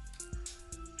article.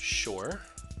 Sure.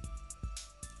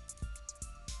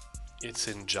 It's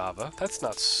in Java. That's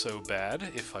not so bad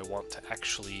if I want to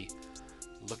actually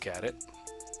look at it.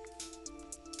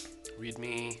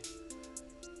 README.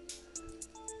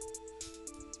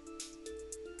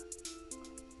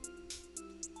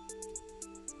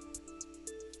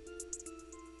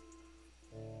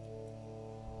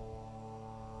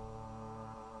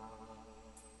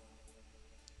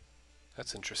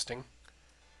 That's interesting.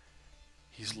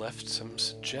 He's left some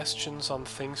suggestions on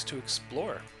things to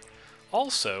explore.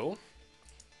 Also,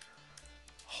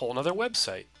 whole nother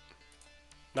website.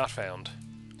 Not found.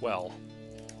 Well,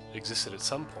 existed at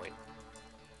some point.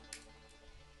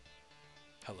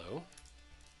 Hello?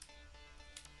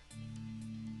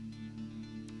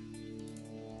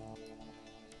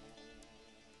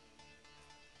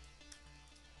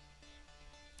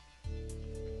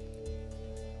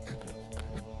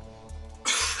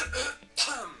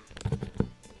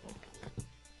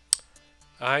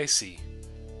 I see.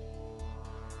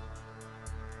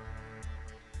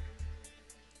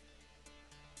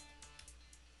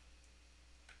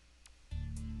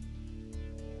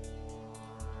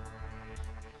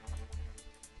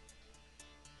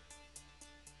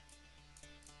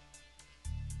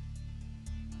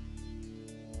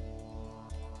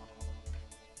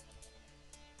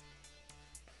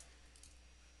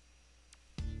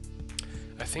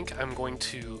 I think I'm going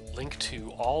to link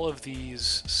to all of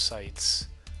these sites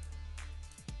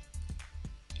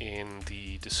in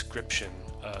the description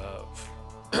of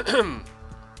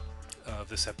of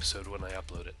this episode when I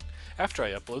upload it, after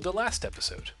I upload the last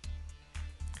episode.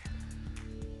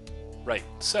 Right,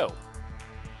 so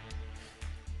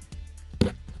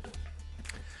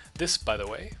this, by the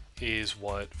way, is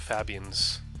what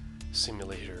Fabian's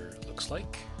simulator looks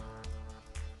like.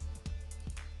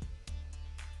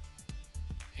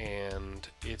 And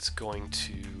it's going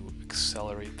to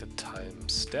accelerate the time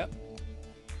step.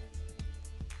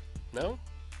 No?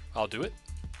 I'll do it.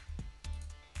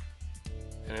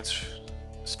 And it's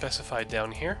specified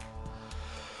down here.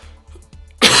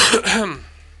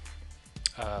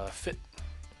 Fit.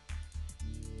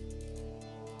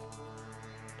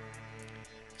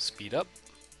 Speed up,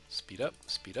 speed up,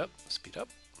 speed up, speed up.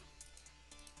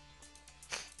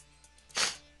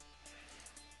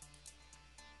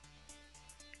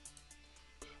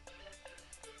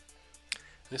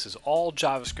 This is all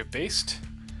JavaScript based,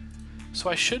 so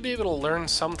I should be able to learn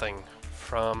something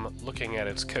from looking at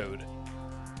its code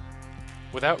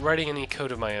without writing any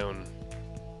code of my own.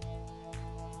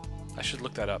 I should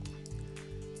look that up.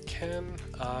 Can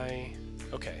I...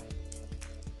 Okay.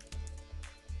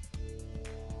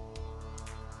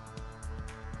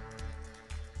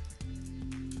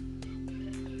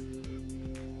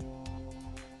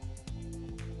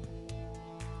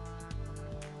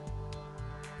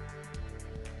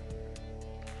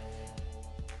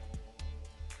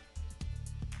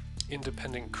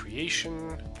 Independent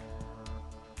creation.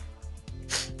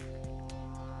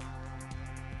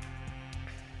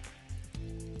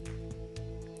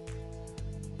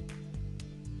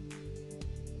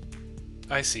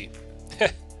 I see.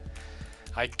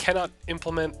 I cannot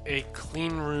implement a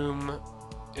clean room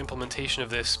implementation of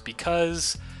this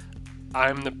because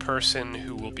I'm the person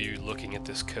who will be looking at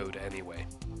this code anyway.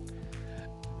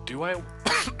 Do I...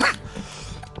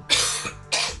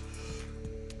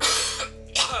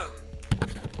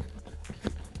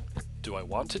 Do I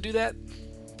want to do that?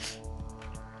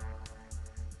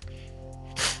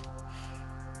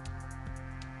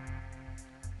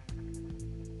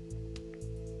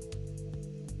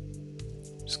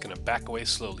 Just gonna back away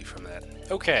slowly from that.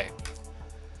 Okay.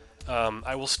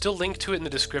 I will still link to it in the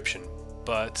description,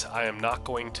 but I am not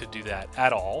going to do that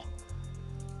at all.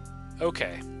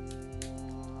 Okay.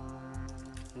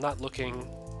 I'm not looking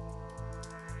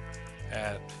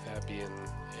at Fabian,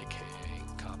 aka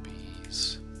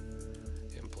copies.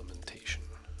 Implementation.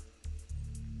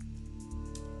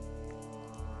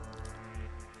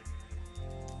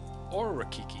 Or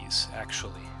Rokicki's,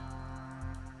 actually.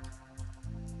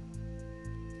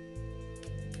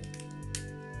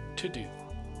 To do.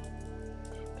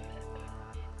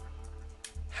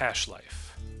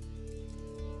 HashLife.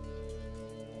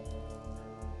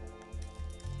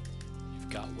 You've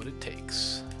got what it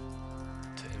takes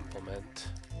to implement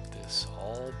this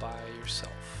all by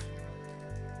yourself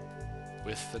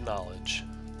with the knowledge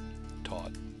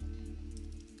taught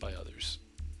by others,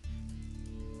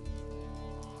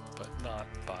 but not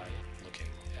by looking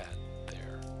at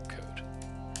their code.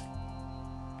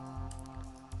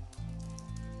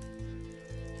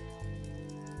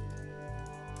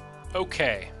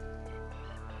 Okay.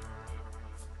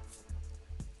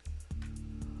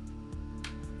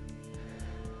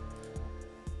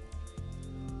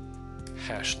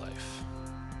 HashLife.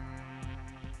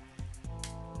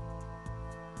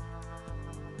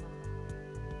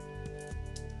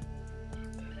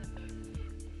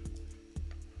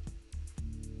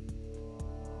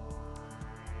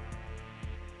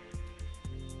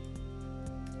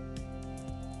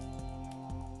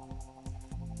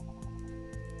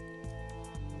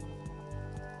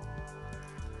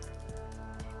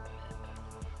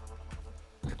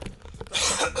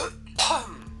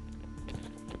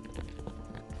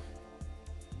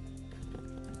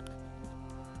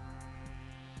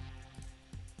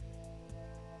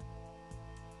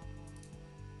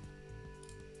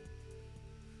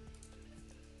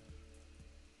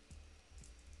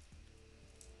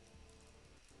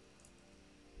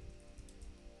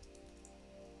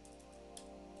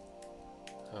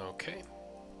 Okay.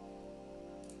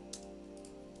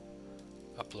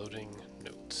 Uploading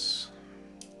notes.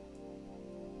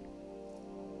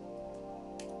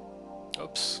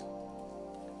 Oops.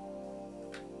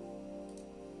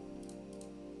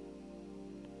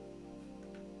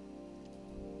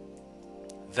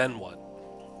 Then what?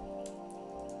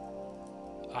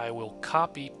 I will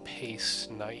copy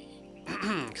paste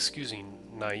excuse me,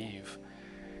 naive,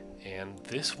 and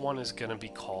this one is going to be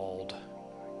called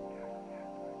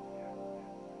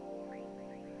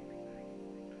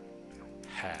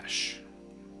hash.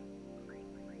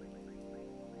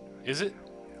 Is it?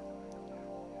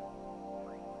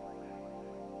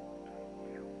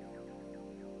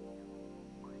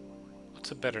 What's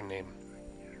a better name?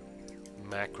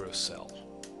 Macrocell.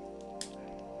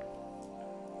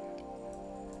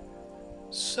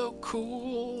 So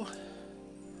cool.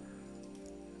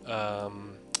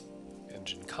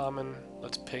 Engine common.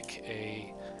 Let's pick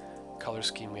a color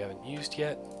scheme we haven't used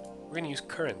yet. We're going to use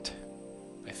current,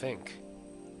 I think.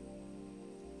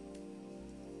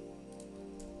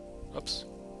 Oops.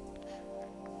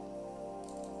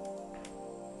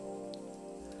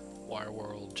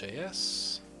 Wireworld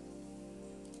JS.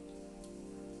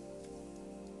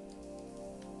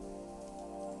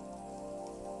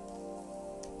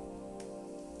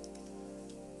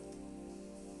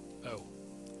 Oh,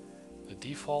 the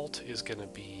default is going to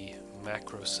be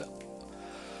macrocell.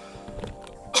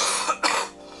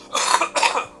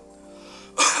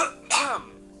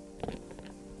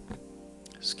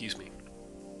 Excuse me.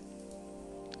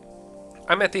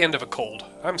 I'm at the end of a cold.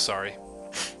 I'm sorry.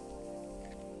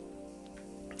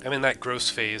 I'm in that gross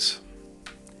phase.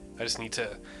 I just need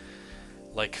to,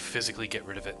 like, physically get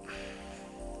rid of it.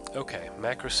 Okay,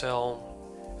 macrocell,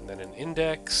 and then an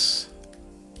index.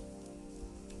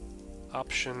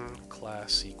 Option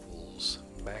class equals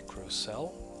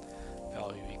macrocell.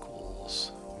 Value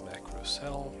equals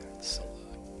macrocell.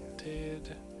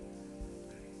 Selected.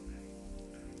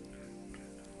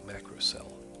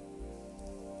 Macrocell.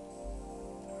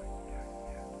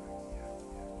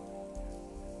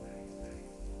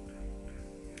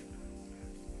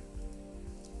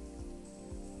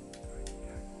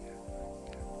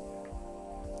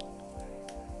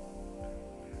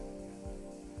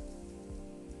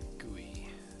 GUI.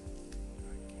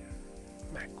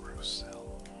 Macrocell.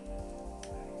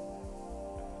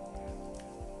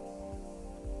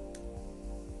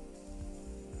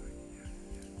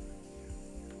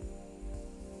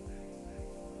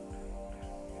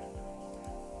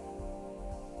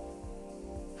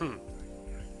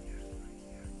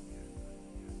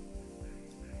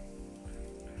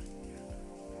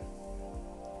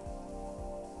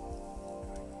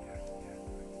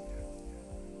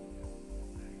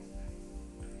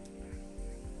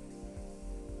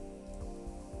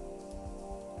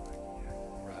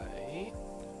 Right.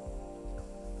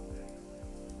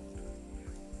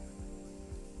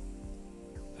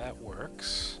 That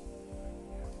works.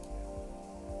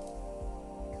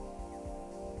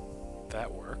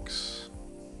 That works.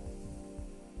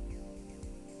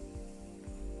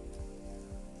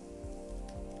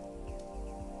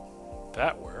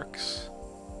 That works.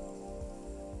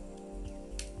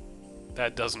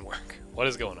 That doesn't work. What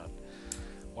is going on?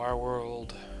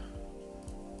 Wireworld.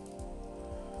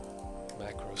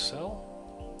 Macrocell.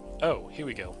 Oh, here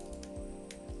we go.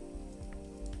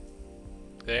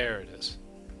 There it is.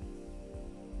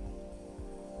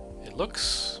 It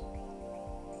looks...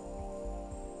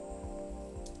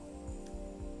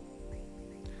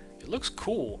 It looks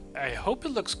cool. I hope it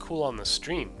looks cool on the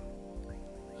stream.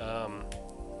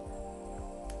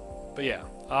 But yeah,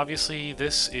 obviously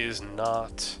this is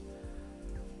not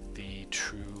the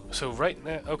true... So right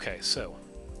now... Okay, so...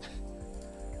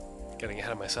 Getting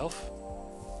ahead of myself.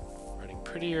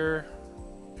 prettier.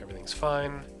 Everything's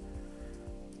fine.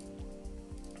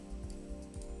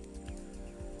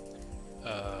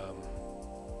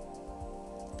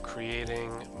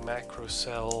 Creating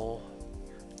macrocell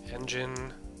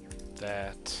engine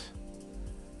that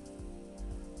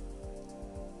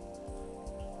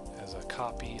has a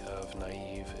copy of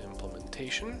naive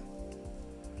implementation.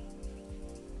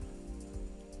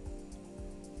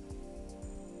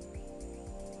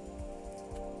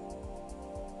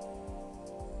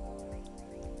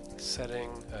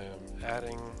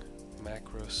 Adding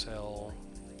macrocell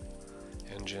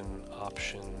engine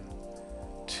option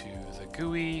to the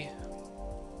GUI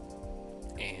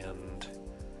and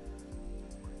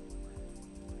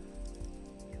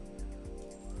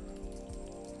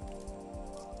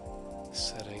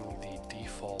setting the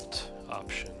default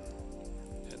option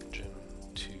engine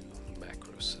to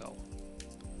macrocell.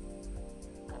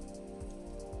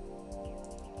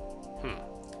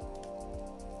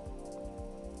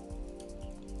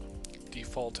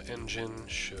 Default engine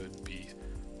should be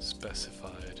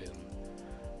specified in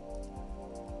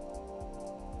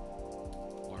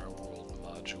Wireworld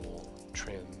module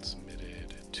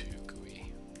transmitted to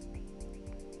GUI.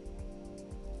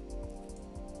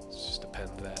 Let's just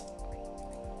append that.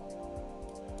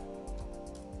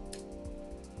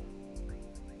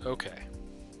 Okay.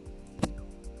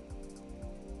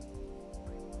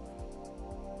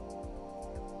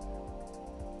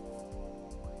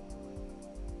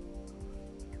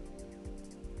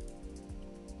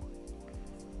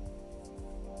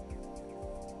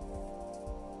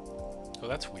 Oh,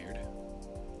 that's weird.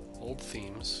 Old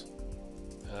themes.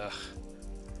 Ugh.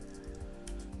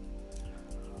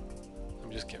 Let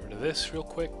me just get rid of this real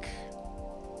quick.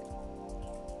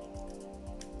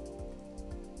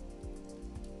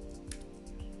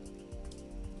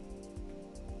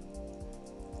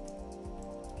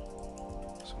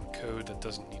 Some code that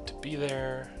doesn't need to be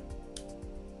there.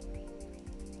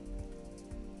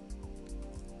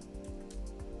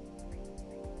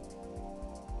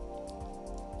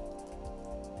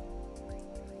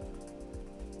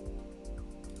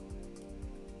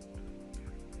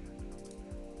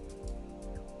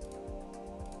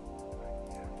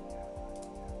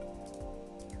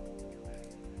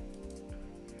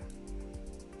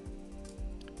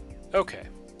 Okay.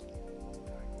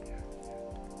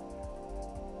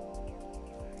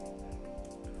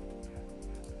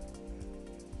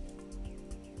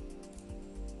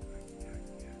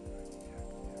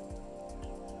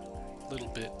 Little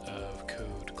bit of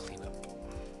code cleanup.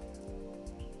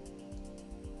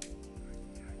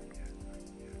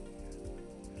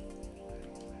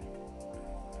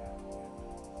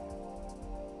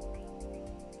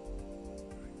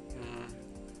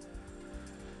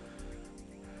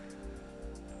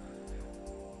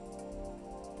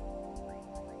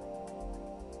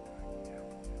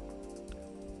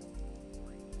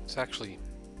 It's actually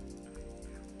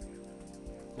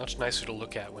much nicer to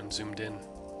look at when zoomed in.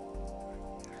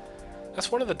 That's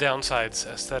one of the downsides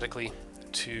aesthetically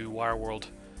to Wireworld.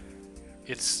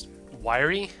 It's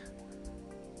wiry,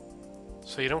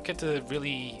 so you don't get to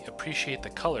really appreciate the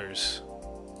colors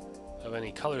of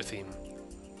any color theme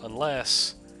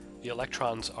unless the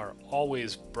electrons are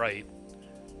always bright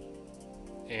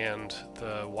and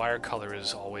the wire color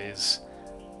is always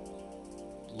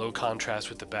low contrast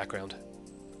with the background.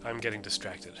 I'm getting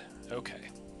distracted. Okay.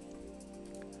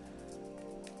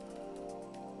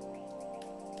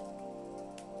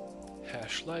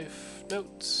 HashLife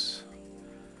notes.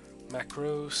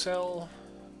 Macro cell.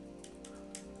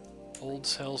 Old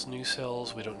cells, new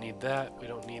cells. We don't need that. We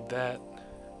don't need that.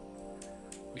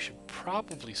 We should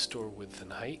probably store width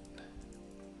and height.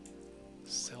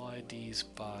 Cell IDs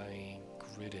by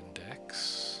grid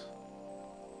index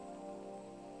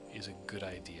is a good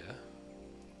idea.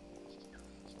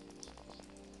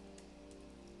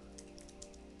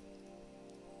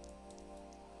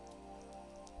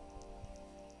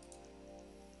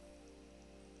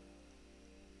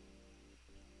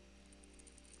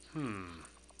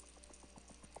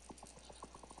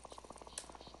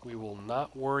 We will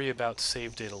not worry about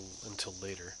save data until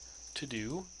later. To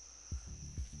do,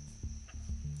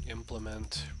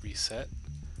 implement reset.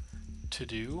 To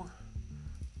do,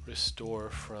 restore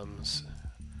from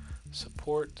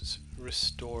support,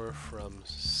 restore from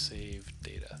save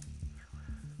data.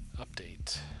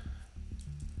 Update.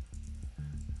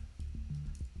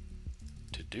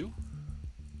 To do,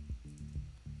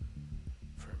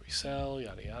 for every cell,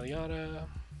 yada yada yada.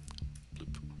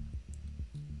 Bloop.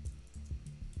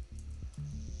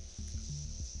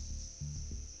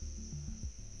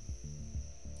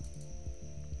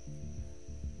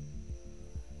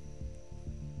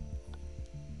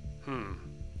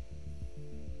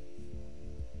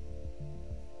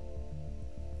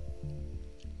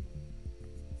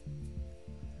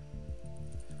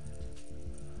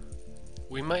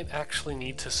 We might actually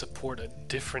need to support a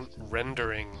different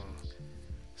rendering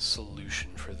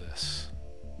solution for this.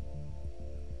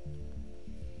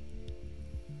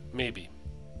 Maybe.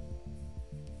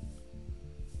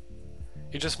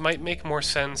 It just might make more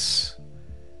sense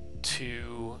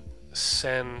to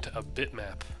send a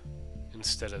bitmap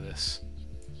instead of this.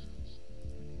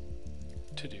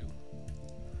 To do.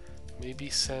 Maybe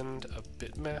send a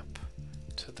bitmap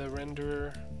to the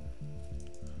renderer.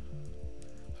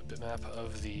 A bitmap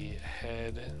of the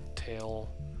head, tail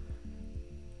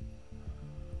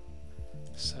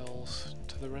cells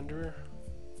to the renderer.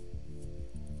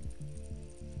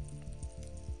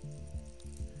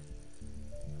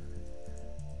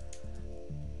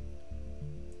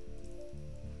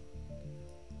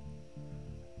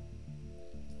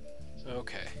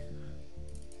 Okay.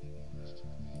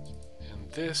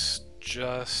 And this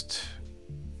just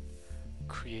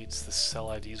creates the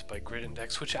cell IDs by grid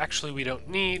index, which actually we don't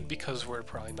need because we're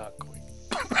probably not going.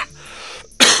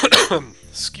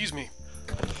 Excuse me.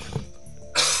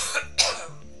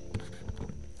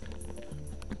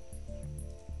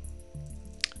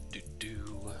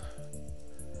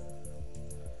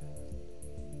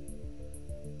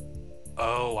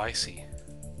 Oh, I see.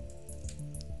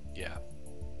 Yeah.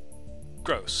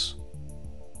 Gross.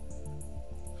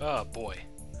 Oh boy.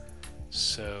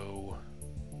 So,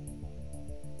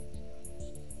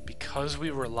 because we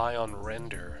rely on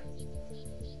render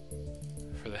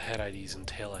for the head IDs and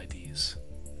tail IDs,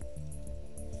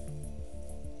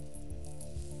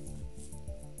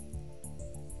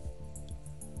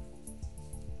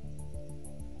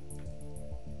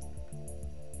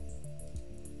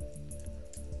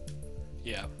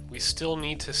 yeah, we still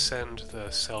need to send the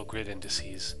cell grid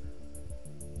indices.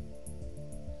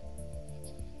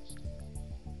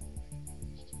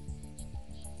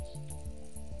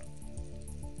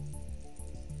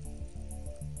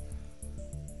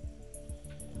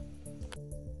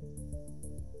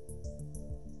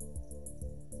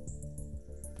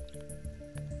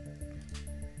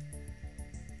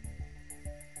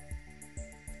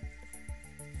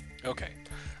 Okay,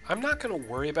 I'm not going to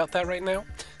worry about that right now.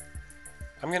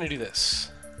 I'm going to do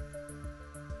this.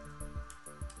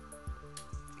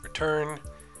 Return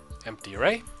empty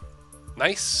array.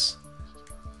 Nice.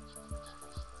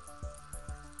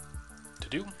 To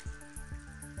do.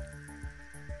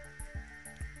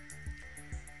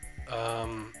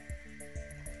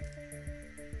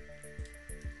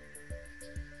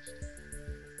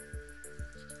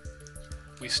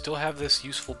 We still have this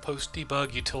useful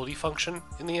post-debug utility function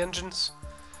in the engines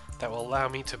that will allow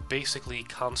me to basically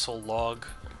console log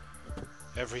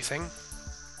everything.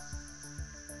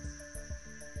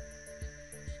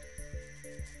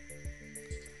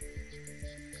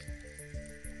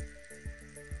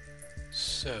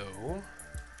 So,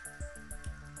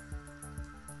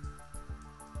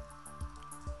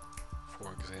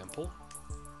 for example,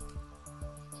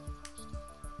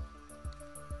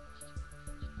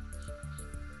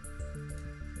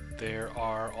 there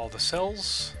are all the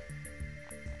cells.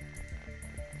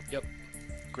 Yep,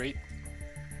 great.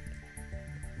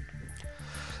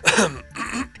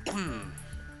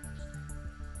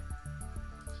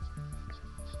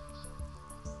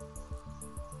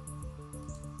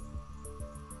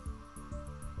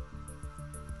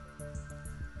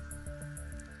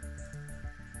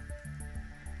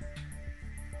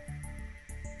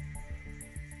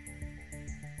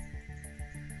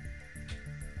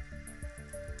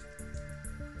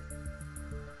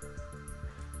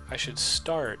 I should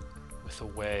start with a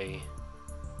way,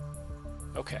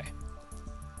 okay,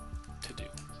 to do.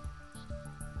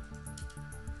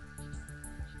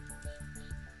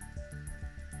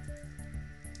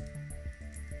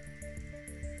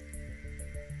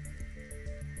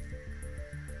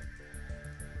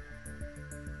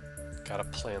 Gotta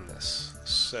plan this.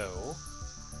 So,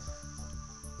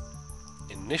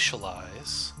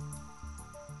 initialize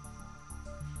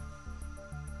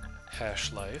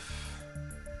HashLife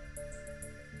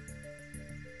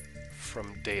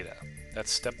from data.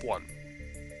 That's step one.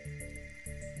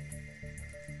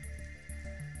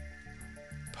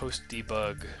 Post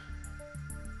debug.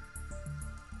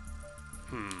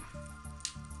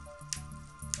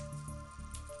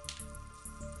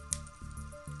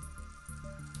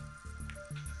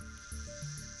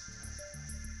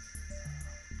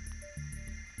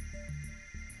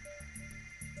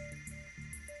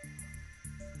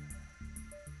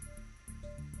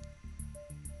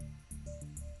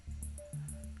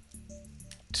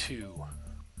 Two,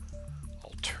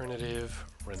 alternative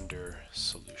render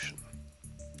solution.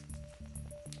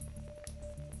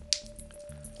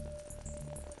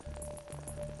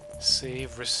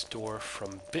 Save restore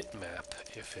from bitmap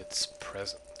if it's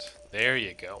present. There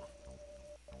you go.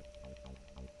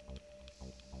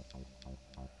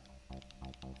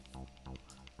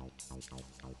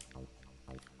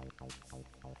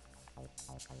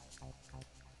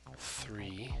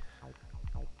 Three.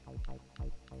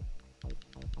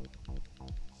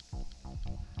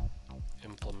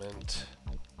 Implement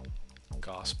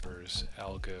Gosper's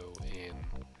algo in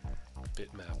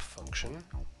bitmap function.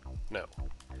 No.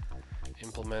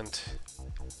 Implement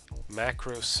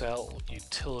macrocell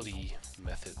utility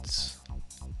methods.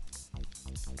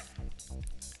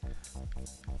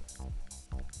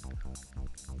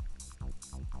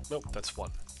 Nope, that's 1,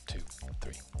 2,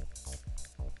 3.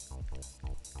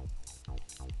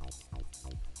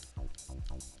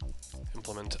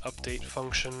 Implement update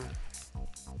function.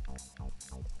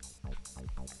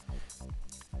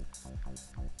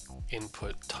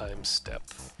 Input time step.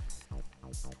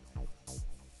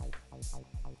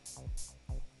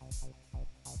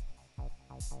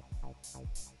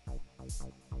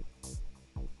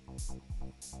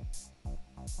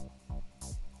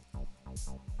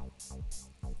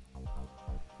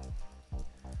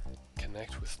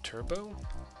 Connect with turbo,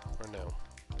 or no?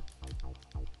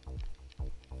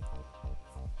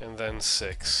 And then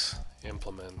 6,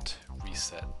 implement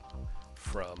reset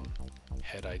from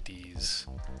head IDs,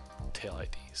 tail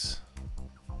IDs.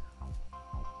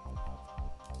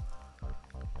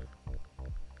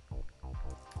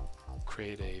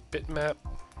 Create a bitmap.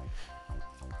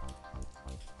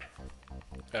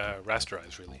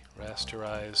 Rasterize, really.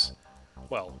 Rasterize.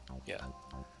 Well, yeah.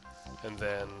 And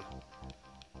then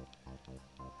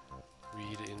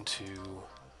read into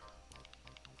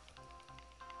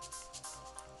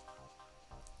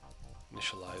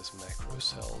initialize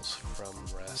macrocells from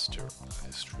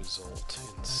rasterized result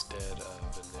instead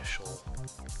of initial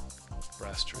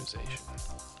rasterization.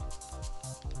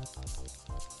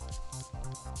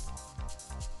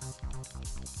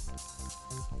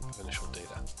 Of initial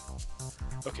data.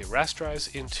 Okay,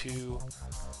 rasterize into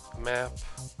map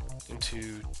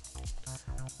into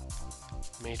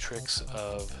matrix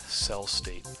of cell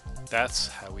state. That's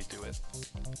how we do it.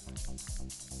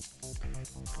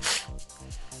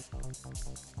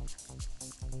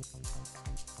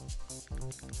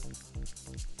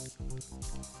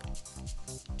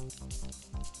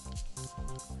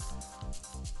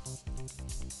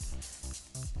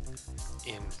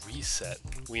 In reset,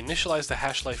 we initialize the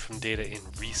hash life from data in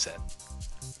reset.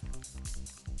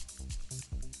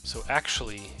 So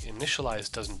actually,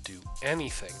 initialize doesn't do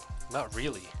anything. Not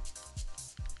really.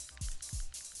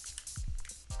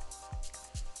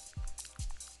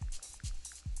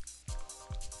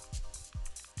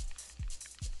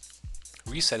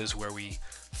 Reset is where we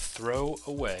throw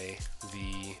away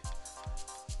the,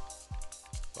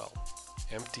 well,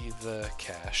 empty the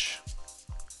cache,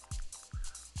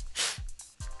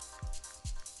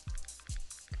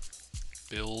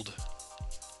 build,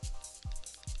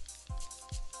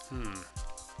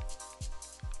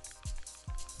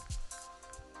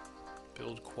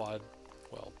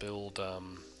 build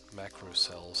macro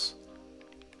cells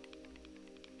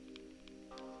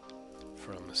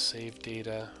from save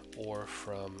data or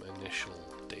from initial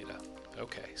data.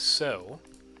 Okay, so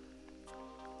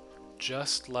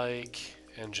just like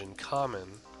engine common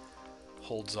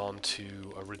holds on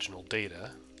to original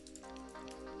data,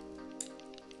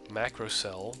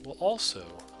 macrocell will also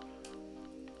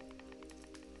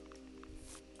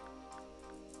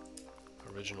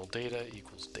original data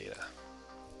equals data,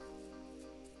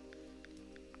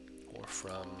 or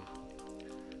from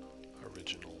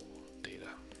original data.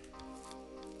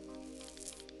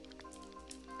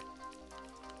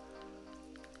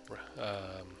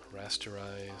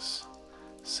 Rasterize,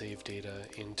 save data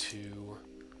into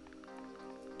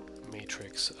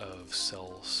matrix of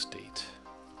cell state.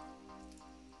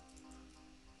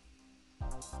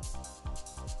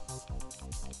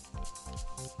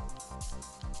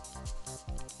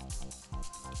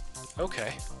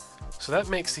 Okay, so that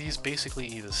makes these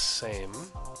basically the same.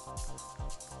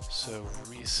 So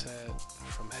reset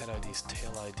from head IDs,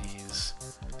 tail IDs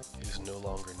is no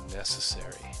longer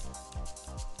necessary.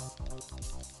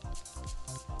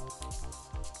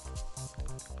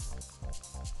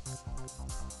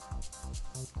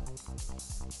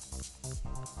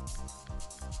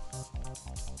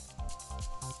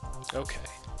 Okay.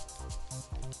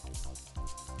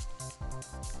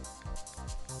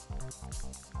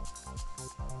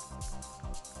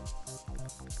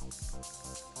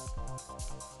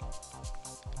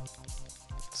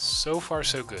 So far,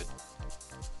 so good.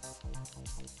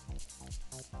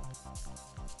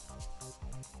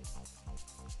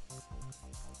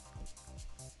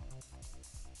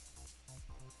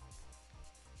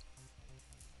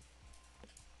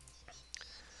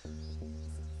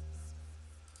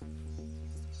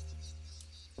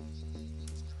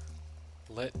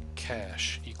 let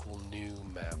cache equal new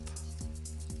map.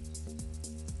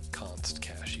 Const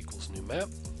cache equals new map.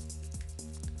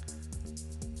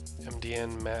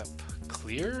 MDN map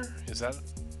clear? Is that?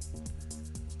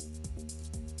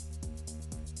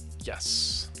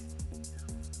 Yes.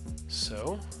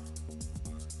 So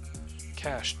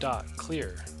cache dot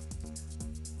clear.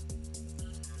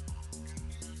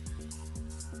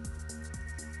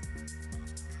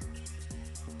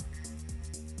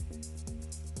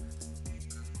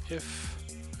 If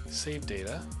save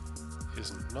data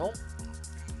isn't null,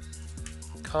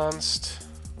 const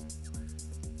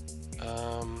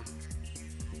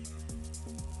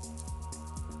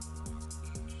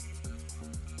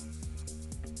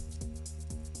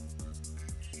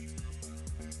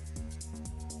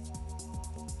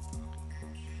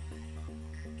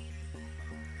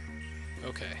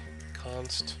okay,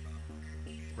 const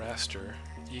raster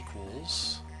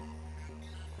equals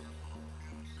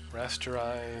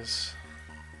rasterize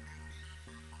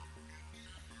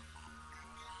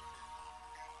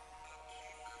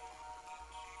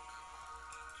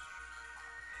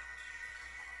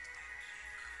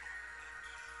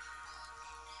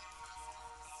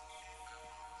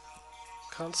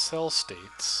const cell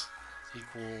states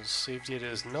equals save data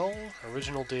is null,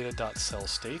 original data dot cell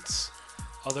states,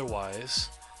 otherwise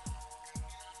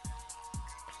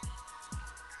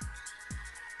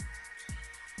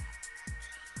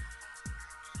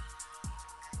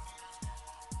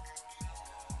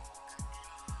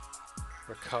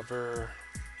recover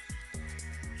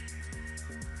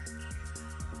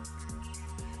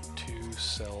two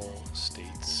cell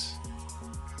states.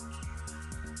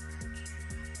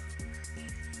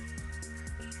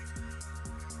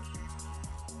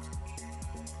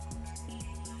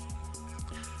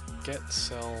 Get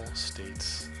cell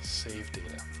states save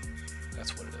data.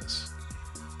 That's what it is.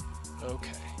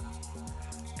 Okay.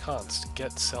 Const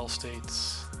get cell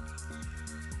states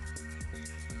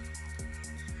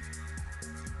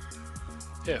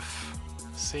if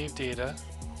save data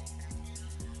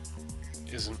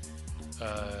isn't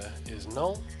is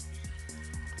null,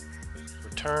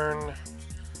 return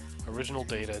original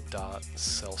data dot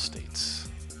cell states.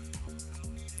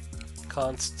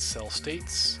 Const cell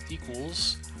states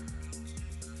equals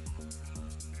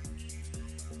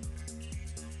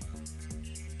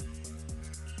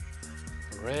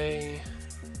array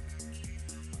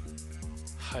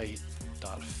height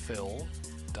dot fill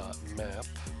dot map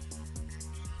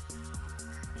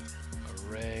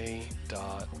array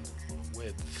dot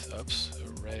width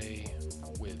array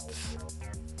width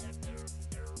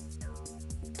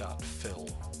dot fill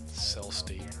cell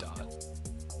state dot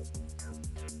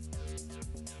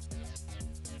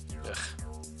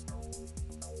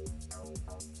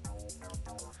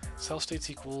cell states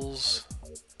equals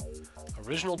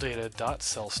original data dot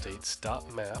cell states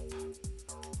dot map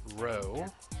row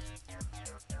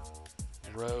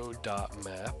dot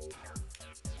map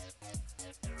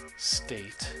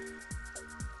state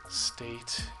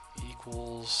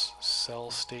equals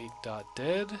cell state dot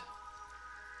dead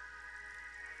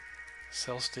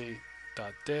cell state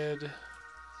dot dead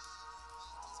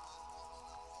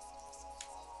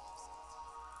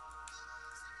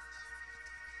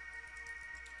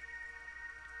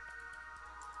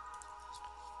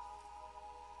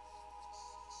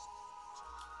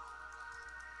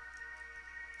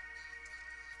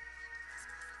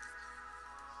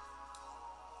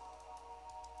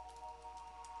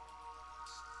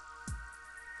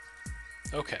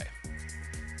okay.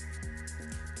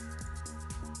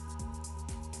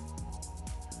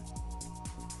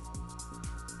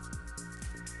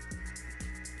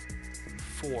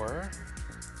 For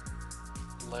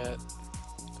let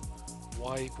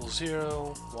y equals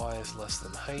 0, y is less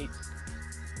than height,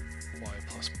 y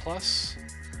plus plus.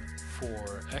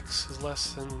 For x is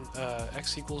less than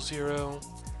x equals 0,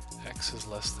 x is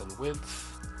less than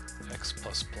width, x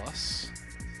plus plus.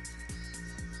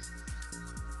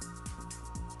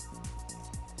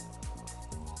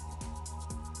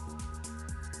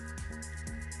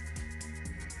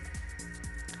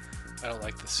 I don't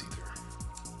like this either.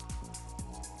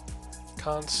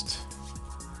 Const,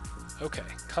 okay,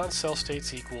 const cell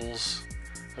states equals,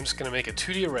 I'm just going to make a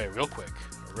 2D array real quick.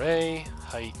 Array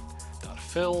height dot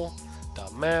fill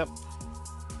dot map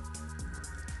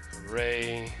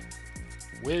array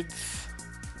width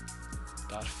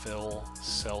dot fill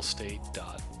cell state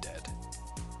dot dead.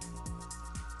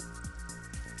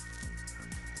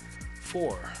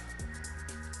 For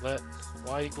let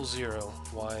y equals 0,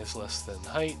 y is less than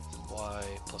height, y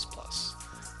plus plus.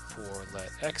 For let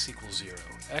x equals 0,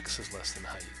 x is less than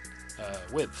height,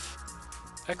 width,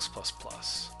 x plus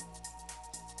plus.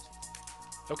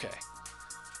 Okay,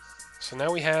 So now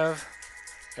we have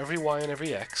every y and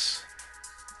every x.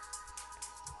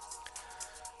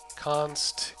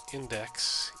 Const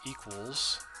index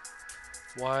equals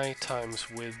y times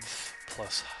width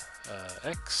plus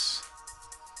x.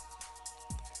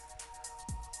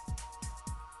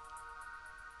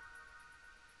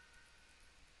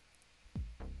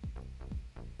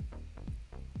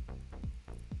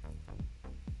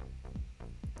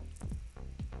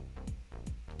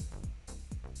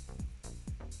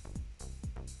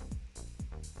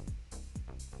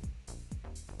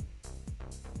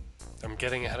 I'm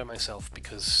getting ahead of myself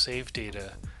because save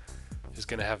data is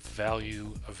going to have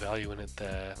a value in it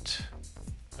that,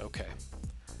 okay,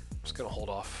 I'm just going to hold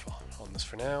off on this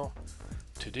for now.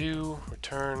 To do,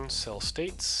 return cell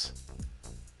states.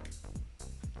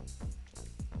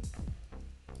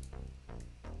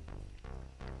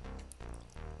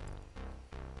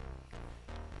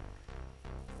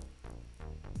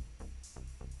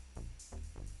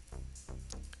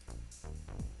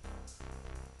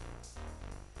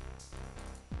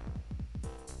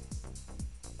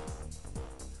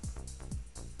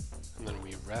 And then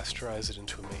we rasterize it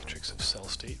into a matrix of cell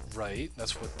state. Right,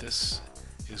 that's what this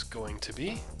is going to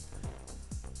be.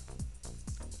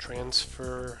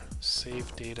 Transfer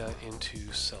save data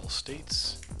into cell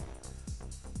states.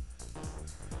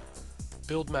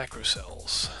 Build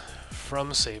macrocells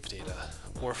from save data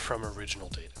or from original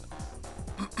data.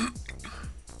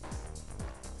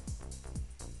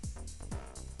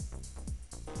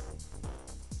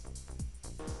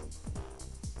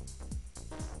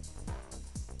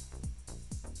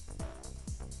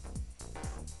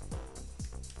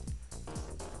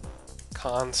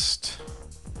 Const,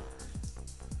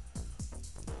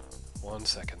 one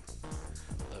second,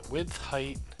 let width,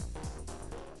 height,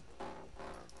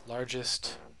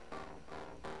 largest,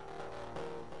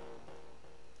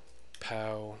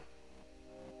 pow,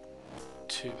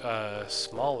 to,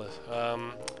 smallest,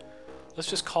 let's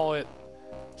just call it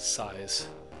size.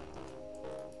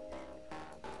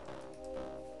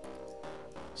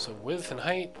 So width and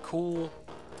height, cool.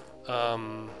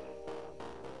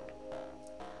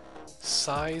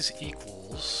 Size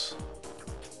equals,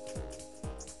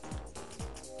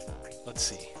 let's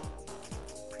see,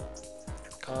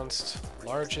 const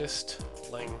largest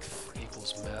length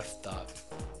equals math dot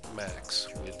max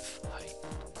width height.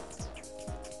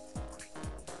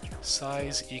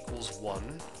 Size equals 1,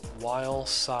 while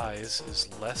size is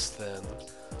less than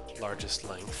largest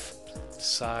length.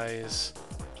 Size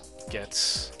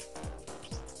gets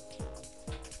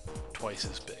twice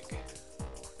as big.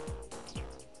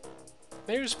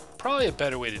 There's probably a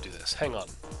better way to do this. Hang on.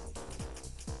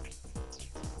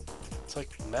 It's like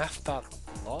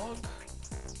math.log?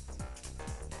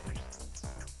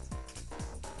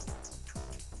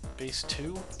 Base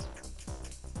 2?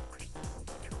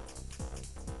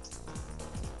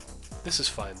 This is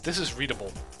fine. This is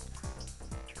readable.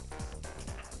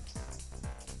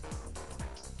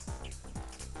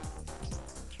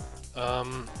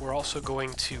 We're also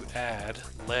going to add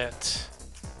let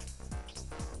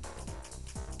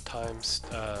times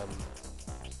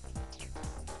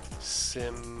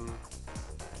sim,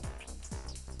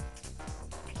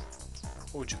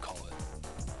 what would you call it?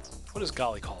 What does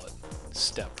Golly call it?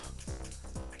 Step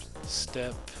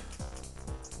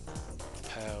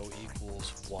pow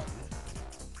equals 1.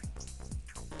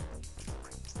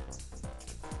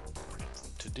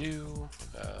 To do,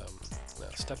 no,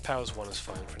 step pow is 1 is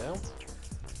fine for now.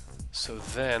 So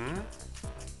then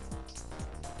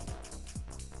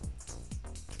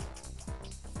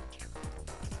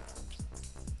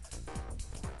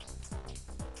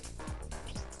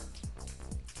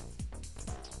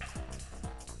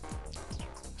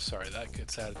sorry, that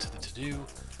gets added to the to-do.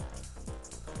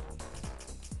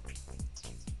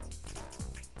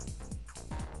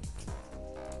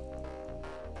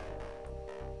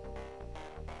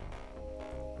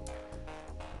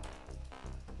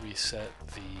 Reset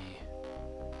the,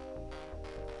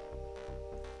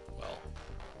 well,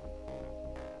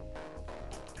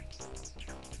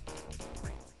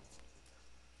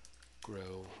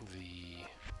 grow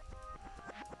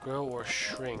or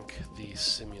shrink the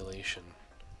simulation.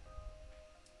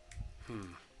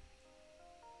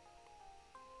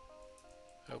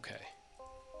 Okay.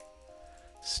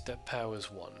 Step pow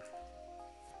is 1.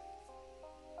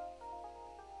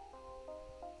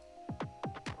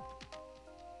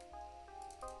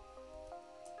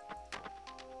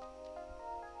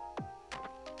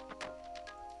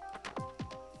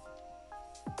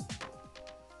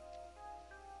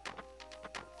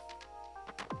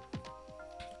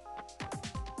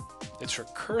 It's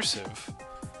recursive,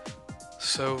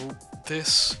 so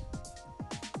this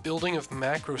Building of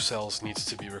macrocells needs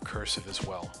to be recursive as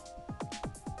well.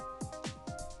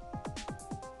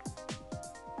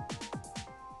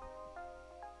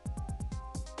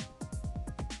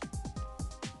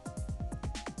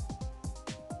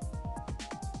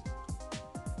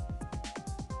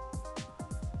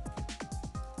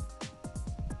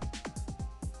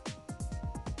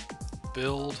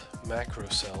 Build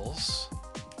macrocells.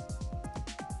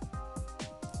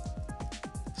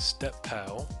 Step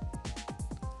pow.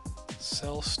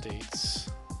 Cell states.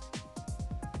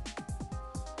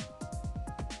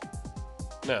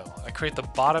 No, I create the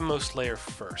bottommost layer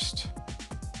first.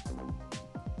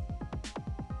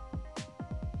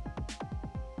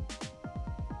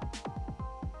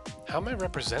 How am I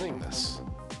representing this?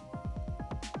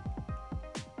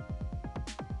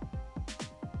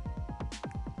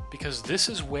 Because this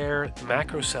is where the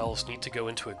macrocells need to go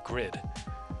into a grid,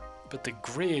 but the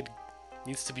grid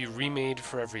needs to be remade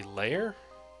for every layer?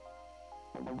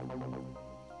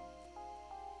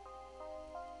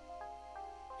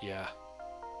 Yeah.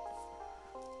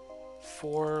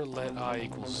 For let I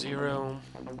equals 0,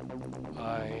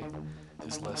 I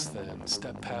is less than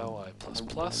step pow I plus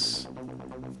plus,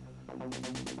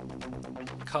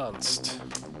 const.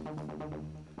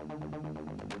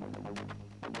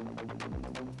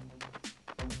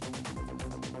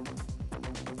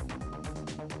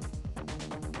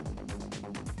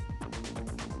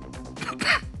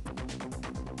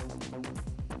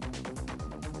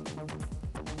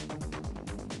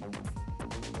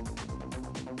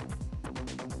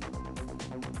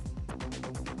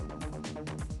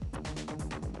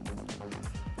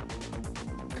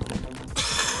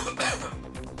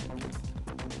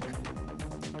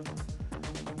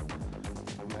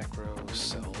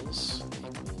 Cells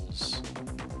equals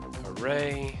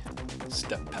array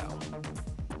step pow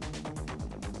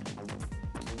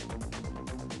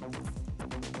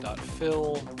dot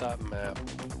fill dot map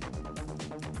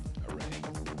array.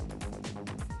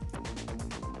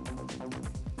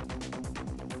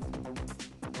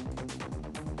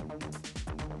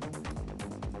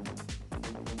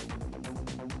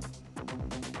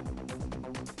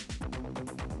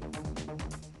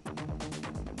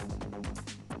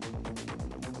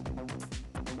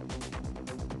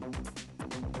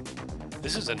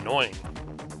 This is annoying.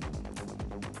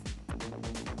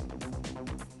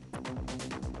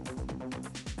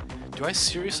 Do I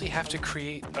seriously have to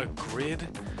create a grid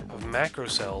of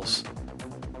macrocells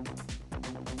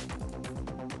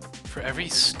for every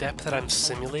step that I'm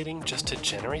simulating just to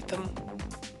generate them?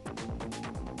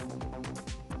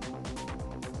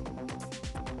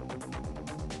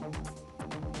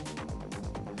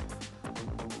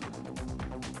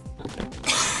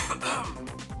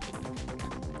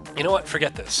 You know what?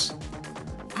 Forget this.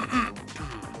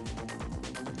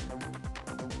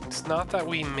 It's not that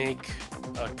we make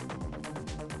a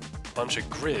bunch of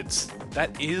grids.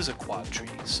 That is a quad tree.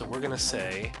 So we're going to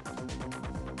say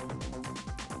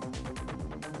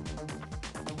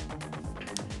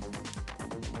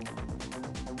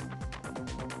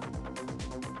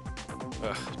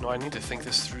no, I need to think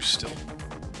this through still.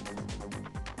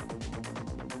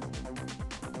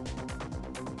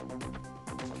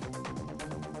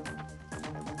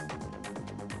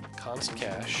 Const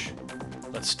cache.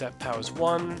 Let's step pow is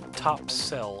 1, top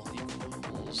cell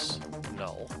equals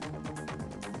null.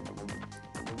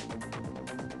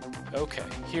 Okay,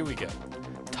 here we go.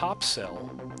 Top cell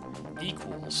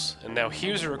equals, and now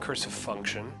here's a recursive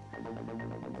function,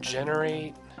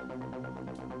 generate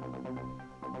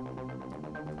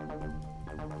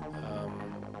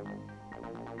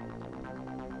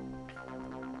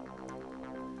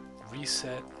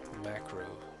reset macro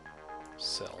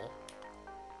cell.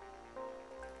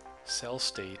 Cell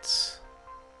states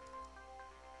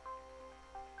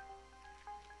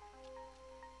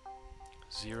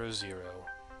zero zero.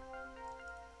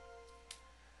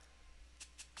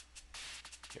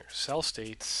 Here, cell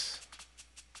states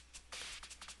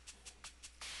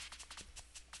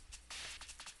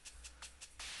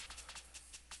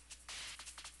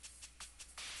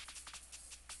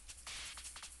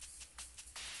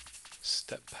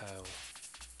step pow.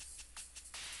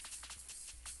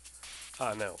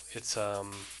 Ah, no, it's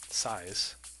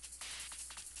size.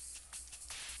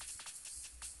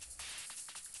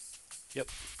 Yep,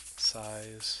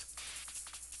 size.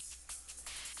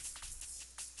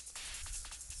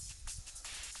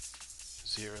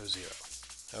 Zero, zero.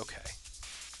 Okay.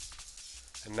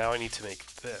 And now I need to make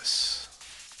this.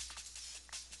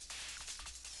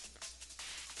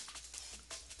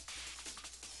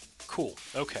 Cool,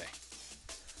 okay.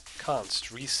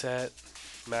 Const reset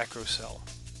macro cell.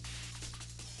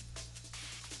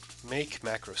 Make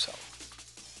macro cell.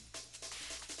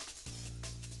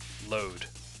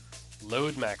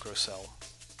 Load macro cell.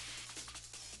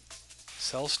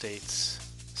 Cell states,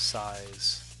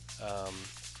 size,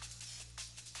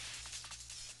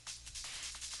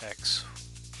 X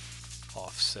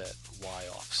offset, Y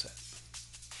offset.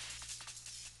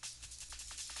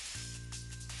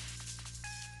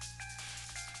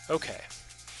 Okay.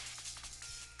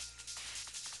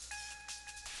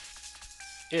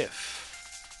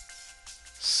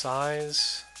 If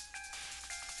size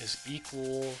is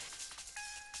equal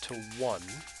to 1,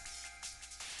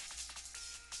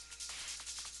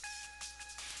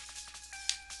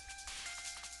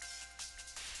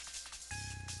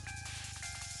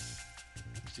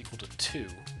 is equal to 2.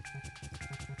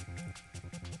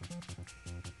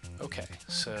 Okay,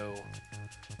 so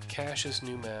cache's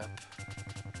new map,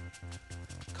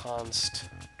 const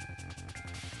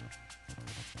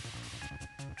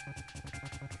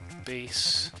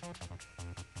base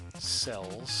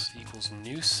cells equals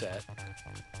new set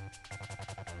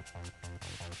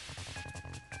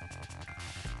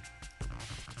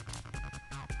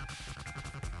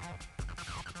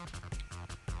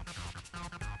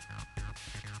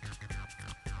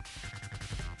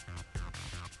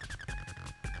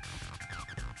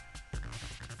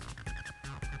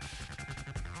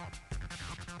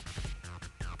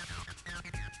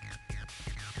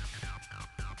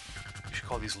we should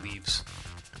call these leaves.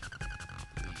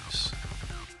 Leaves.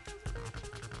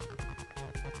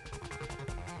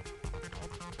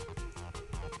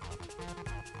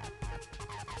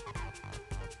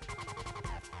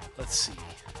 Let's see.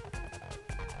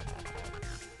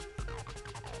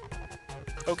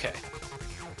 Okay.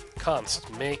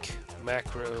 Const make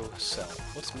macro cell.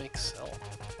 What's make cell?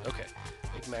 Okay.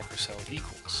 Make macro cell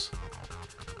equals.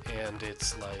 And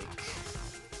it's like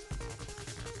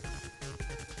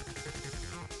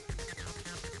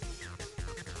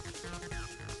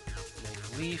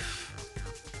make leaf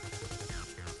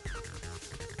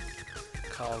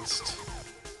const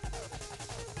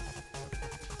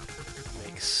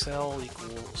make cell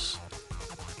equals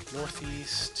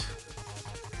northeast,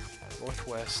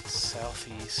 northwest,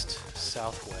 southeast,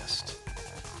 southwest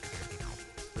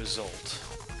result.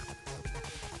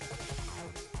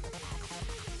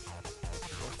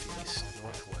 Northeast,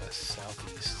 northwest,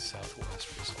 southeast, southwest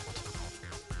result.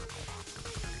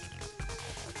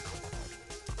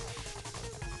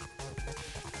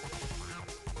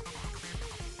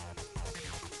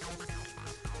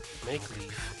 Make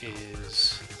leaf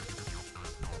is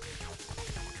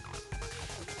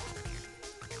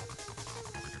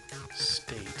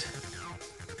state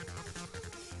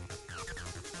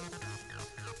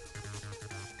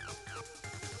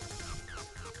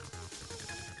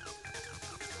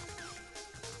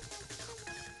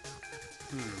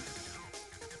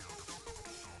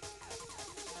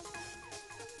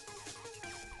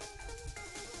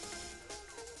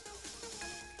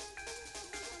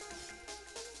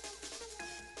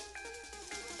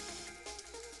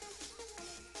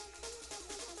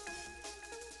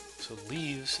so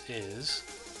leaves is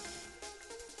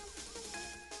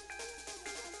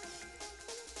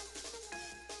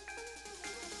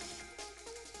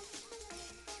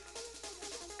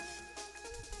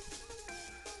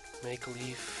make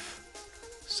leaf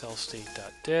cell state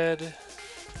dot dead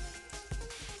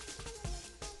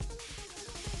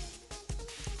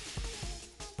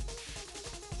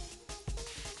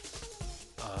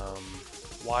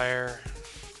wire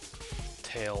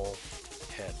tail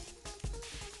head.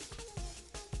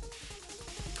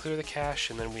 Clear the cache,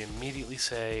 and then we immediately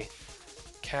say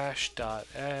cache dot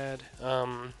add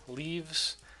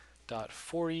leaves dot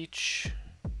for each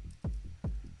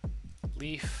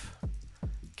leaf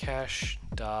cache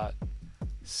dot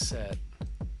set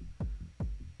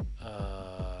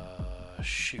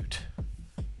shoot.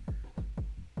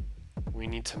 We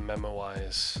need to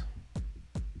memoize.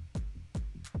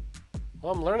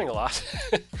 Well, I'm learning a lot.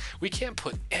 We can't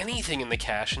put anything in the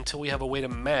cache until we have a way to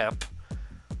map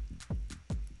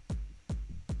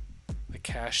the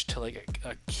cache to like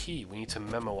a key. We need to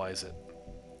memoize it.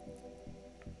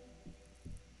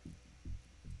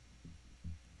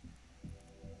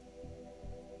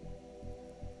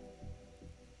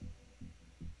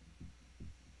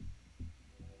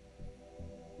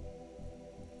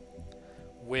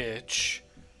 Which,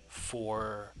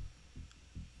 for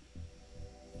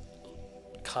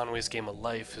Conway's Game of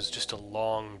Life, is just a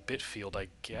long bit field, I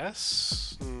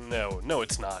guess? No,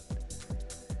 it's not.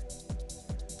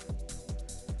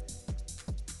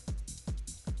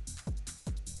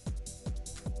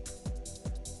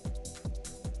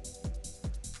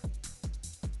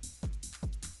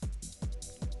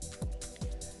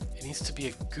 It needs to be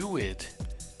a GUID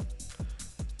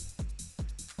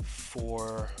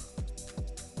for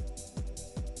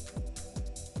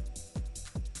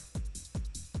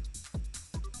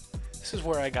this is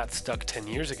where I got stuck 10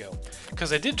 years ago,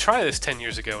 because I did try this 10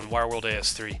 years ago in Wireworld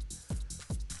AS3.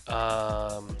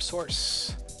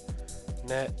 Source,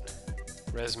 net,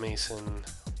 res mason,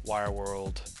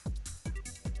 Wireworld,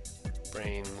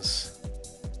 brains.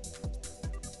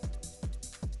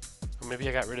 Or maybe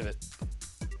I got rid of it.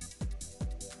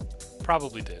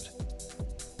 Probably did.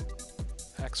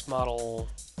 Hex model,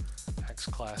 hex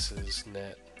classes,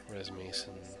 net, res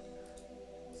mason,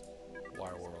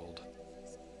 Wireworld.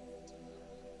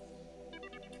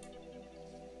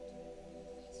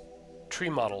 Tree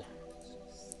model,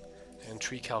 and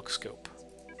tree calc scope,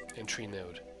 and tree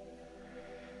node.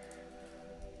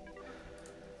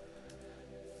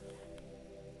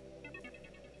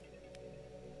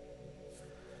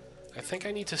 I think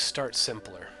I need to start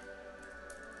simpler.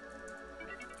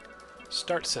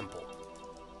 Start simple.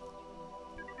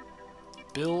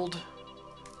 Build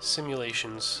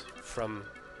simulations from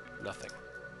nothing.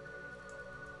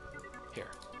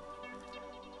 Here.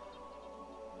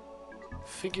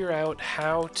 Figure out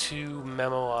how to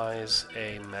memoize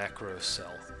a macro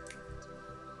cell.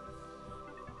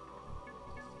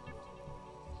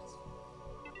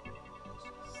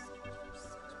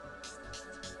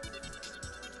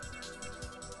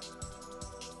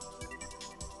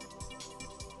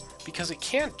 Because it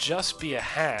can't just be a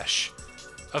hash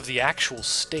of the actual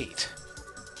state.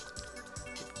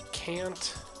 It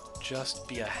can't just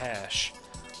be a hash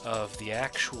of the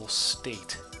actual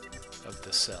state of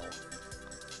the cell.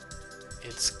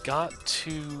 It's got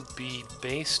to be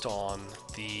based on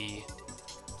the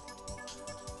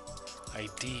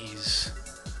IDs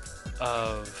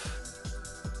of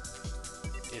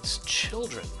its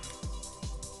children.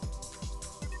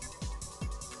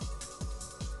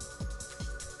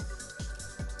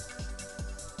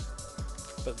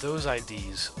 But those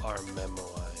IDs are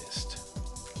memoized.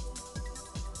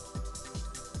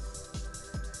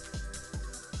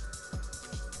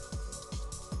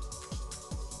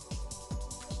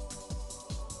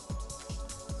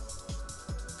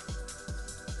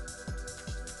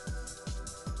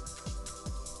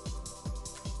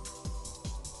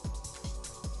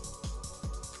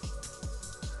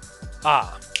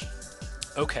 Ah,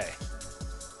 okay.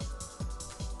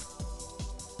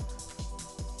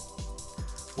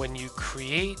 When you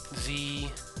create the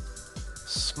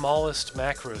smallest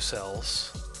macro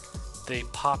cells, they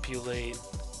populate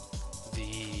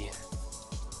the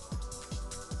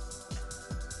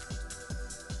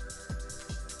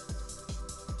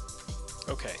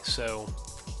okay, so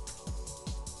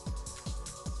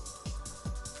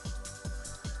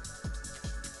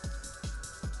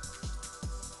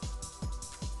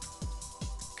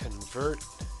convert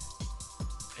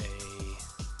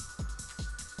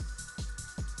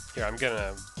here, I'm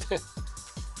gonna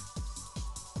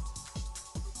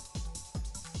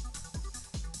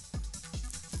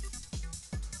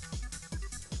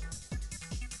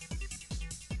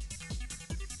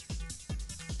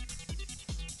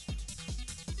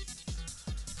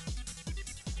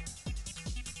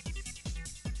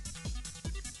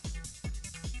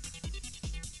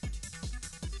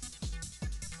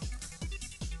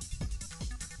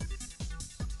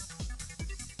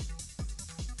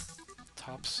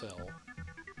top cell.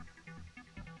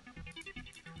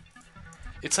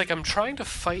 It's like I'm trying to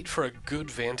fight for a good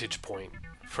vantage point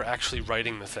for actually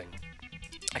writing the thing.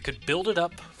 I could build it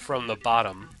up from the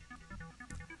bottom,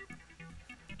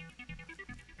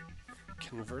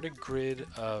 convert a grid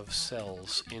of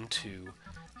cells into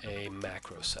a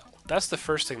macro cell. That's the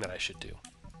first thing that I should do.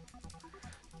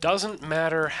 Doesn't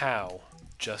matter how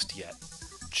just yet.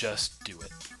 Just do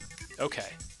it.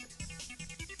 Okay.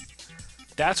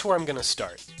 That's where I'm going to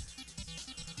start.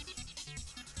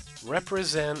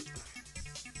 Represent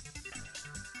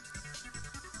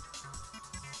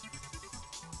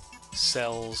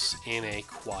cells in a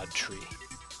quad tree.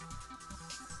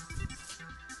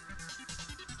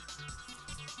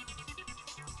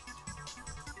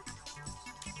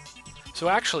 So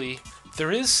actually,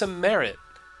 there is some merit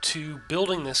to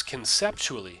building this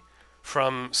conceptually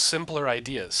from simpler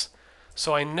ideas.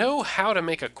 So I know how to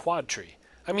make a quad tree.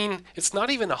 I mean, it's not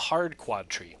even a hard quad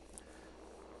tree.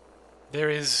 There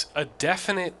is a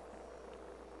definite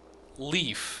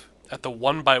leaf at the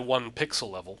 1x1 pixel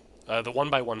level, the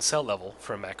 1x1 cell level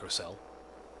for a macro cell.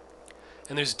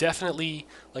 And there's definitely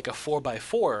like a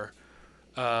 4x4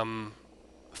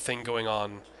 thing going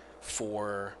on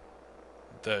for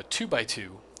the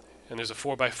 2x2. And there's a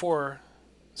 4x4,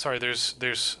 sorry,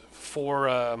 there's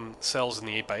 4 cells in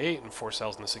the 8x8 and 4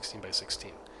 cells in the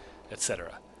 16x16,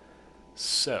 etc.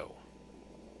 So,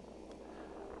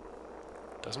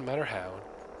 Doesn't matter how.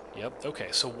 Yep, okay,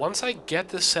 so once I get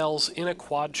the cells in a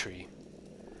quad tree,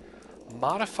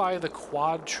 modify the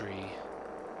quad tree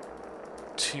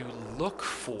to look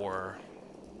for,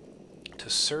 to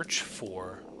search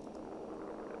for,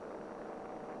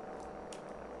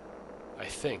 I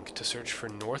think, to search for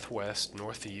northwest,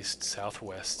 northeast,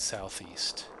 southwest,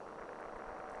 southeast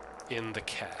in the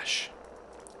cache.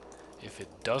 If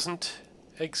it doesn't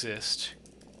exist,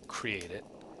 create it.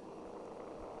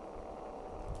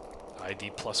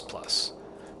 ID++.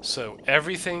 So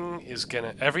everything is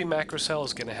gonna, every macrocell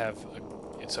is gonna have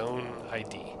its own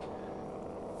ID.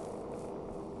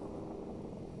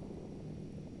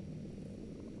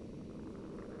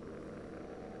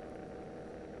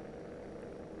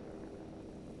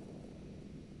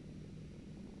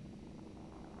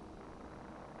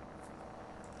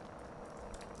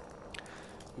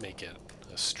 Make it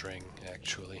a string,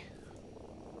 actually.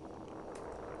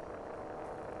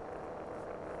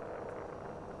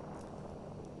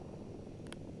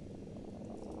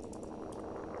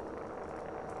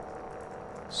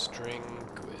 String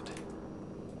GUID.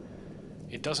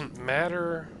 It doesn't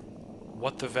matter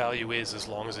what the value is as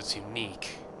long as it's unique.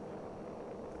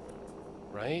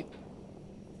 Right?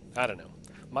 I don't know.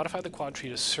 Modify the quad tree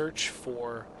to search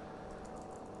for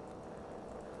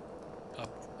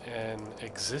an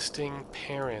existing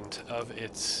parent of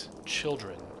its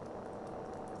children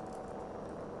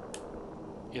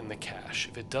in the cache.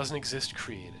 If it doesn't exist,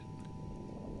 create it.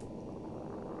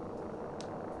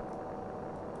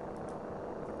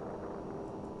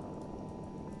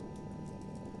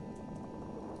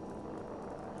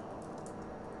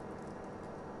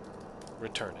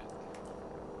 Return it.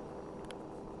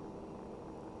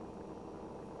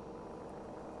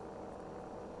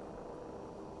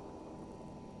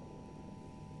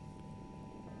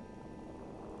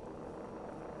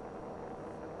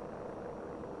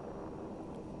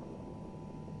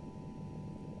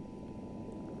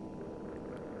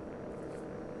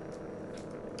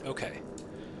 Okay.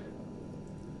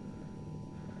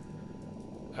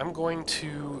 I'm going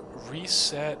to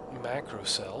reset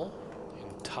macrocell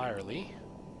entirely.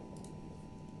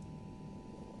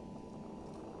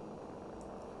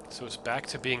 So it's back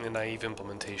to being the naive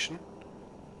implementation.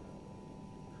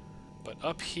 But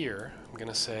up here, I'm going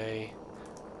to say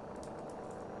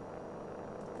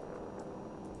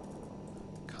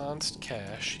const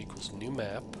cache equals new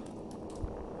map.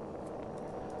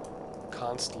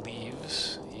 Const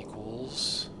leaves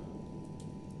equals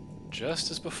just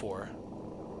as before.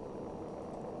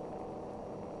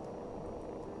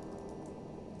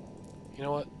 You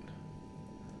know what?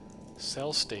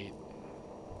 Cell state.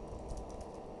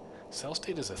 Cell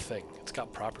state is a thing. It's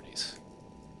got properties.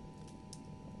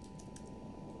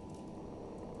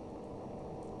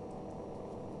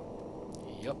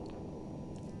 Yep.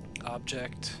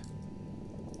 Object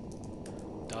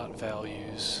dot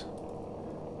values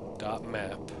dot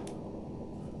map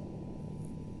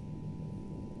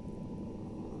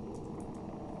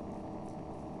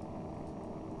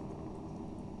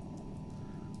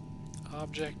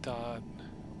object dot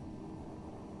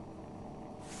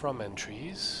from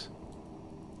entries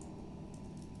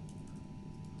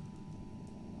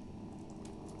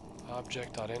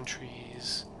object dot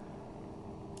entries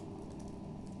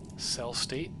cell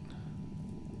state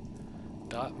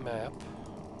dot map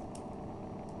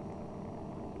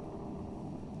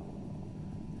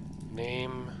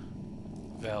name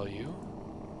value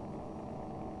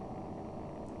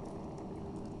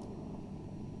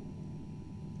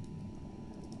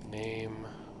name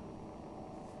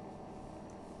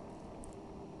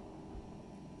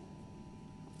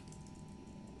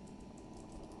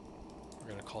we're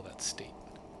going to call that state.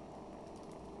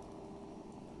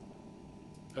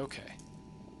 Okay.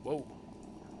 Whoa.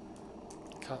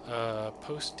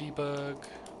 Post debug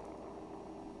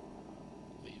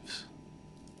leaves.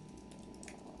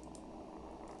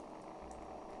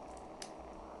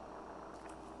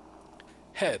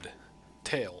 Head,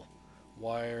 tail,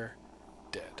 wire,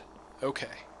 dead. Okay.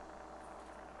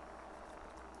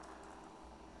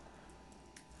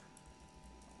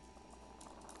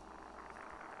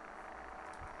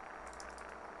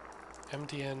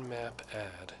 MDN map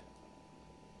add.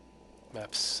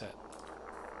 Map set.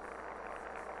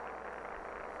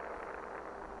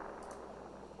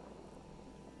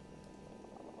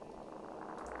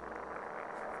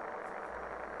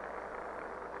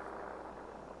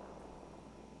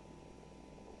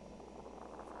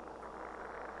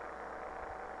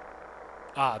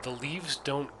 Ah, the leaves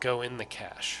don't go in the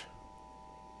cache.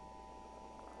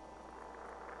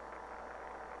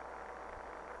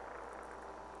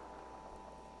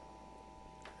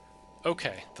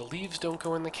 Okay, the leaves don't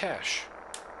go in the cache.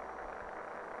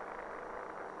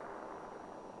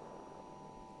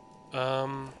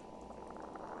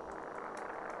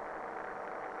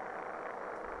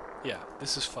 Yeah,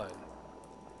 this is fine.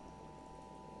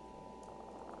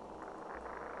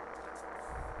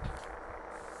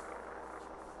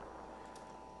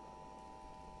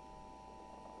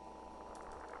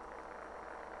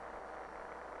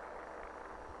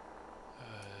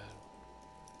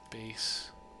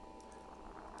 Base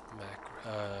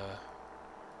macro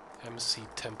MC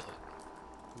template,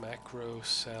 macro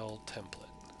cell template.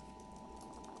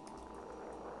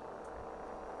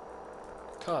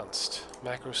 Const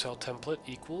macro cell template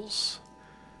equals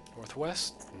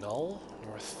northwest null,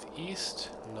 northeast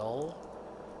null,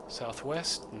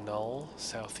 southwest null,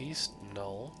 southeast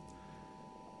null,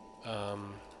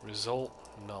 result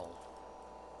null.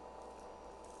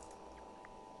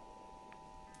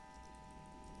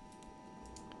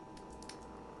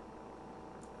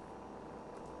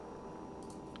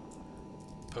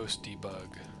 Post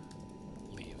debug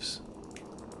leaves.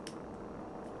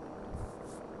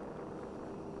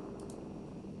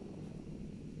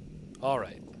 All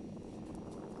right.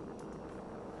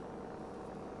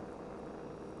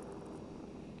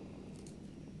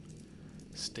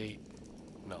 State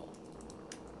null.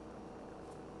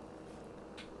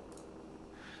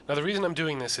 Now the reason I'm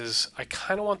doing this is I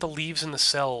kind of want the leaves and the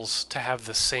cells to have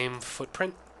the same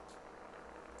footprint.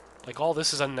 Like all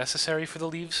this is unnecessary for the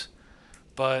leaves,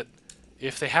 but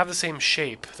if they have the same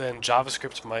shape, then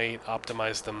JavaScript might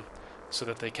optimize them so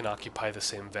that they can occupy the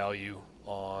same value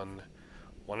on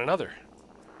one another.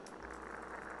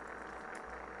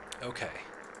 Okay.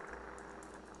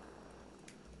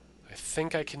 I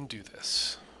think I can do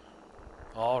this.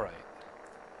 All right.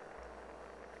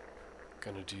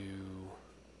 Gonna do...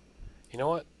 You know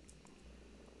what?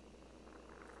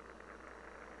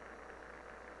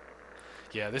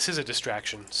 Yeah, this is a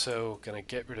distraction, so gonna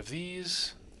get rid of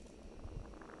these.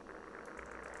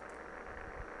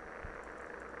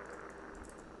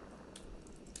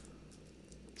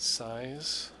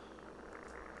 Size.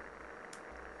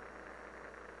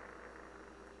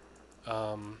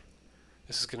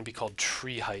 This is gonna be called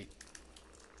tree height.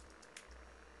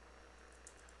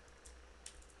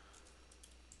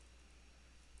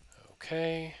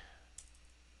 Okay.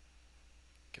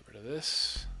 Get rid of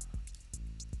this.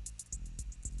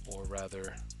 Or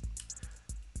rather,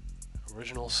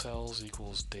 original cells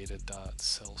equals data dot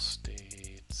cell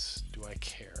states. Do I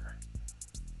care?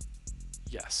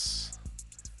 Yes.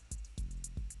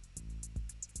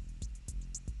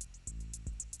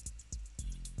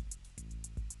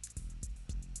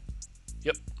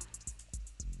 Yep.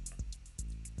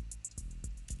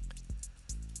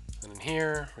 And in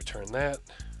here, return that.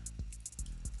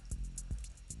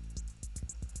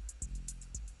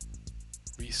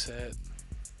 Reset.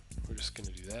 We're just going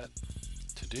to do that.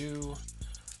 To do,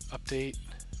 update,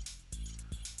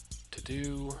 to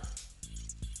do,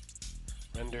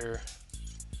 render,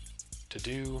 to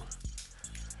do.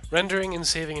 Rendering and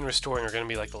saving and restoring are going to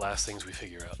be like the last things we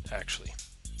figure out, actually.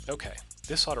 Okay,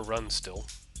 this ought to run still.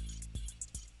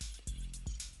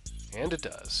 And it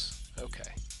does.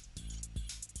 Okay.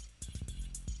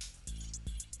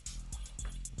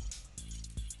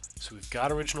 So we've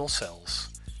got original cells,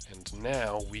 and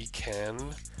now we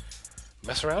can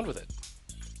mess around with it.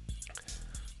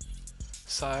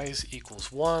 Size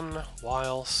equals 1,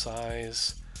 while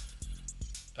size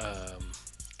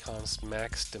const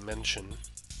max dimension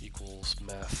equals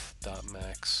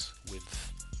math.max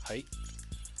width height.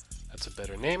 That's a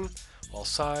better name. While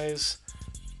size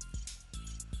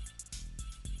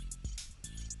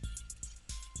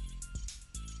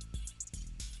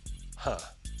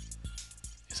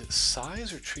is it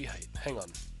size or tree height? Hang on.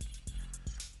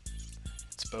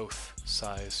 It's both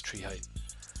size, tree height.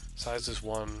 Size is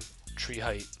 1, tree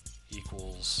height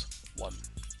equals 1.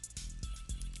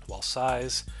 While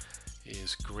size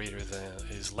is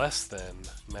less than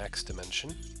max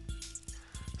dimension.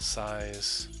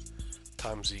 Size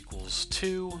times equals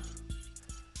 2.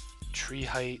 Tree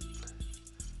height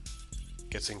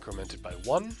gets incremented by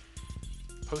 1.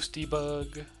 Post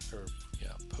debug,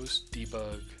 post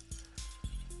debug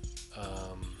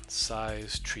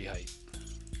size tree height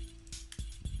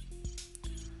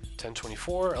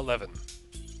 1024 11.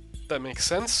 That makes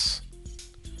sense.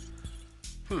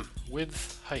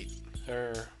 Width height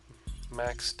or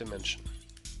max dimension.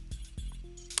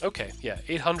 Okay, yeah,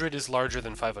 800 is larger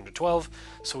than 512,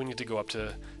 so we need to go up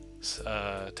to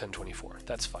 1024.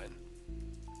 That's fine.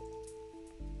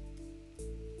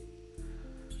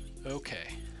 Okay.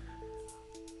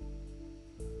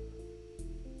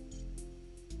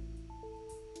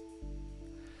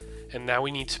 And now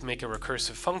we need to make a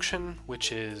recursive function,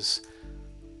 which is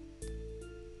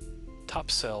top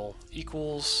cell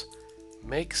equals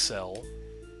make cell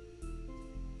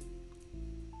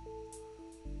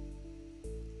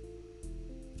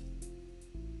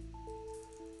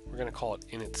we're going to call it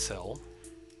init cell.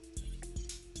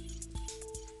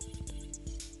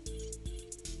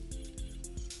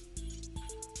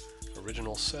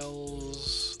 Original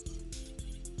cells.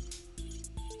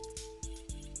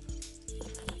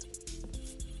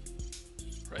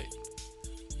 Right.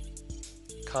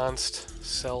 Const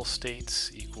cell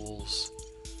states equals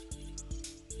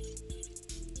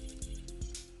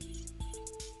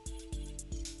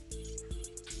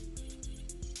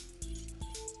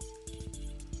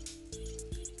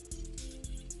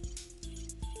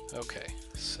okay,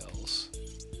 cells.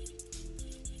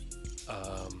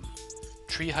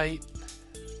 Tree height.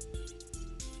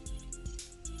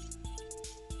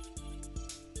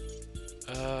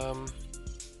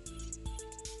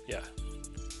 Yeah.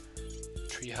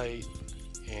 Tree height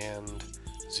and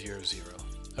 0, 0.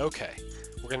 Okay,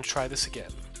 we're going to try this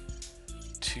again.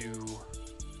 To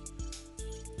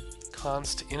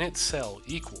const init cell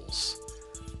equals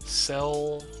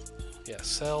cell,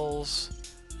 cells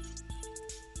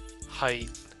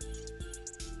height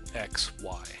x,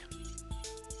 y.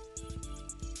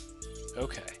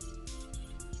 Okay.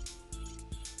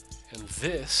 And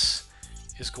this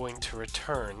is going to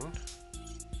return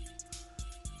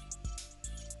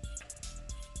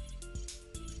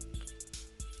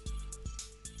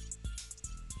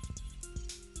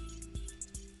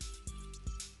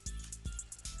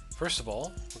first of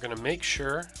all, we're going to make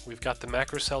sure we've got the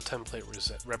macrocell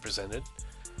template represented,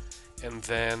 and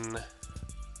then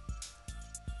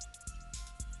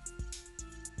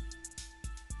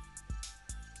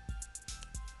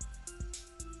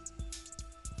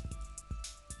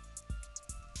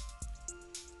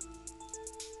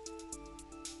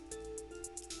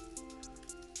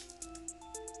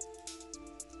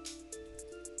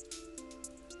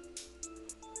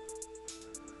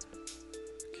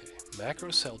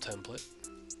macro cell template,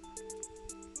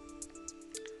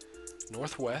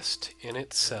 northwest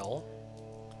init cell,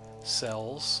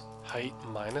 cells height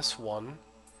 -1,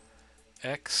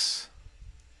 x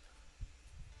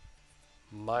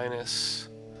minus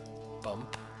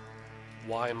bump,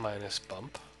 y minus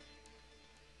bump,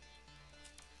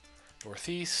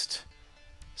 northeast,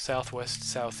 southwest,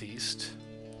 southeast,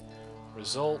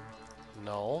 result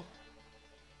null.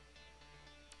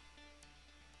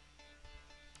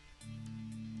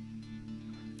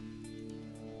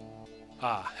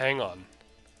 Ah, hang on.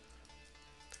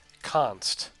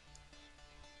 Const.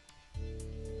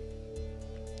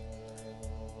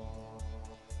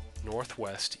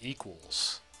 Northwest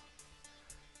equals.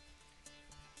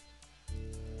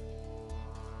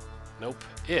 Nope.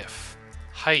 If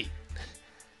height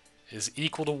is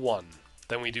equal to 1,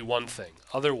 then we do one thing.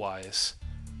 Otherwise,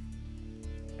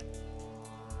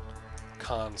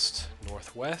 const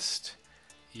northwest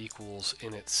equals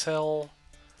init cell,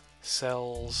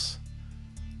 cells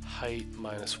height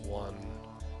 -1,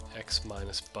 x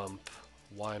minus bump,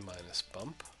 y minus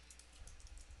bump,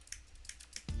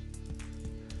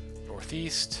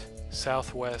 northeast,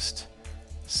 southwest,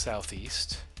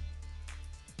 southeast,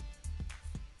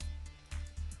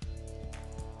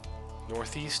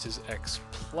 northeast is x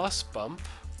plus bump,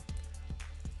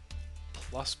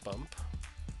 plus bump,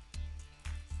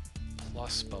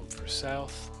 plus bump for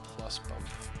south, plus bump.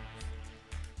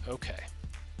 Okay.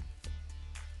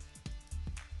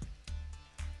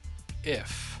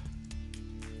 If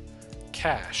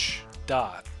cache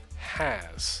dot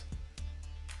has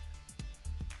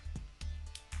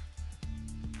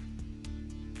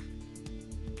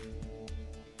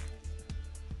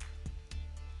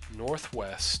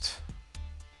northwest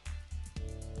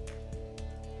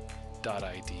dot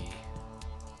ID,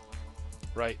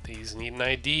 right, these need an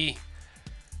ID,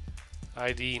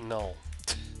 ID null.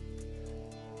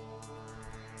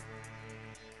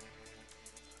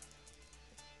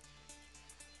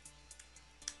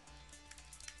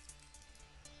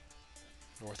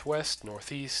 Northwest,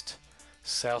 northeast,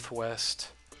 southwest,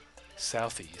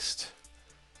 southeast.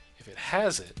 If it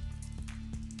has it,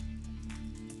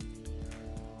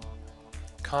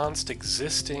 const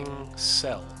existing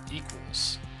cell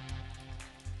equals,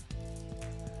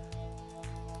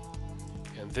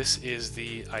 and this is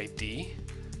the ID,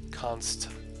 const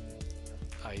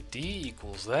ID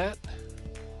equals that.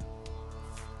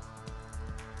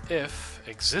 If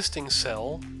existing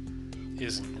cell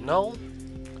is null,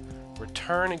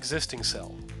 return existing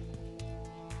cell.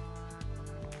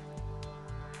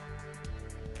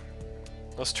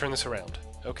 Let's turn this around.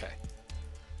 Okay.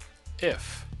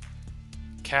 If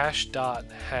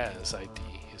cache.hasId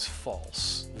is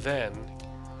false, then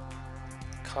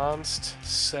const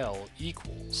cell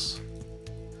equals,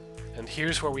 and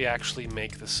here's where we actually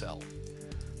make the cell.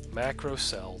 Macro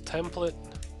cell template,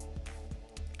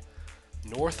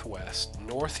 northwest,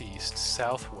 northeast,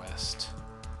 southwest,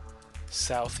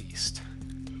 southeast.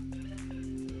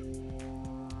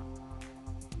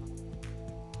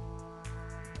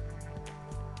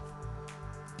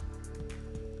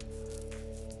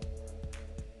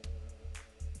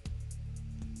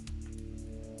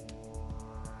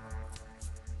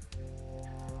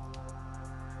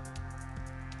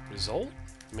 Result?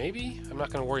 Maybe? I'm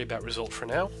not going to worry about result for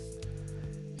now.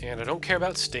 And I don't care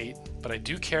about state, but I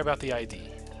do care about the ID.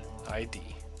 ID.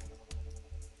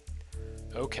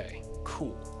 Okay,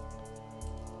 cool.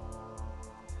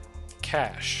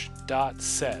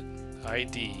 Cache.set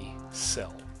ID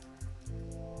cell.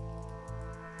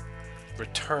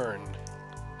 Return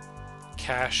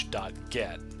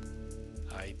cache.get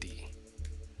ID.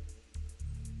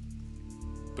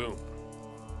 Boom.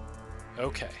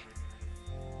 Okay.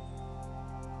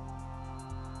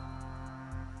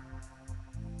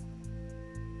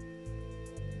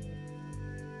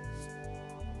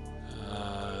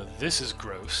 This is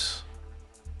gross,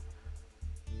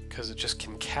 because it just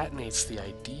concatenates the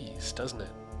IDs, doesn't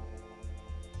it?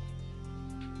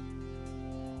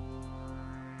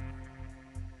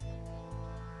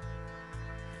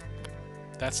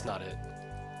 That's not it.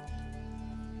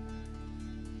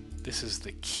 This is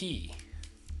the key.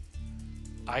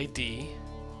 ID,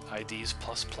 IDs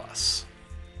plus plus.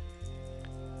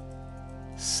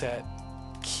 Set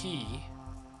key.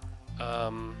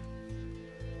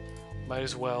 Might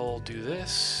as well do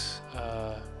this.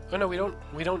 Oh no, we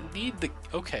don't need the.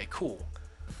 Okay, cool.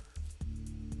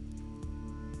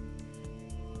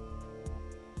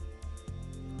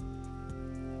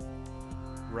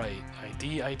 Right.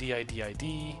 ID, ID, ID,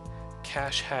 ID.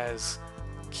 Cache has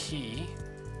key.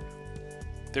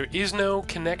 There is no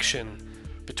connection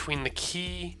between the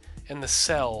key and the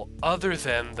cell other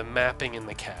than the mapping in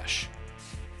the cache.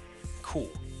 Cool.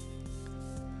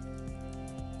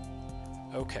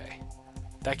 Okay.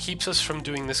 That keeps us from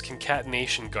doing this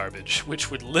concatenation garbage, which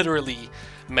would literally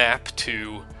map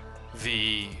to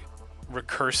the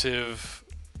recursive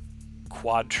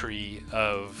quad tree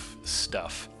of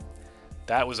stuff.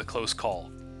 That was a close call.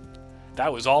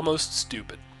 That was almost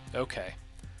stupid. Okay.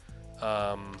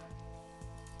 Init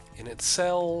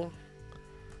cell.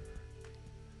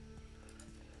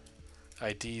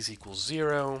 IDs equals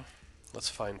 0. Let's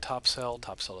find top cell.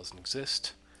 Top cell doesn't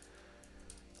exist.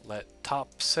 Let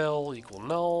top cell equal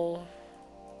null.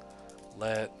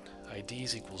 Let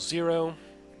IDs equal 0.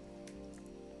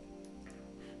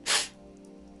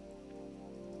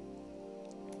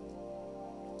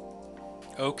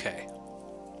 Okay.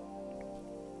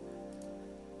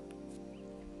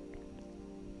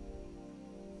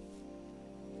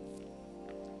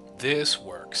 This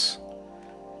works.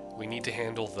 We need to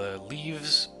handle the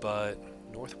leaves, but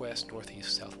northwest,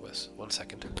 northeast, southwest. 1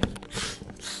 second.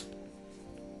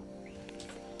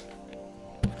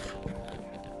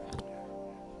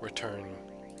 Return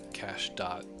cache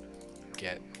dot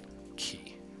get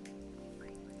key.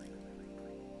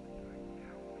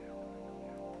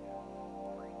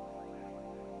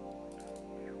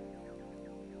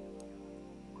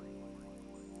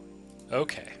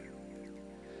 Okay.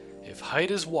 If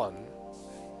height is 1,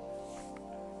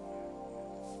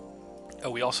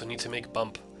 oh, we also need to make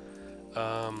bump.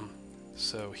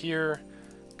 So here,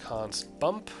 const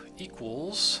bump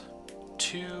equals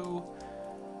 2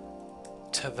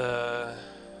 to the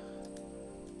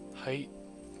height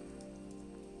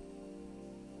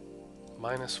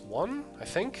minus 1, I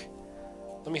think?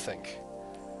 Let me think.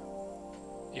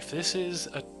 If this is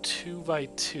a 2 by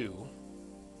 2,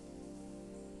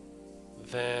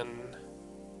 then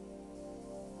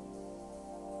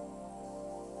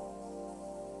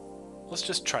let's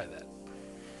just try that.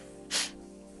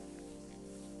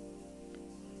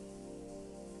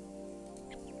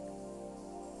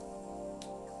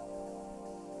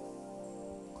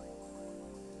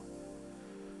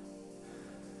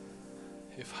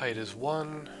 If height is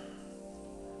 1,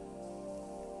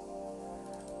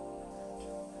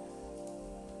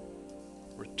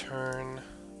 return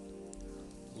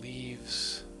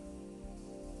leaves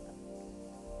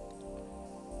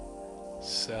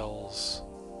cells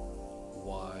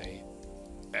y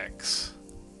x.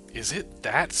 Is it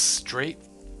that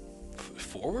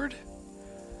straightforward?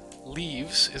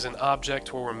 Leaves is an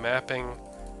object where we're mapping,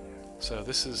 so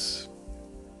this is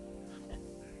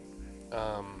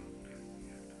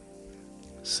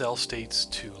cell states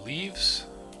to leaves.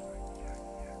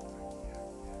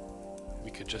 We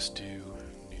could just do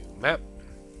new map.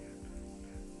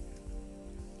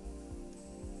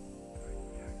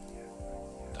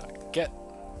 get.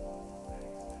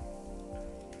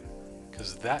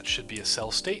 Because that should be a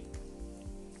cell state.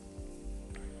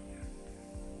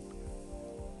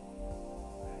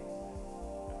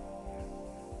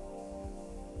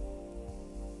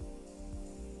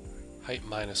 Height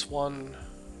 -1.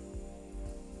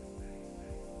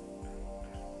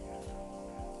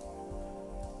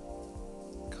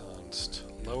 Const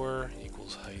lower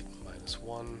equals height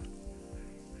 -1.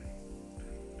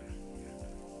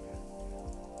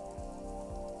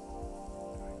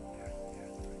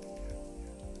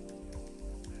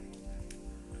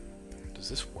 Does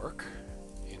this work?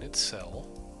 Init cell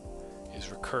is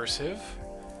recursive.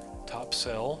 Top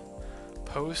cell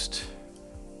post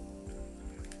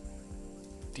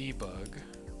debug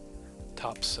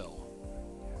top cell.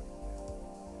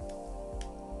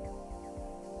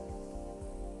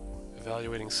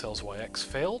 Evaluating cells YX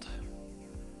failed.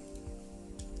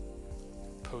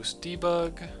 Post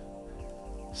debug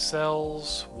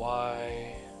cells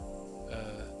Y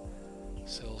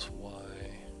cells Y.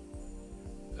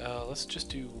 Let's just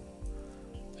do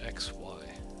XY.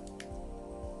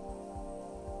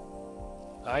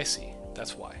 I see.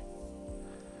 That's why.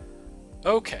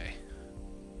 Okay.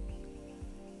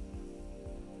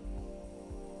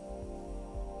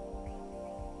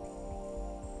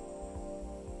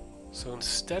 So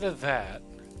instead of that,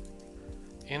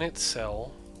 init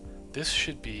cell, this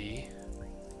should be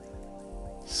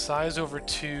size over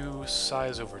 2,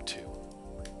 size over 2.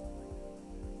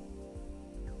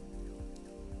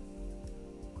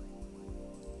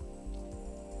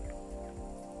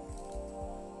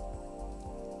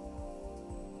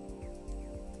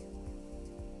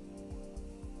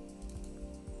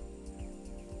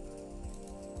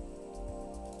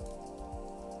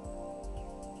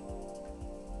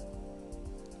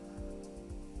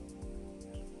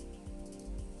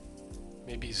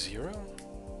 Maybe 0?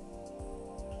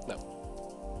 No.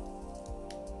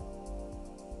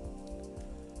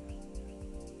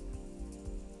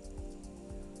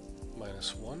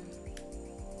 -1.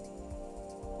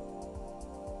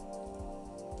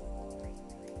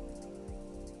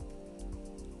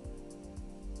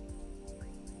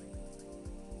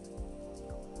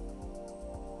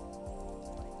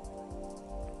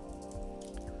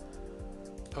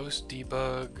 Post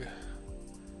debug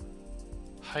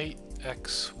height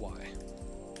XY.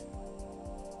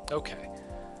 Okay,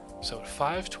 so at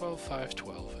 512,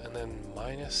 512, and then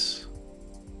minus.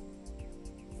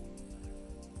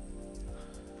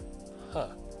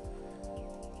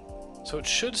 So it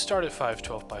should start at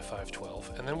 512 by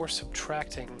 512, and then we're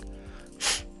subtracting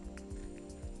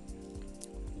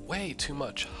way too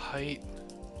much. Height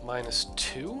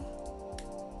 -2?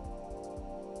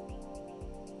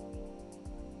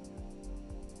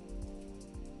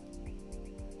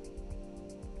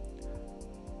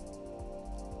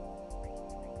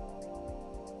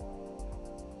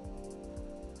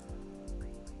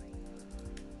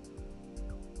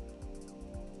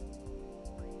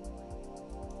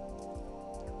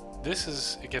 This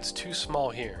is, it gets too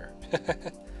small here.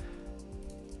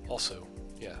 Also,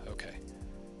 yeah, okay.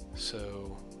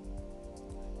 So,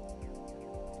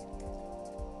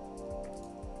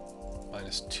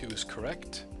 -2 is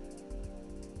correct.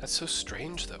 That's so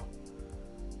strange though.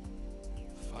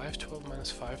 512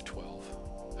 minus 512,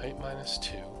 height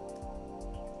 -2,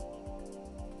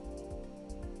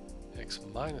 x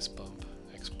minus bump,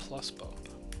 x plus bump.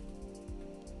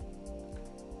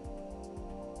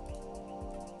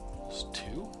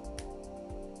 2?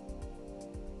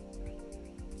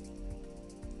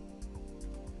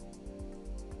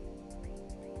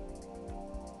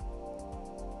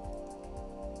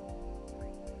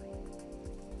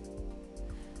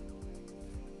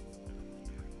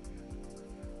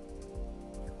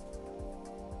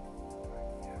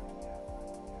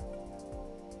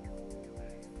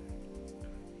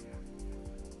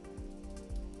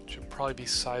 Should probably be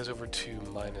size over 2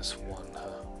 -1,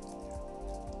 huh?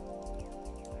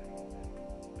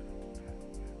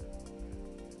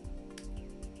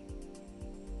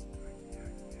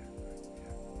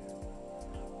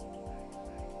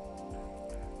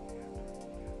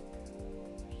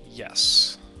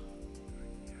 Yes.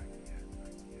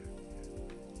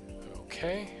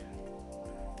 Okay.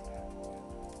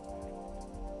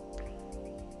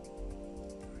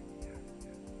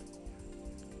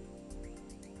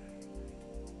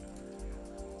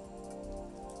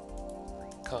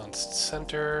 Const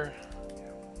center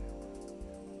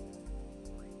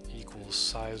equals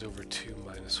size over 2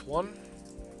 -1.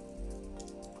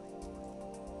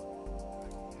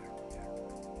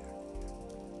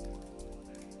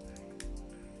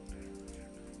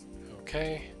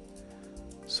 Okay,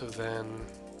 so then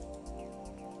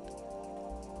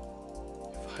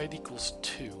height equals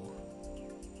 2.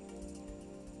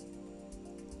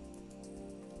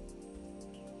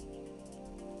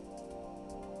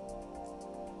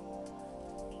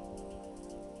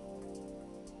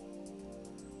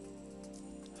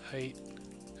 Height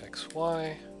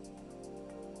xy.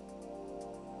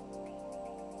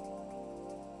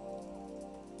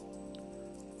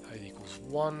 Height equals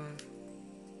 1.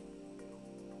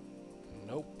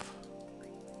 Nope.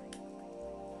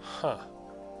 Huh.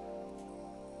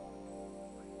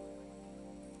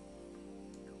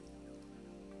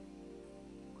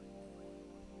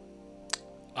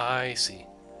 I see.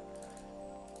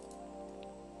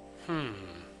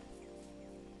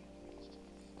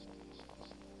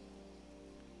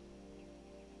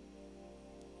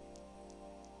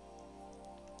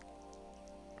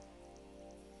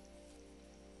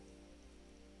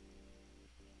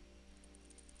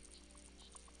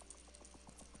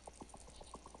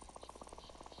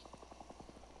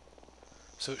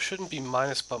 So it shouldn't be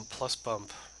minus bump plus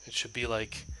bump. It should be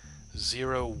like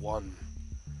 0, 1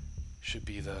 should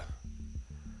be the...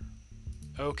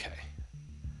 Okay.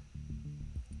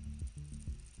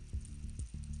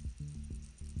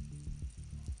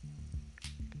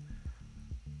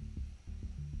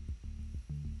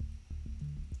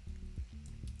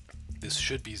 This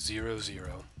should be 0,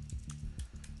 0.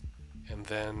 And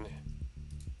then...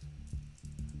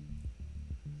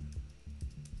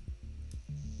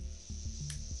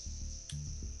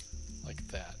 like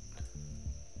that.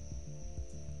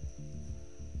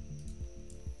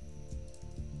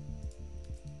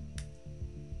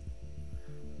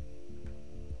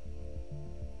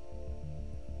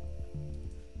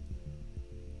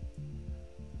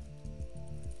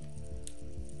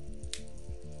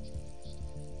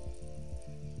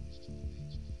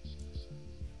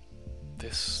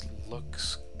 This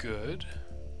looks good.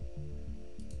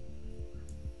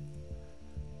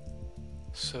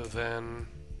 So then...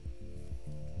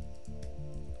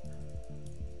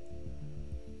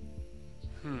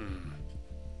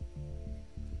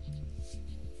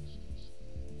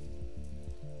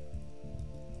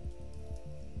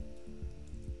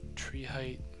 Tree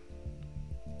height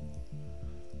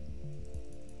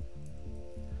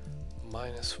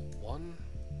minus 1.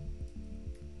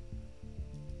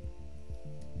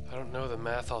 I don't know the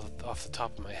math off the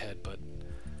top of my head, but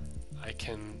I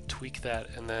can tweak that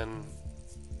and then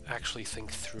actually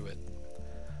think through it.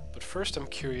 But first I'm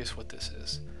curious what this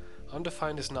is.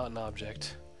 Undefined is not an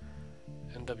object.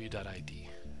 nw.id.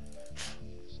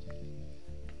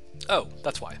 Oh,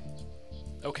 that's why.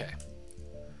 Okay.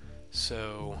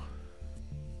 So...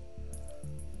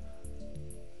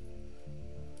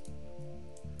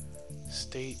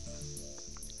 state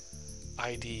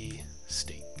ID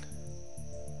state.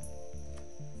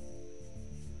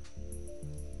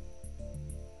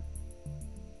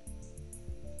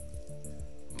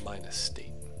 Minus state.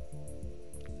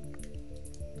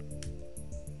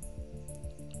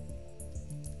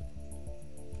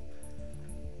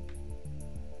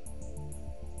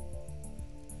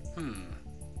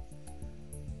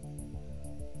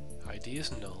 ID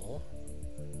is null,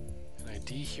 and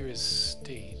ID here is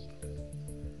state,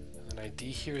 and ID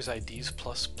here is IDs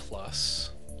plus plus.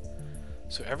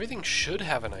 So everything should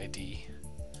have an ID.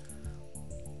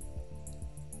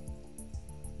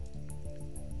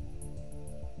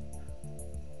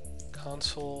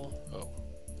 Console,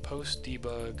 post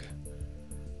debug,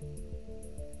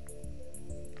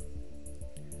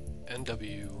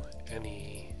 NW,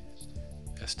 NE,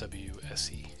 SW,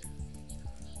 SE,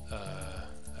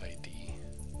 ID.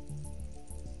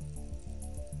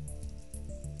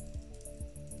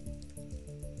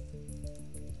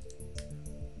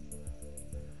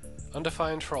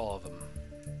 Undefined for all of them.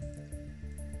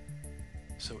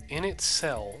 So init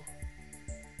cell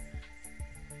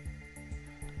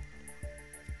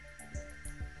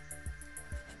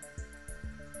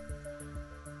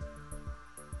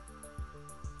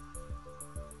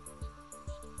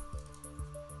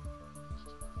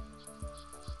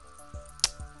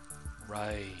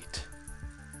right.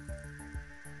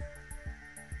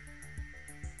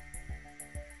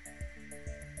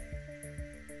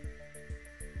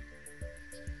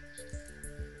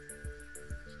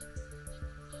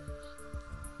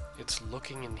 It's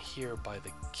looking in here by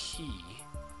the key.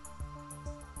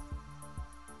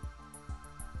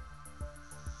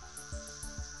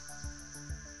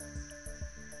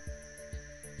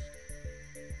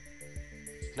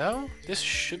 No, this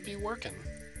should be working.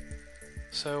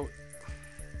 So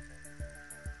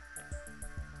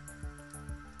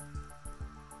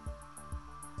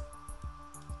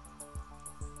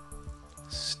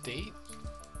state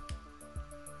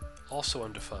also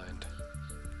undefined.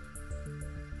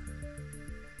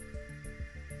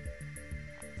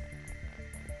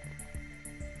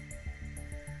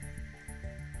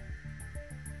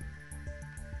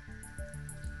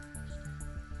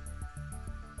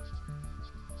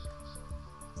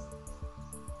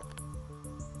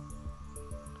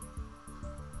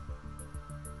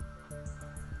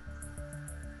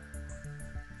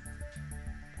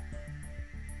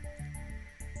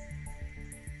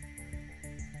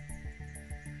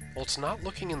 Well, it's not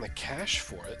looking in the cache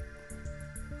for it.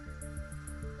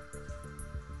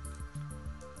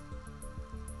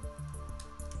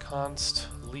 Const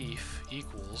leaf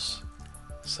equals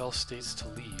cell states to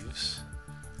leaves.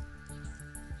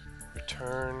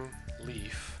 Return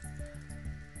leaf.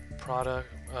 Product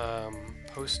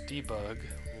post debug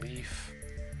leaf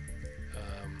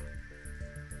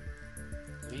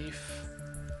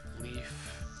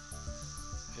leaf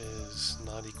is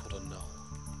not equal to null.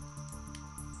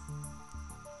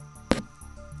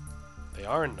 They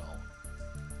are null.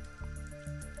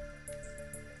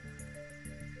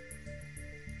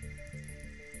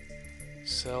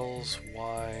 Cells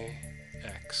y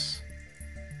x.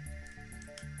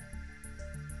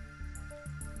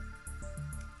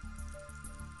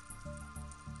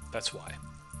 That's why.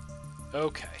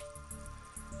 Okay.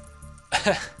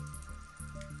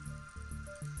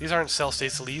 These aren't cell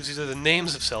states to leaves, these are the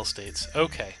names of cell states.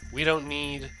 Okay, we don't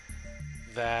need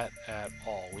that at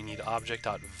all. We need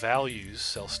object.values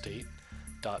cell state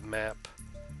 .map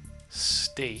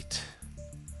state.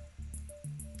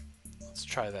 Let's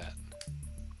try that.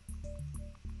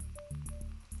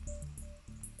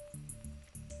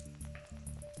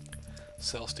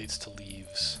 Cell states to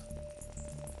leaves.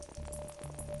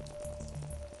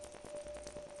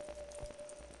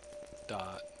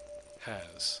 Dot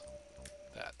has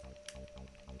that.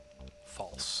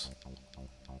 False.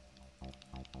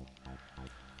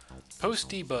 Post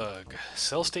debug.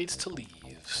 Cell states to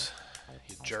leaves.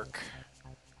 You jerk.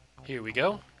 Here we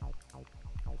go.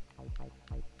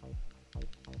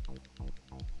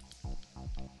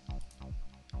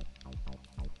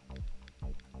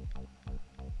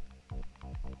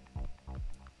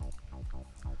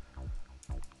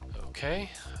 Okay.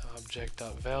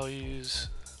 Object.values.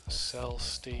 Cell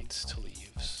states to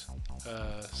leaves.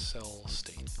 Cell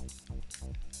state.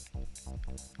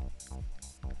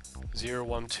 0,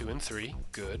 1, 2, and 3.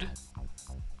 Good.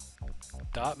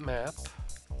 Dot map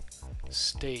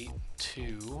state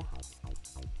to...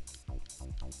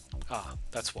 Ah,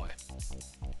 that's why.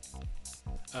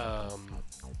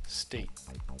 State.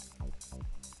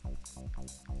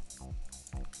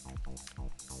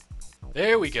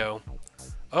 There we go.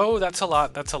 Oh, that's a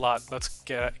lot. That's a lot. Let's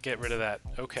get rid of that.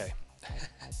 Okay.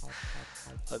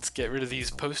 Let's get rid of these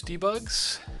post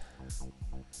debugs.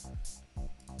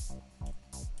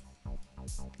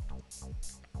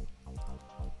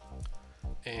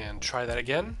 And try that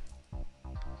again.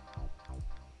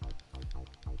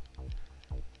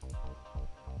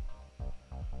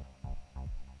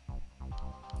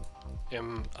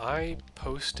 Am I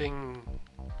posting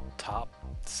top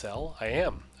cell? I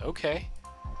am. Okay.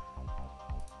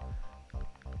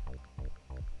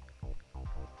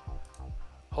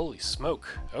 Holy smoke.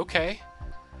 Okay.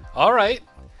 All right.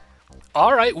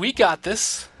 All right, we got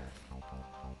this.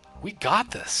 We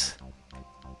got this.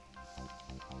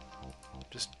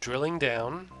 Just drilling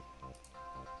down.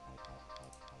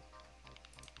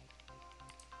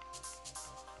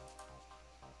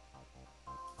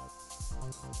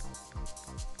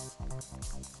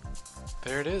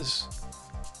 There it is.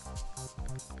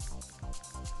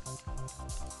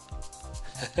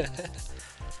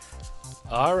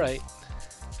 All right.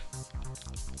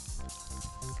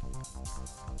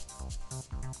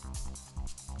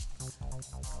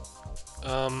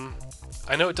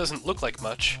 I know it doesn't look like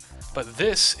much, but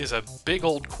this is a big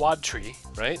old quad tree,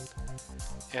 right?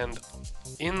 And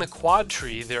in the quad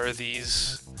tree, there are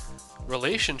these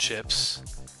relationships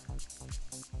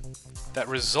that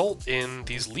result in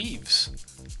these leaves.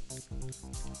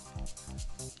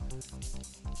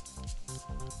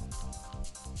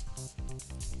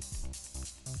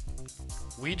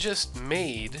 We just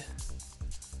made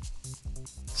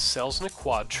cells in a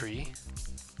quad tree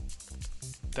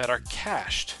that are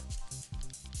cached.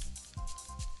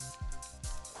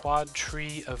 Quad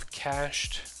tree of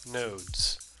cached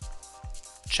nodes.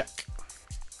 Check.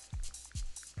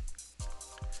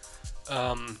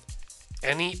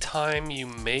 Anytime you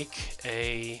make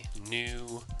a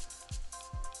new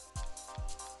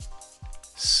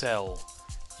cell,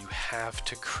 you have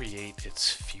to create its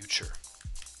future.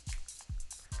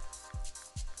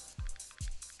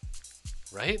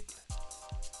 Right?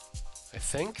 I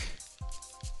think.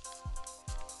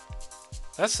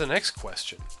 That's the next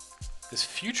question. This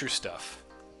future stuff.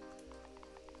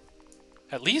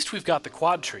 At least we've got the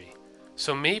quad tree.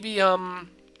 So maybe,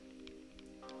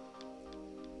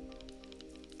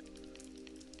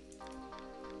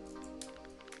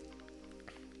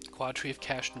 quad tree of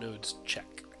cached nodes,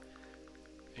 check.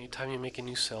 Anytime you make a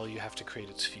new cell, you have to create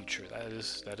its future. That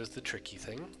is the tricky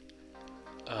thing.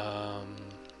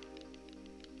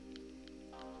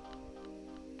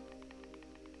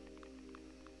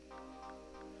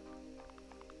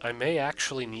 I may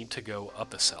actually need to go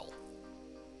up a cell.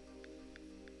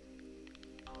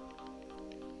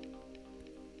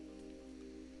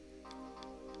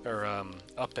 Or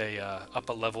up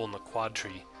a level in the quad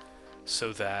tree,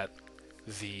 so that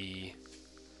the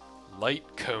light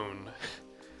cone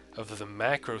of the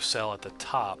macro cell at the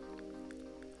top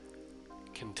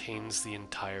contains the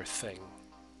entire thing.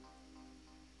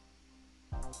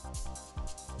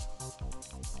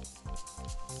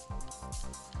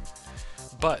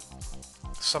 But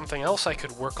something else I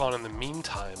could work on in the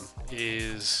meantime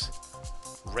is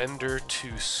render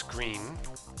to screen.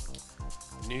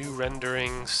 New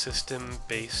rendering system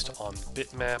based on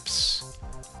bitmaps.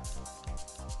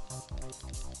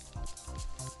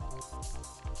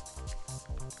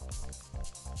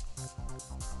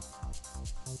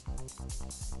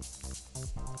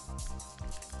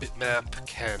 Bitmap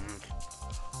can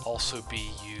also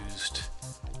be used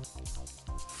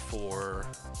for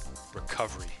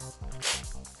recovery.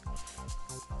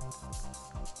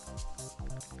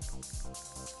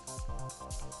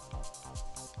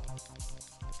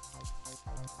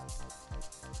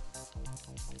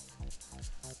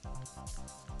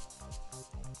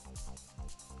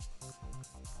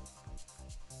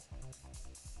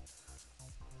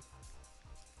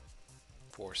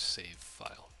 For save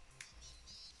file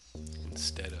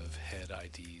instead of head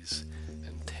IDs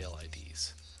and tail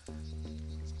IDs.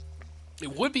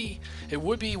 It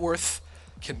would be worth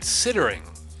considering.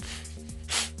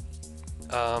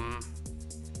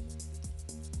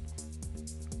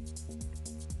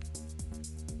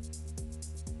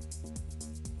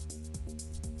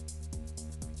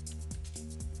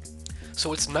 So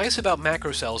what's nice about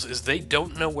macrocells is they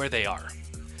don't know where they are.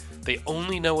 They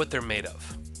only know what they're made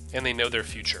of, and they know their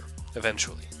future,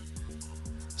 eventually.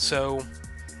 So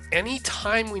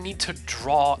anytime we need to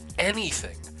draw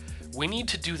anything, we need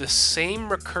to do the same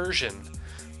recursion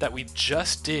that we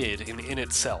just did in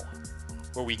initcell,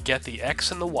 where we get the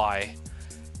x and the y,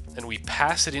 and we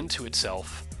pass it into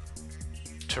itself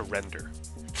to render.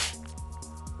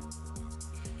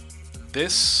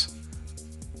 This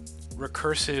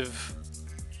recursive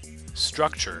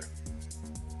structure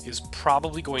is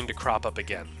probably going to crop up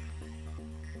again.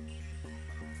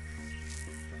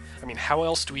 I mean, how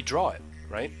else do we draw it,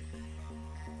 right?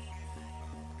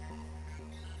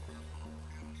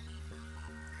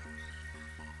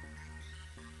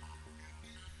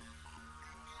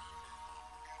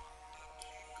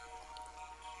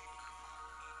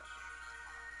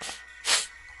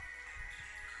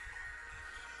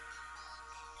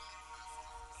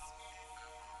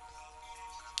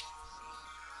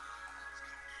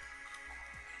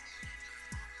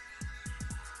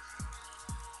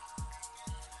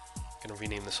 Gonna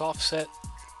rename this offset.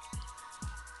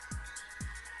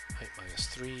 Height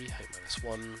 -3, height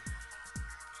 -1.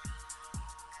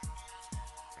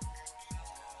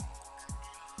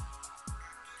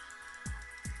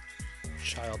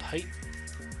 Child height.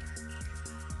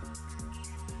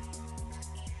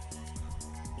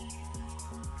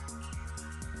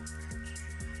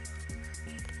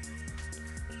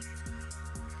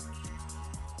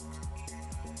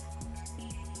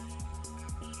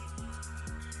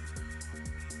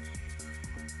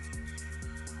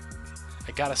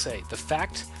 I gotta say, the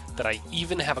fact that I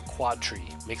even have a quad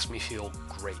tree makes me feel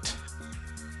great.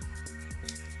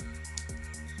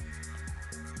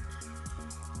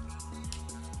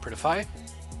 Prettify.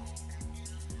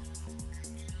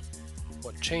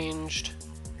 What changed?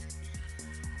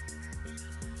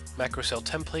 Macrocell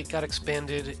template got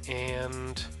expanded,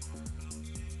 and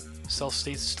cell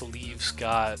states to leaves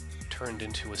got turned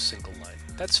into a single line.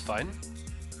 That's fine.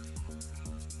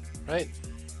 Right?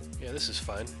 Yeah, this is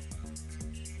fine.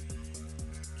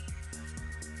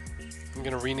 I'm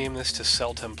going to rename this to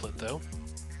cell template, though.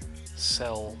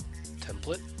 Cell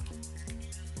template.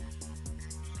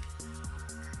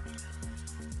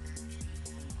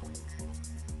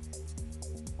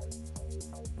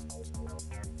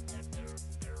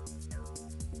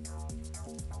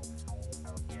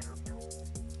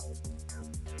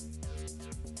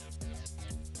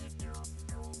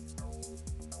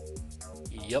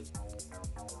 Yep.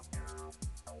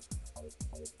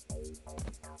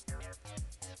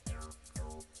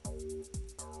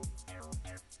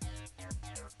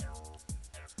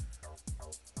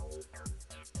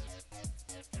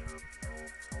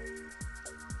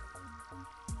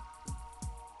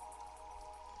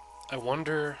 I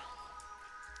wonder,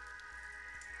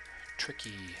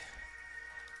 tricky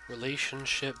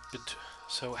relationship,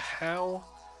 so how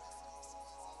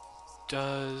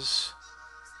does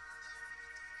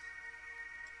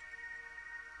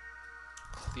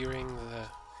clearing the,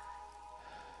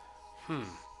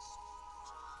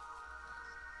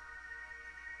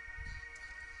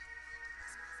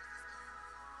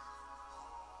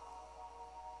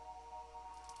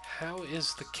 how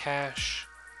is the cache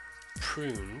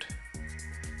pruned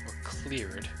or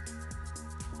cleared?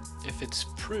 If it's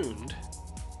pruned,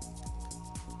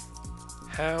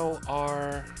 how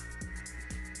are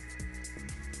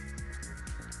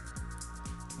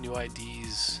new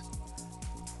IDs,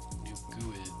 new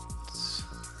GUIDs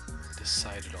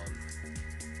decided on?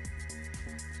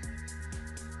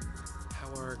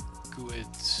 How are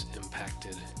GUIDs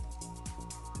impacted?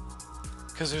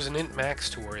 Because there's an int max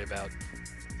to worry about.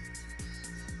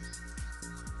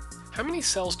 How many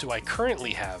cells do I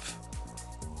currently have?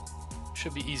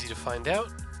 Should be easy to find out.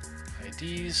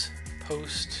 IDs,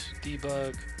 post,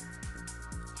 debug,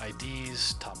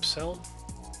 IDs, top cell.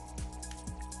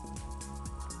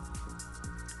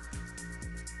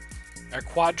 Our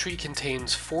quad tree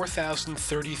contains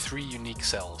 4,033 unique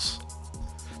cells.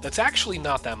 That's actually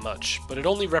not that much, but it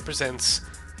only represents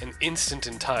an instant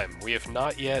in time. We have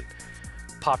not yet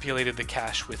populated the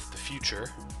cache with the future,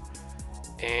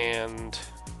 and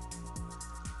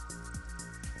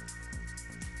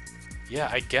yeah,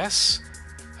 I guess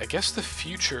the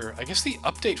future, I guess the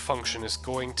update function is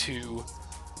going to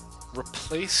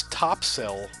replace top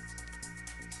cell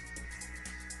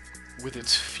with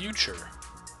its future.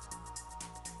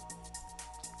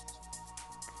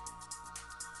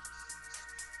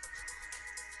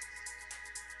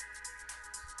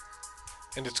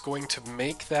 And it's going to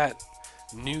make that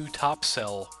new top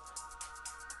cell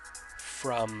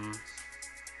from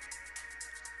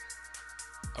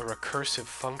a recursive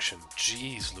function.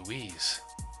 Jeez Louise.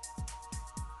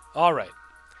 Alright.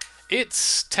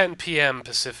 It's 10 p.m.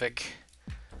 Pacific.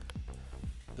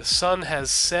 The sun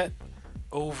has set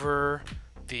over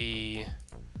the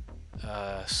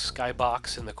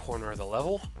skybox in the corner of the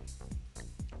level.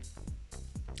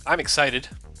 I'm excited.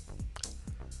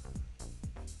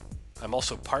 I'm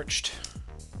also parched.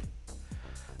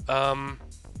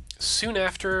 Soon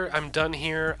after I'm done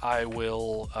here, I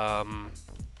will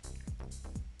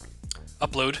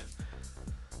upload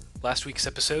last week's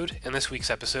episode and this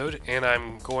week's episode, and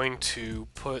I'm going to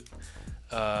put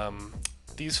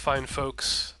these fine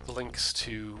folks, the links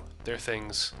to their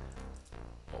things.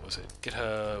 What was it?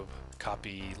 GitHub,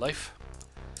 copy life.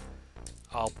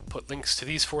 I'll put links to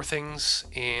these 4 things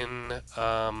in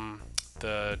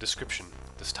the description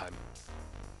this time.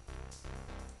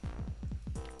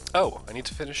 Oh, I need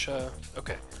to finish,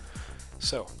 okay.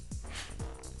 So,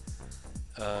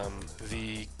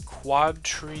 the quad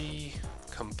tree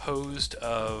composed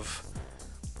of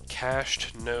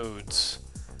cached nodes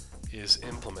is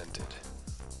implemented.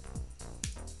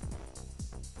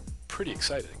 Pretty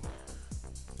exciting.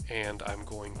 And I'm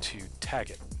going to tag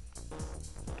it.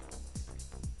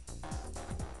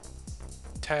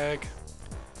 Tag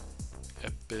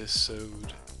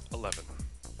episode 11.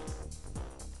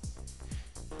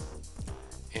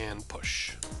 And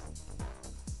push.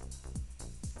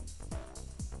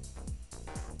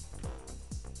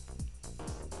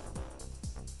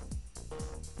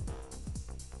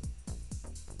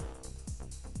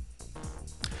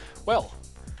 Well,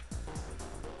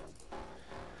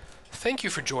 thank you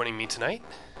for joining me tonight.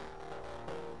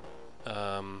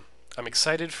 I'm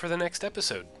excited for the next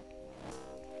episode.